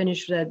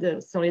finish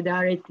that,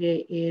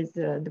 solidarity is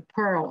the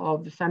pearl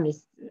of the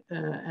feminist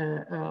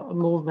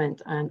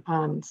movement, and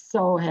I'm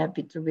so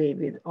happy to be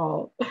with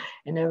all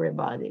and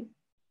everybody.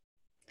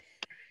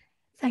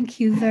 Thank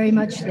you very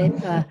much,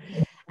 Lepa.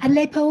 And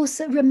Lepa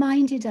also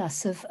reminded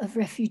us of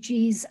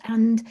refugees,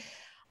 and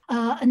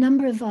a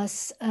number of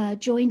us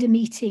joined a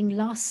meeting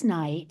last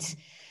night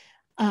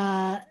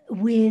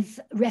with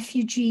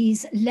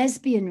refugees,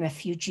 lesbian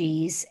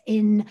refugees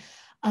in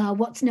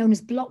what's known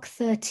as Block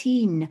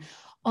 13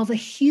 of a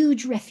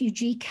huge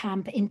refugee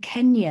camp in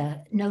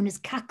Kenya known as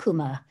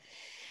Kakuma.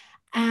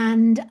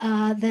 And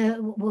there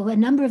were a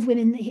number of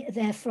women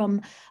there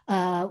from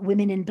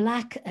Women in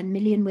Black and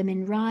Million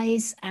Women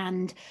Rise,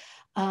 and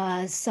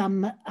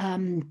some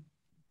and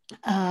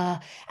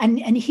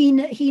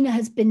Hina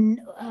has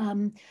been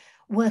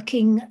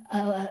working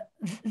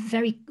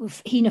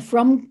Hina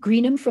from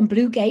Greenham, from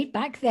Blue Gate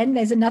back then.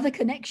 There's another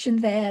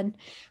connection there,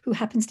 who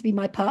happens to be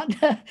my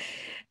partner.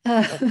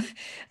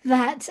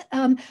 But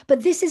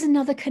this is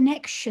another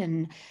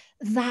connection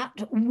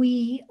that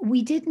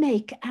we did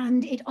make,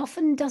 and it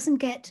often doesn't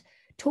get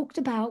talked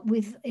about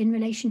in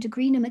relation to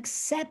Greenham,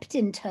 except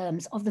in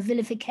terms of the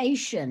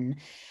vilification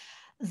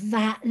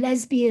that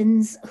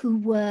lesbians who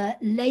were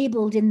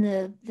labeled in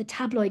the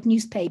tabloid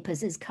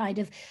newspapers as kind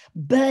of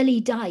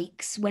burly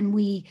dykes when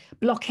we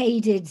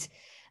blockaded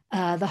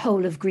the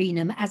whole of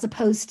Greenham, as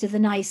opposed to the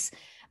nice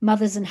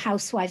mothers and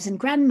housewives and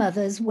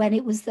grandmothers when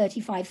it was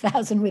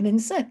 35,000 women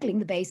circling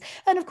the base.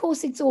 And of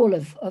course, it's all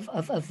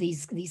of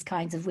these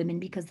kinds of women,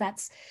 because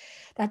that's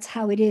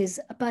how it is.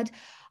 But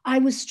I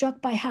was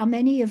struck by how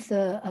many of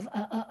the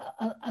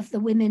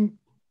women,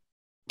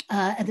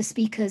 the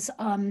speakers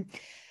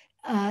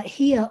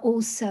here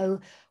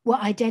also were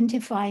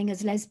identifying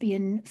as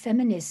lesbian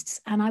feminists.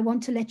 And I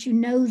want to let you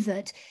know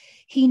that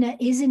Hina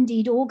is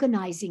indeed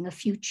organizing a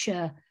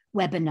future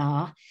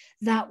webinar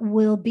that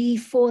will be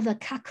for the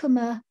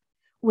Kakuma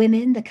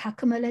women, the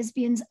Kakuma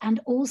lesbians, and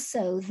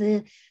also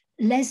the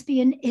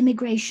Lesbian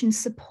Immigration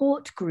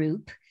Support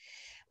Group,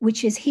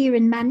 which is here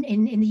in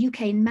the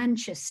UK in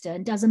Manchester,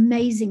 and does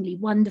amazingly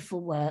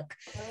wonderful work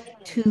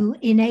to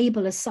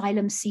enable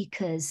asylum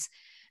seekers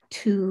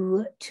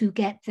to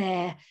get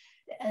their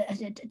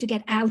to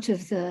get out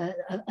of the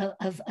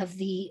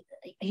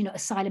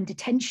asylum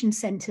detention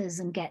centers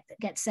and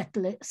get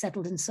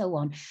settled and so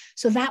on.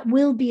 So that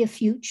will be a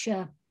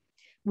future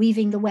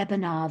Weaving the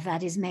webinar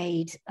that is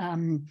made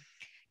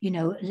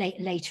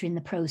later in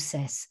the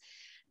process.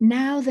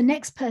 Now the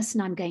next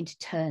person I'm going to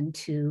turn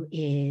to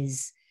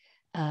is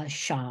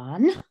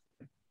Sean.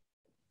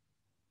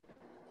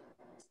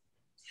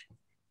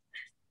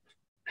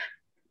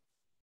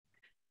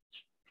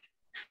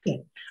 Yeah.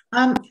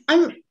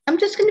 I'm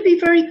just going to be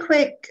very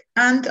quick,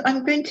 and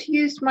I'm going to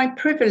use my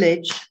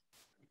privilege,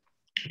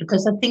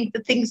 because I think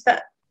the things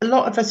that a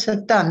lot of us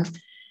have done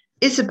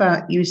is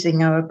about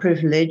using our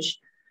privilege.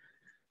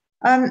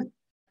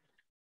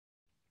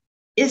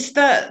 Is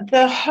that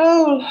the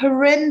whole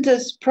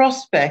horrendous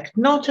prospect,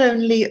 not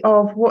only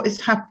of what is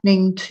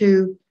happening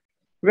to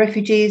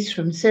refugees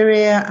from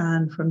Syria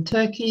and from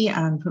Turkey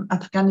and from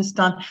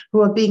Afghanistan,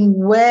 who are being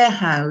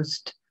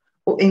warehoused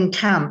in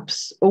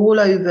camps all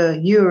over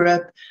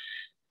Europe,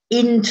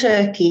 in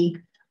Turkey,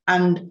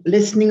 and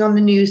listening on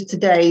the news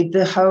today,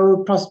 the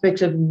whole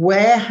prospect of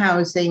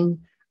warehousing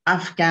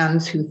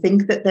Afghans who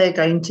think that they're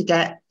going to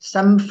get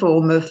some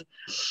form of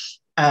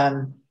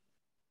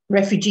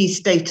refugee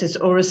status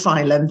or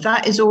asylum,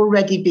 that is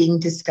already being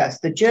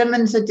discussed. The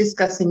Germans are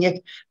discussing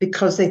it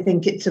because they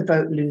think it's a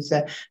vote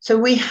loser. So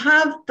we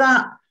have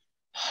that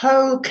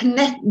whole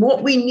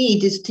what we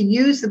need is to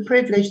use the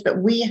privilege that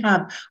we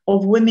have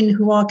of women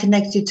who are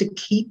connected to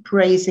keep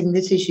raising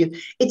this issue.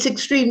 It's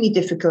extremely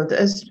difficult.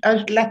 As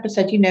Lepa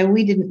said,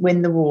 we didn't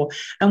win the war,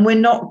 and we're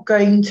not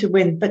going to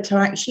win, but to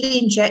actually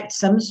inject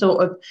some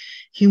sort of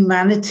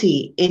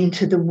humanity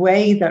into the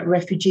way that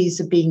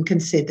refugees are being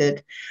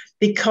considered,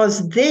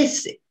 because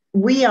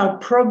we are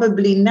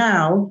probably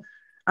now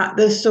at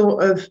the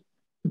sort of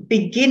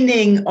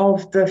beginning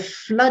of the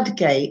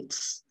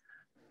floodgates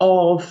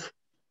of,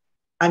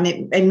 and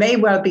it may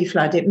well be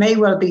flood, it may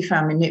well be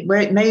famine, it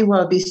may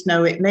well be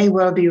snow, it may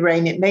well be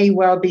rain, it may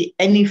well be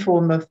any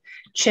form of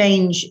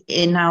change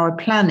in our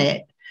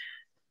planet,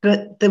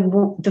 but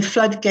the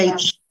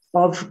floodgates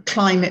of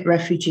climate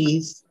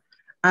refugees,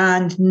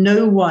 and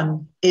no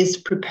one is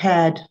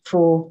prepared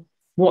for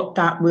what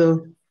that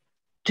will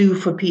do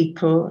for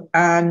people.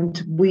 And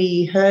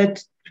we heard,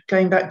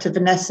 going back to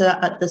Vanessa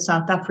at the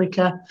South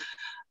Africa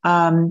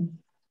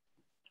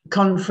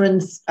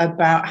conference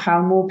about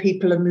how more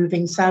people are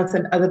moving south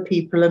and other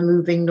people are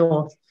moving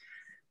north.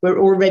 We're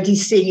already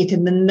seeing it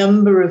in the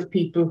number of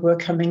people who are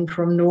coming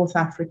from North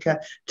Africa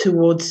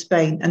towards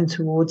Spain and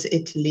towards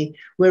Italy.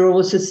 We're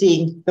also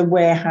seeing the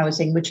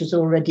warehousing, which has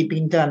already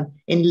been done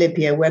in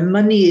Libya, where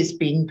money is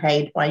being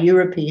paid by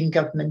European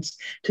governments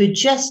to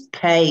just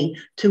pay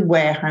to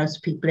warehouse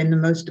people in the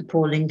most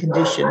appalling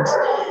conditions.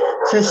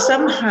 So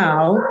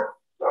somehow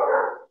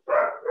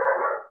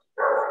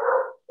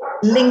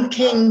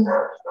linking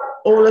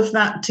all of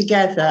that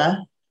together,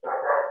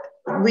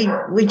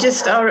 we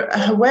just are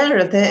aware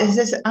of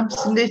this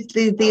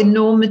absolutely the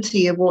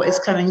enormity of what is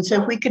coming.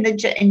 So if we can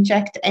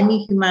inject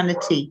any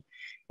humanity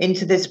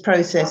into this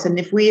process, and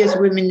if we as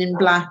women in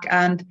Black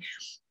and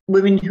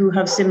women who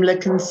have similar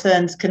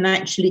concerns can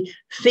actually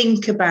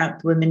think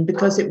about women,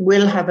 because it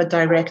will have a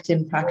direct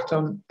impact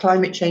on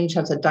climate change,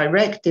 has a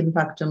direct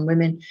impact on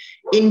women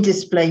in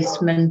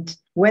displacement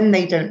when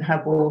they don't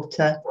have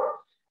water.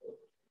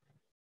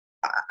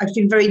 I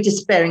feel very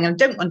despairing. I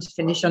don't want to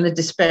finish on a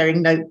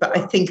despairing note, but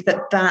I think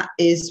that that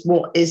is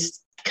what is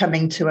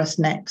coming to us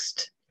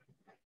next.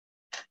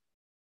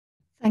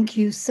 Thank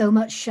you so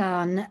much,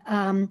 Sian.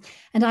 And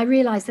I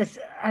realized that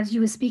as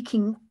you were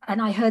speaking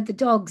and I heard the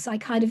dogs, I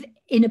kind of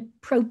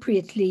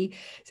inappropriately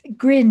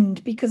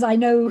grinned because I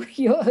know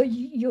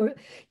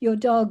your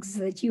dogs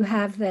that you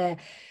have there.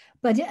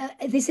 But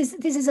this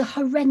is a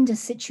horrendous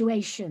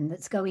situation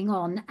that's going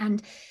on.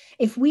 And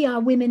if we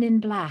are women in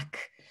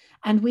Black,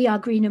 and we are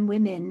Greenham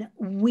women,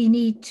 we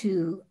need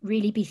to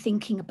really be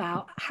thinking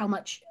about how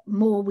much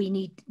more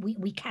we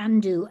can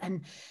do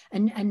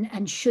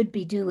and should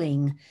be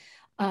doing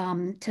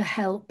to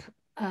help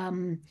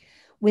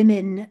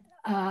women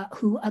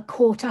who are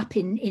caught up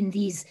in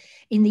these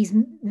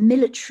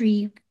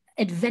military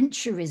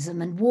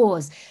adventurism and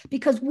wars,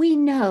 because we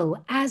know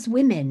as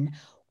women,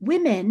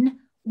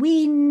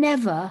 we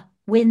never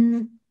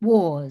win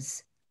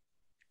wars.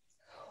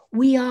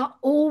 We are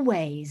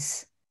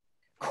always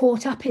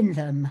caught up in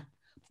them,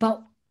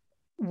 but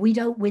we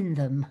don't win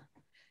them.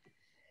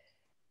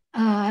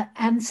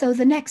 And so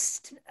the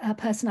next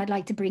person I'd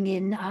like to bring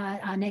in,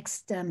 our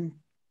next,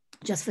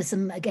 just for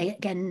some,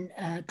 again,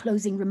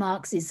 closing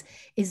remarks is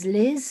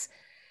Liz.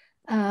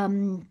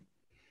 Okay.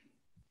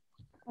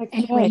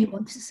 Anyway, you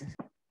want to say?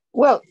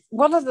 Well,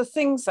 one of the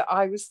things that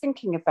I was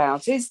thinking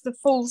about is the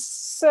full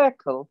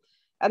circle.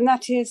 And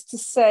that is to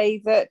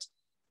say that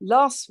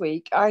last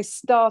week I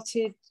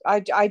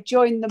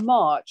joined the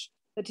march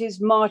that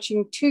is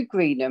marching to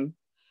Greenham.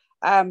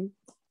 And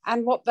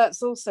what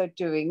that's also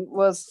doing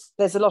was,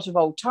 there's a lot of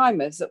old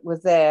timers that were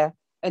there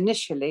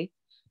initially,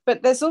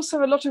 but there's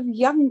also a lot of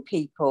young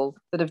people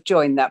that have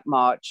joined that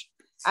march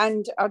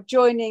and are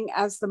joining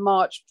as the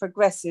march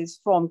progresses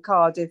from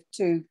Cardiff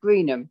to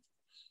Greenham.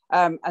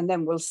 And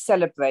then we'll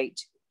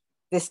celebrate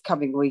this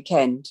coming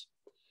weekend.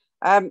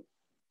 And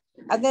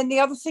then the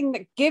other thing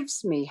that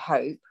gives me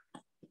hope,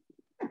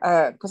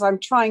 because I'm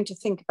trying to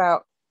think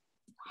about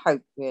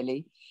hope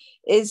really,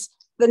 is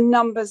the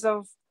numbers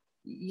of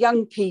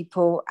young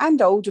people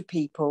and older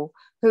people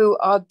who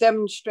are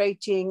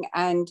demonstrating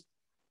and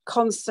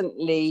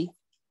constantly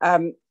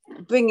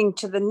bringing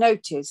to the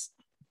notice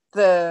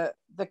the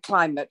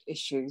climate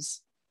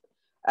issues.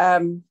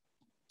 And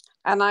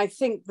I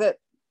think that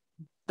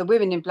the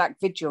Women in Black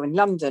Vigil in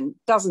London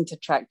doesn't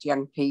attract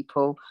young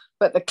people,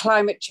 but the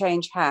climate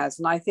change has.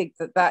 And I think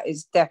that that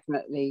is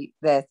definitely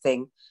their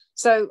thing.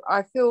 So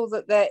I feel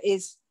that there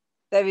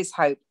is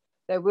hope.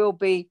 There will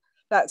be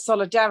that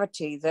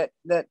solidarity that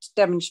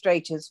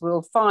demonstrators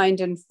will find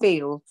and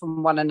feel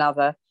from one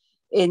another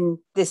in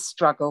this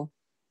struggle.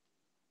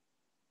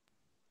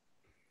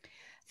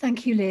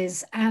 Thank you,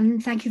 Liz,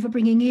 and thank you for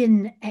bringing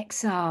in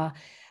XR.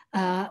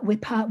 We're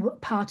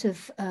part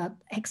of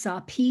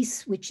XR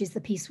Peace, which is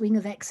the peace wing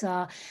of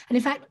XR. And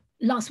in fact,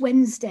 last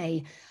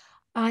Wednesday,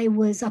 I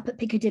was up at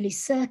Piccadilly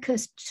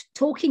Circus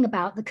talking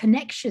about the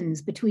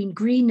connections between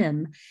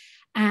Greenham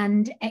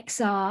and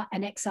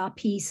XR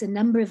Peace. A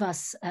number of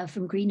us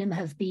from Greenham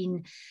have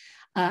been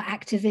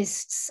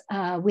activists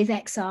with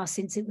XR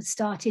since it was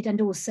started,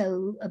 and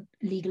also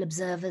legal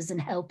observers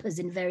and helpers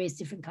in various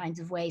different kinds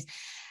of ways.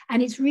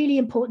 And it's really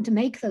important to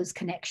make those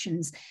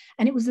connections.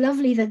 And it was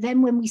lovely that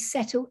then when we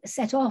set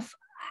off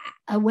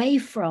away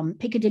from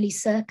Piccadilly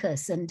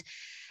Circus and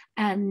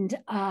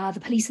the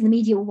police and the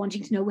media were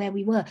wanting to know where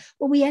we were.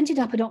 Well, we ended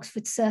up at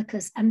Oxford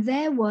Circus, and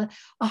there were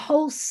a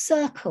whole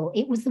circle.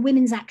 It was the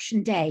Women's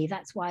Action Day.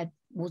 That's why I've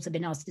also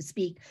been asked to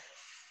speak.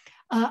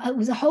 It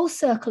was a whole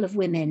circle of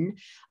women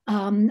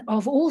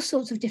of all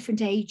sorts of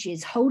different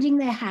ages holding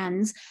their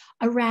hands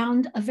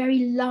around a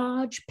very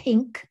large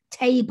pink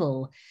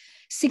table,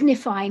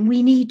 signifying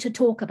we need to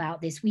talk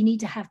about this. We need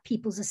to have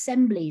people's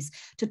assemblies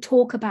to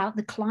talk about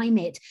the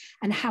climate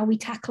and how we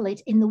tackle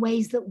it in the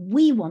ways that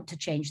we want to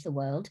change the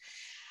world.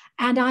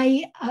 And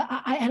I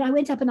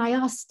went up and I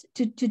asked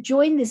to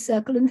join this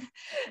circle, and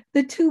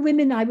the two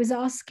women I was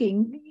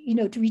asking,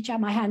 to reach out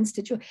my hands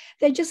to join,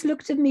 they just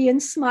looked at me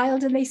and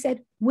smiled and they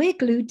said, "We're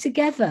glued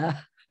together."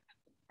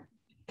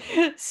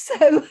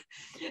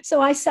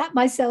 So I sat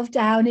myself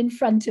down in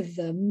front of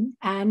them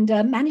and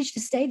managed to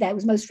stay there. It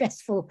was the most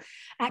stressful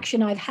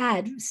action I've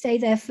had. Stay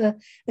there for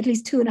at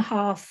least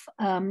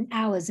 2.5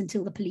 hours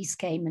until the police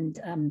came,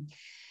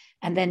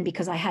 and then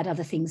because I had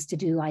other things to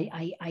do,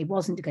 I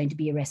wasn't going to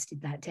be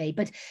arrested that day.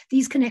 But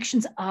these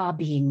connections are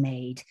being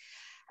made.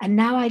 And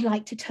now I'd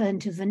like to turn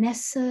to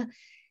Vanessa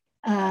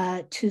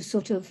to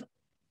sort of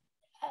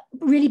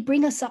really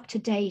bring us up to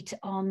date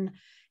on,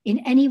 in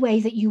any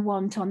way that you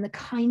want, on the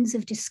kinds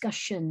of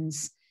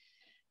discussions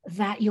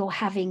that you're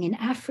having in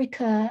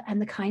Africa and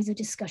the kinds of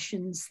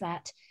discussions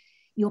that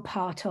you're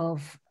part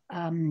of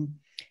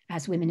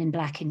as Women in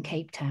Black in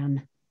Cape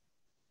Town.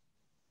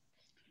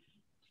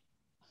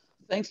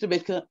 Thanks,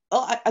 Rebecca.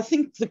 Oh, I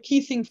think the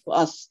key thing for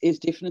us is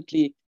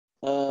definitely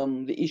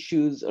the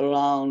issues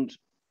around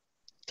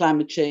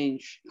climate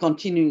change,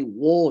 continuing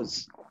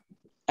wars,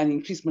 and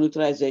increased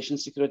militarization,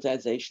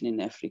 securitization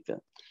in Africa.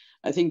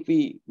 I think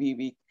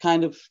we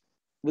kind of,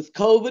 with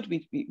COVID,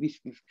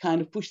 we've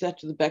kind of pushed that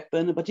to the back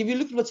burner. But if you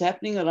look at what's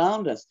happening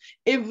around us,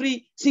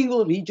 every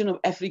single region of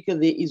Africa,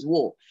 there is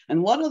war.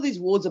 And what are these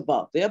wars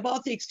about? They're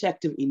about the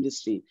extractive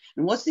industry.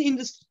 And what's the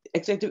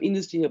extractive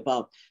industry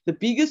about? The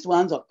biggest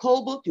ones are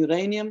cobalt,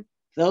 uranium.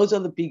 Those are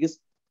the biggest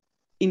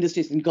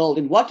industries, in gold.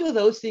 And what are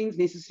those things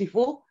necessary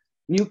for?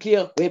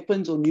 Nuclear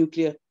weapons or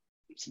nuclear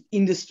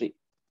industry.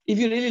 If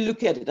you really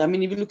look at it, I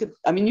mean, if you look at,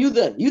 I mean, you're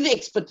the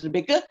expert,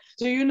 Rebecca,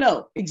 so you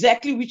know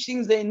exactly which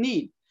things they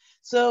need.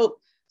 So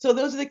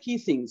those are the key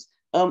things.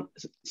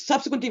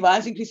 Subsequently,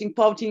 violence increasing,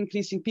 poverty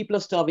increasing, people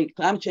are starving.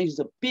 Climate change is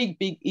a big,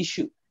 big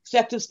issue.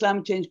 Extractive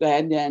climate change go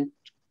hand in hand.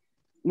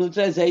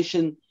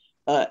 Militarization,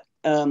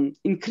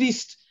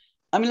 increased.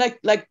 I mean,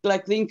 like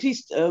the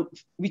increased.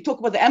 We talk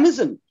about the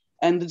Amazon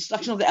and the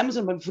destruction of the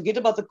Amazon, but forget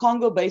about the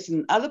Congo Basin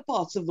and other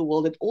parts of the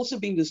world that are also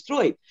being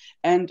destroyed,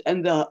 and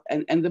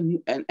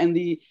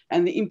the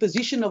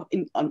imposition of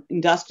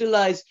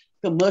industrialized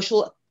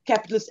commercial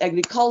capitalist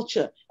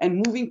agriculture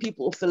and moving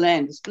people off the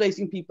land,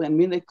 displacing people, and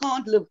when they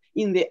can't live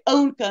in their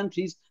own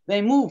countries,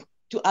 they move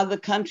to other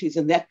countries,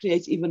 and that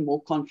creates even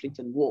more conflict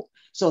and war.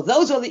 So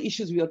those are the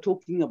issues we are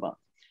talking about.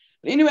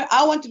 But anyway,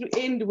 I wanted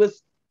to end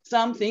with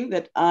something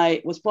that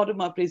was part of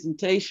my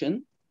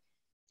presentation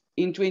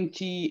in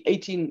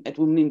 2018 at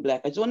Women in Black.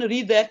 I just want to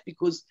read that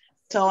because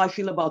that's how I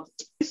feel about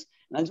this space.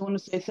 And I just want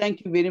to say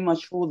thank you very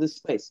much for this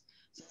space.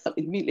 So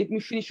let me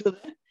finish with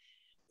that.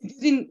 It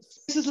is in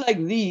spaces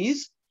like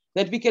these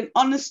that we can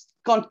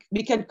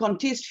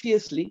contest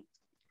fiercely,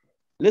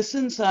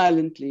 listen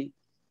silently,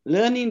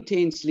 learn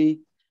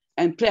intensely,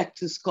 and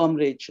practice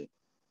comradeship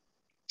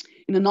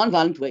in a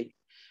non-violent way,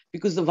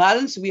 because the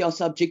violence we are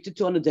subjected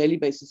to on a daily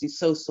basis is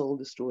so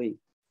soul-destroying.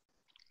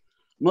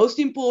 Most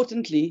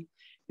importantly,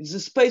 it's a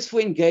space for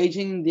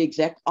engaging in the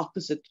exact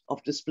opposite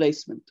of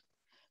displacement,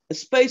 a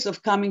space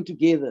of coming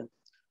together,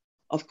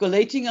 of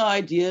collating our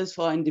ideas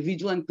for our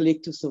individual and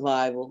collective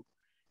survival,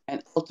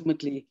 and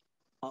ultimately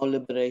our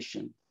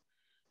liberation.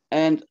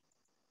 And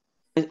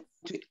to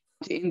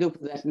end up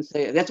with that and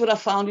say, that's what I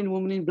found in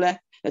Women in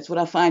Black, that's what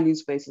I find in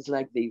spaces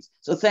like these.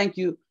 So thank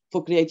you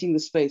for creating the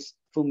space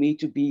for me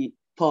to be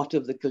part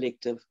of the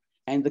collective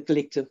and the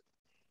collective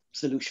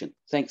solution.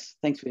 Thanks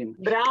very much.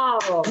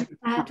 Bravo.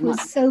 That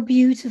was so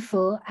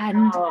beautiful.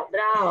 And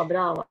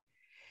bravo.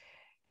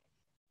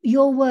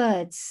 Your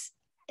words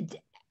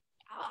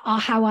are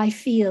how I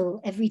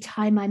feel every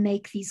time I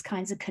make these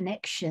kinds of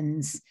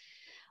connections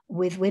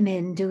with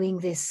women doing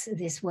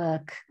this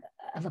work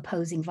of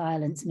opposing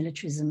violence,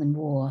 militarism, and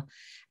war,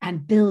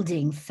 and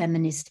building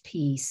feminist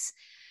peace.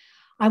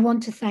 I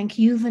want to thank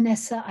you,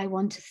 Vanessa. I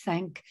want to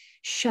thank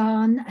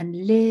Sian and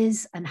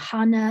Liz and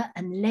Hannah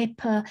and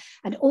Lepa,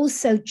 and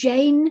also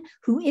Jane,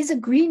 who is a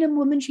Greenham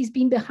woman. She's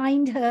been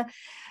behind her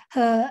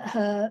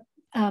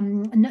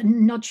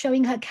not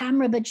showing her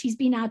camera, but she's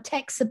been our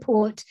tech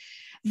support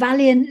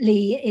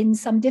valiantly in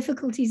some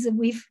difficulties that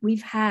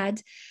we've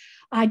had.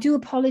 I do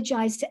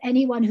apologize to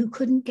anyone who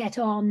couldn't get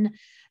on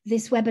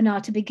this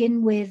webinar to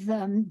begin with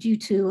due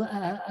to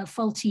a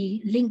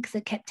faulty link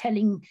that kept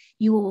telling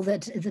you all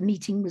that the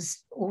meeting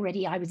was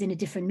already, I was in a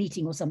different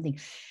meeting or something.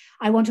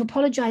 I want to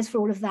apologize for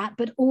all of that,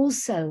 but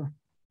also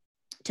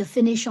to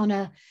finish on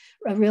a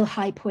real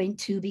high point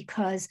too,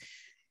 because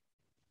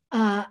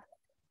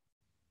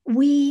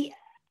we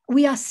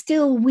are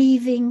still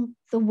weaving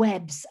the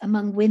webs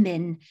among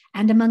women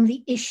and among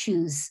the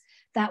issues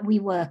that we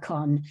work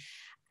on.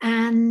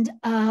 And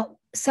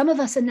some of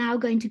us are now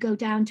going to go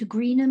down to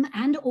Greenham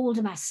and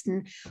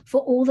Aldermaston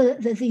for all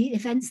the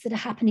events that are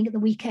happening at the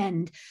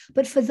weekend.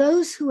 But for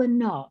those who are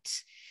not,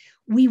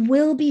 we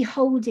will be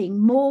holding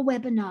more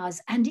webinars,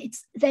 and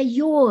they're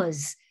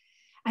yours.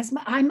 As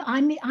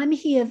I'm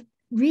here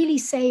really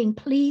saying,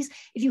 please,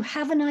 if you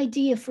have an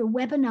idea for a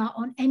webinar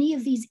on any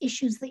of these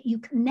issues that you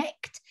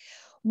connect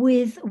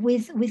with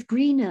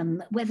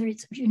Greenham, whether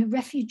it's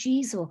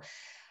refugees or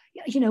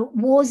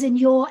wars in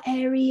your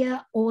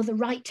area, or the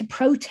right to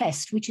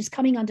protest, which is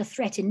coming under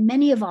threat in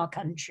many of our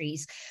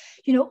countries,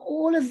 you know,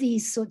 all of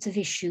these sorts of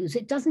issues.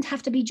 It doesn't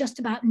have to be just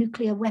about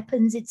nuclear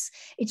weapons.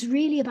 It's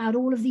really about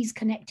all of these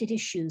connected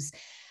issues.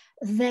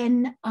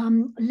 Then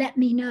let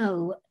me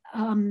know.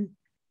 And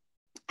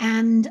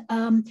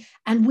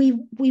we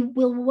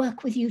will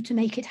work with you to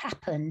make it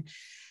happen.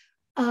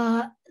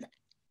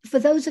 For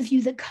those of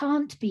you that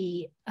can't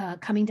be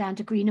coming down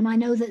to Greenham, I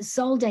know that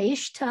Zolde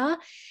Ishtar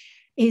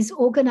is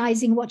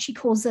organizing what she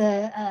calls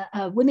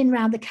a Women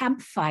Round the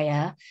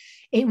Campfire.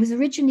 It was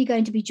originally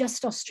going to be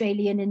just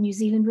Australian and New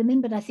Zealand women,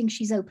 but I think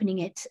she's opening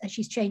it,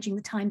 she's changing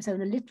the time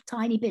zone a little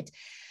tiny bit.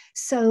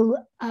 So,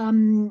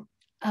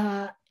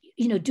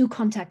 you know, do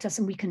contact us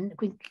and we can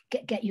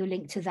get you a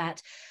link to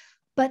that.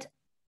 But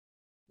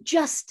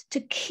just to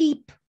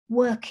keep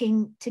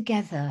working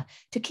together,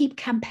 to keep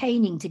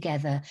campaigning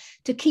together,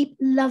 to keep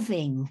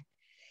loving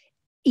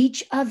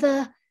each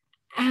other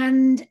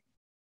and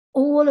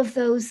all of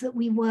those that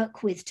we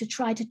work with, to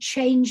try to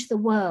change the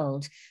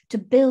world, to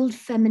build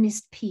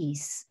feminist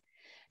peace.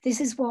 This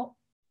is what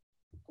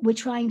we're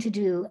trying to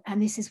do,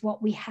 and this is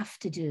what we have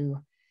to do.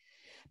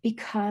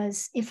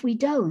 Because if we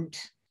don't,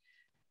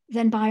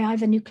 then by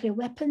either nuclear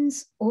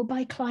weapons or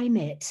by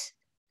climate,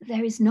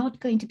 there is not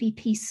going to be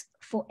peace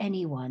for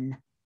anyone.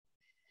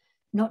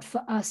 Not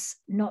for us,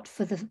 not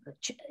for the,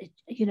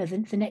 you know,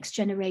 the next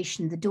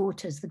generation, the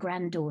daughters, the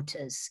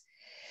granddaughters.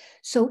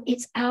 So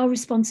it's our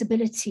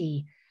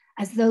responsibility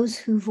as those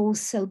who've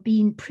also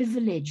been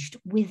privileged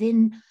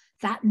within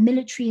that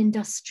military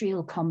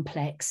industrial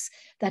complex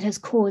that has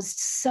caused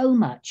so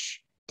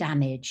much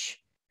damage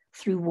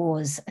through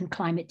wars and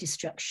climate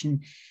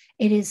destruction.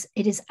 It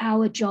is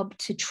our job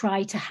to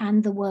try to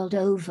hand the world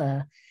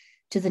over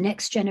to the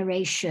next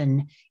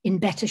generation in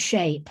better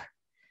shape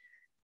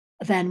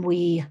than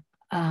we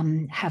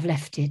have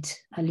left it,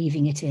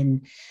 leaving it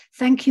in.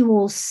 Thank you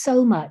all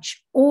so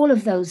much, all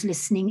of those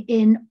listening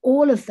in,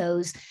 all of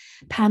those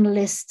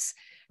panelists.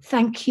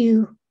 Thank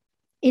you.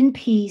 In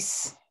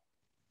peace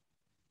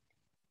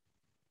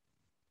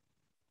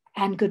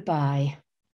and goodbye.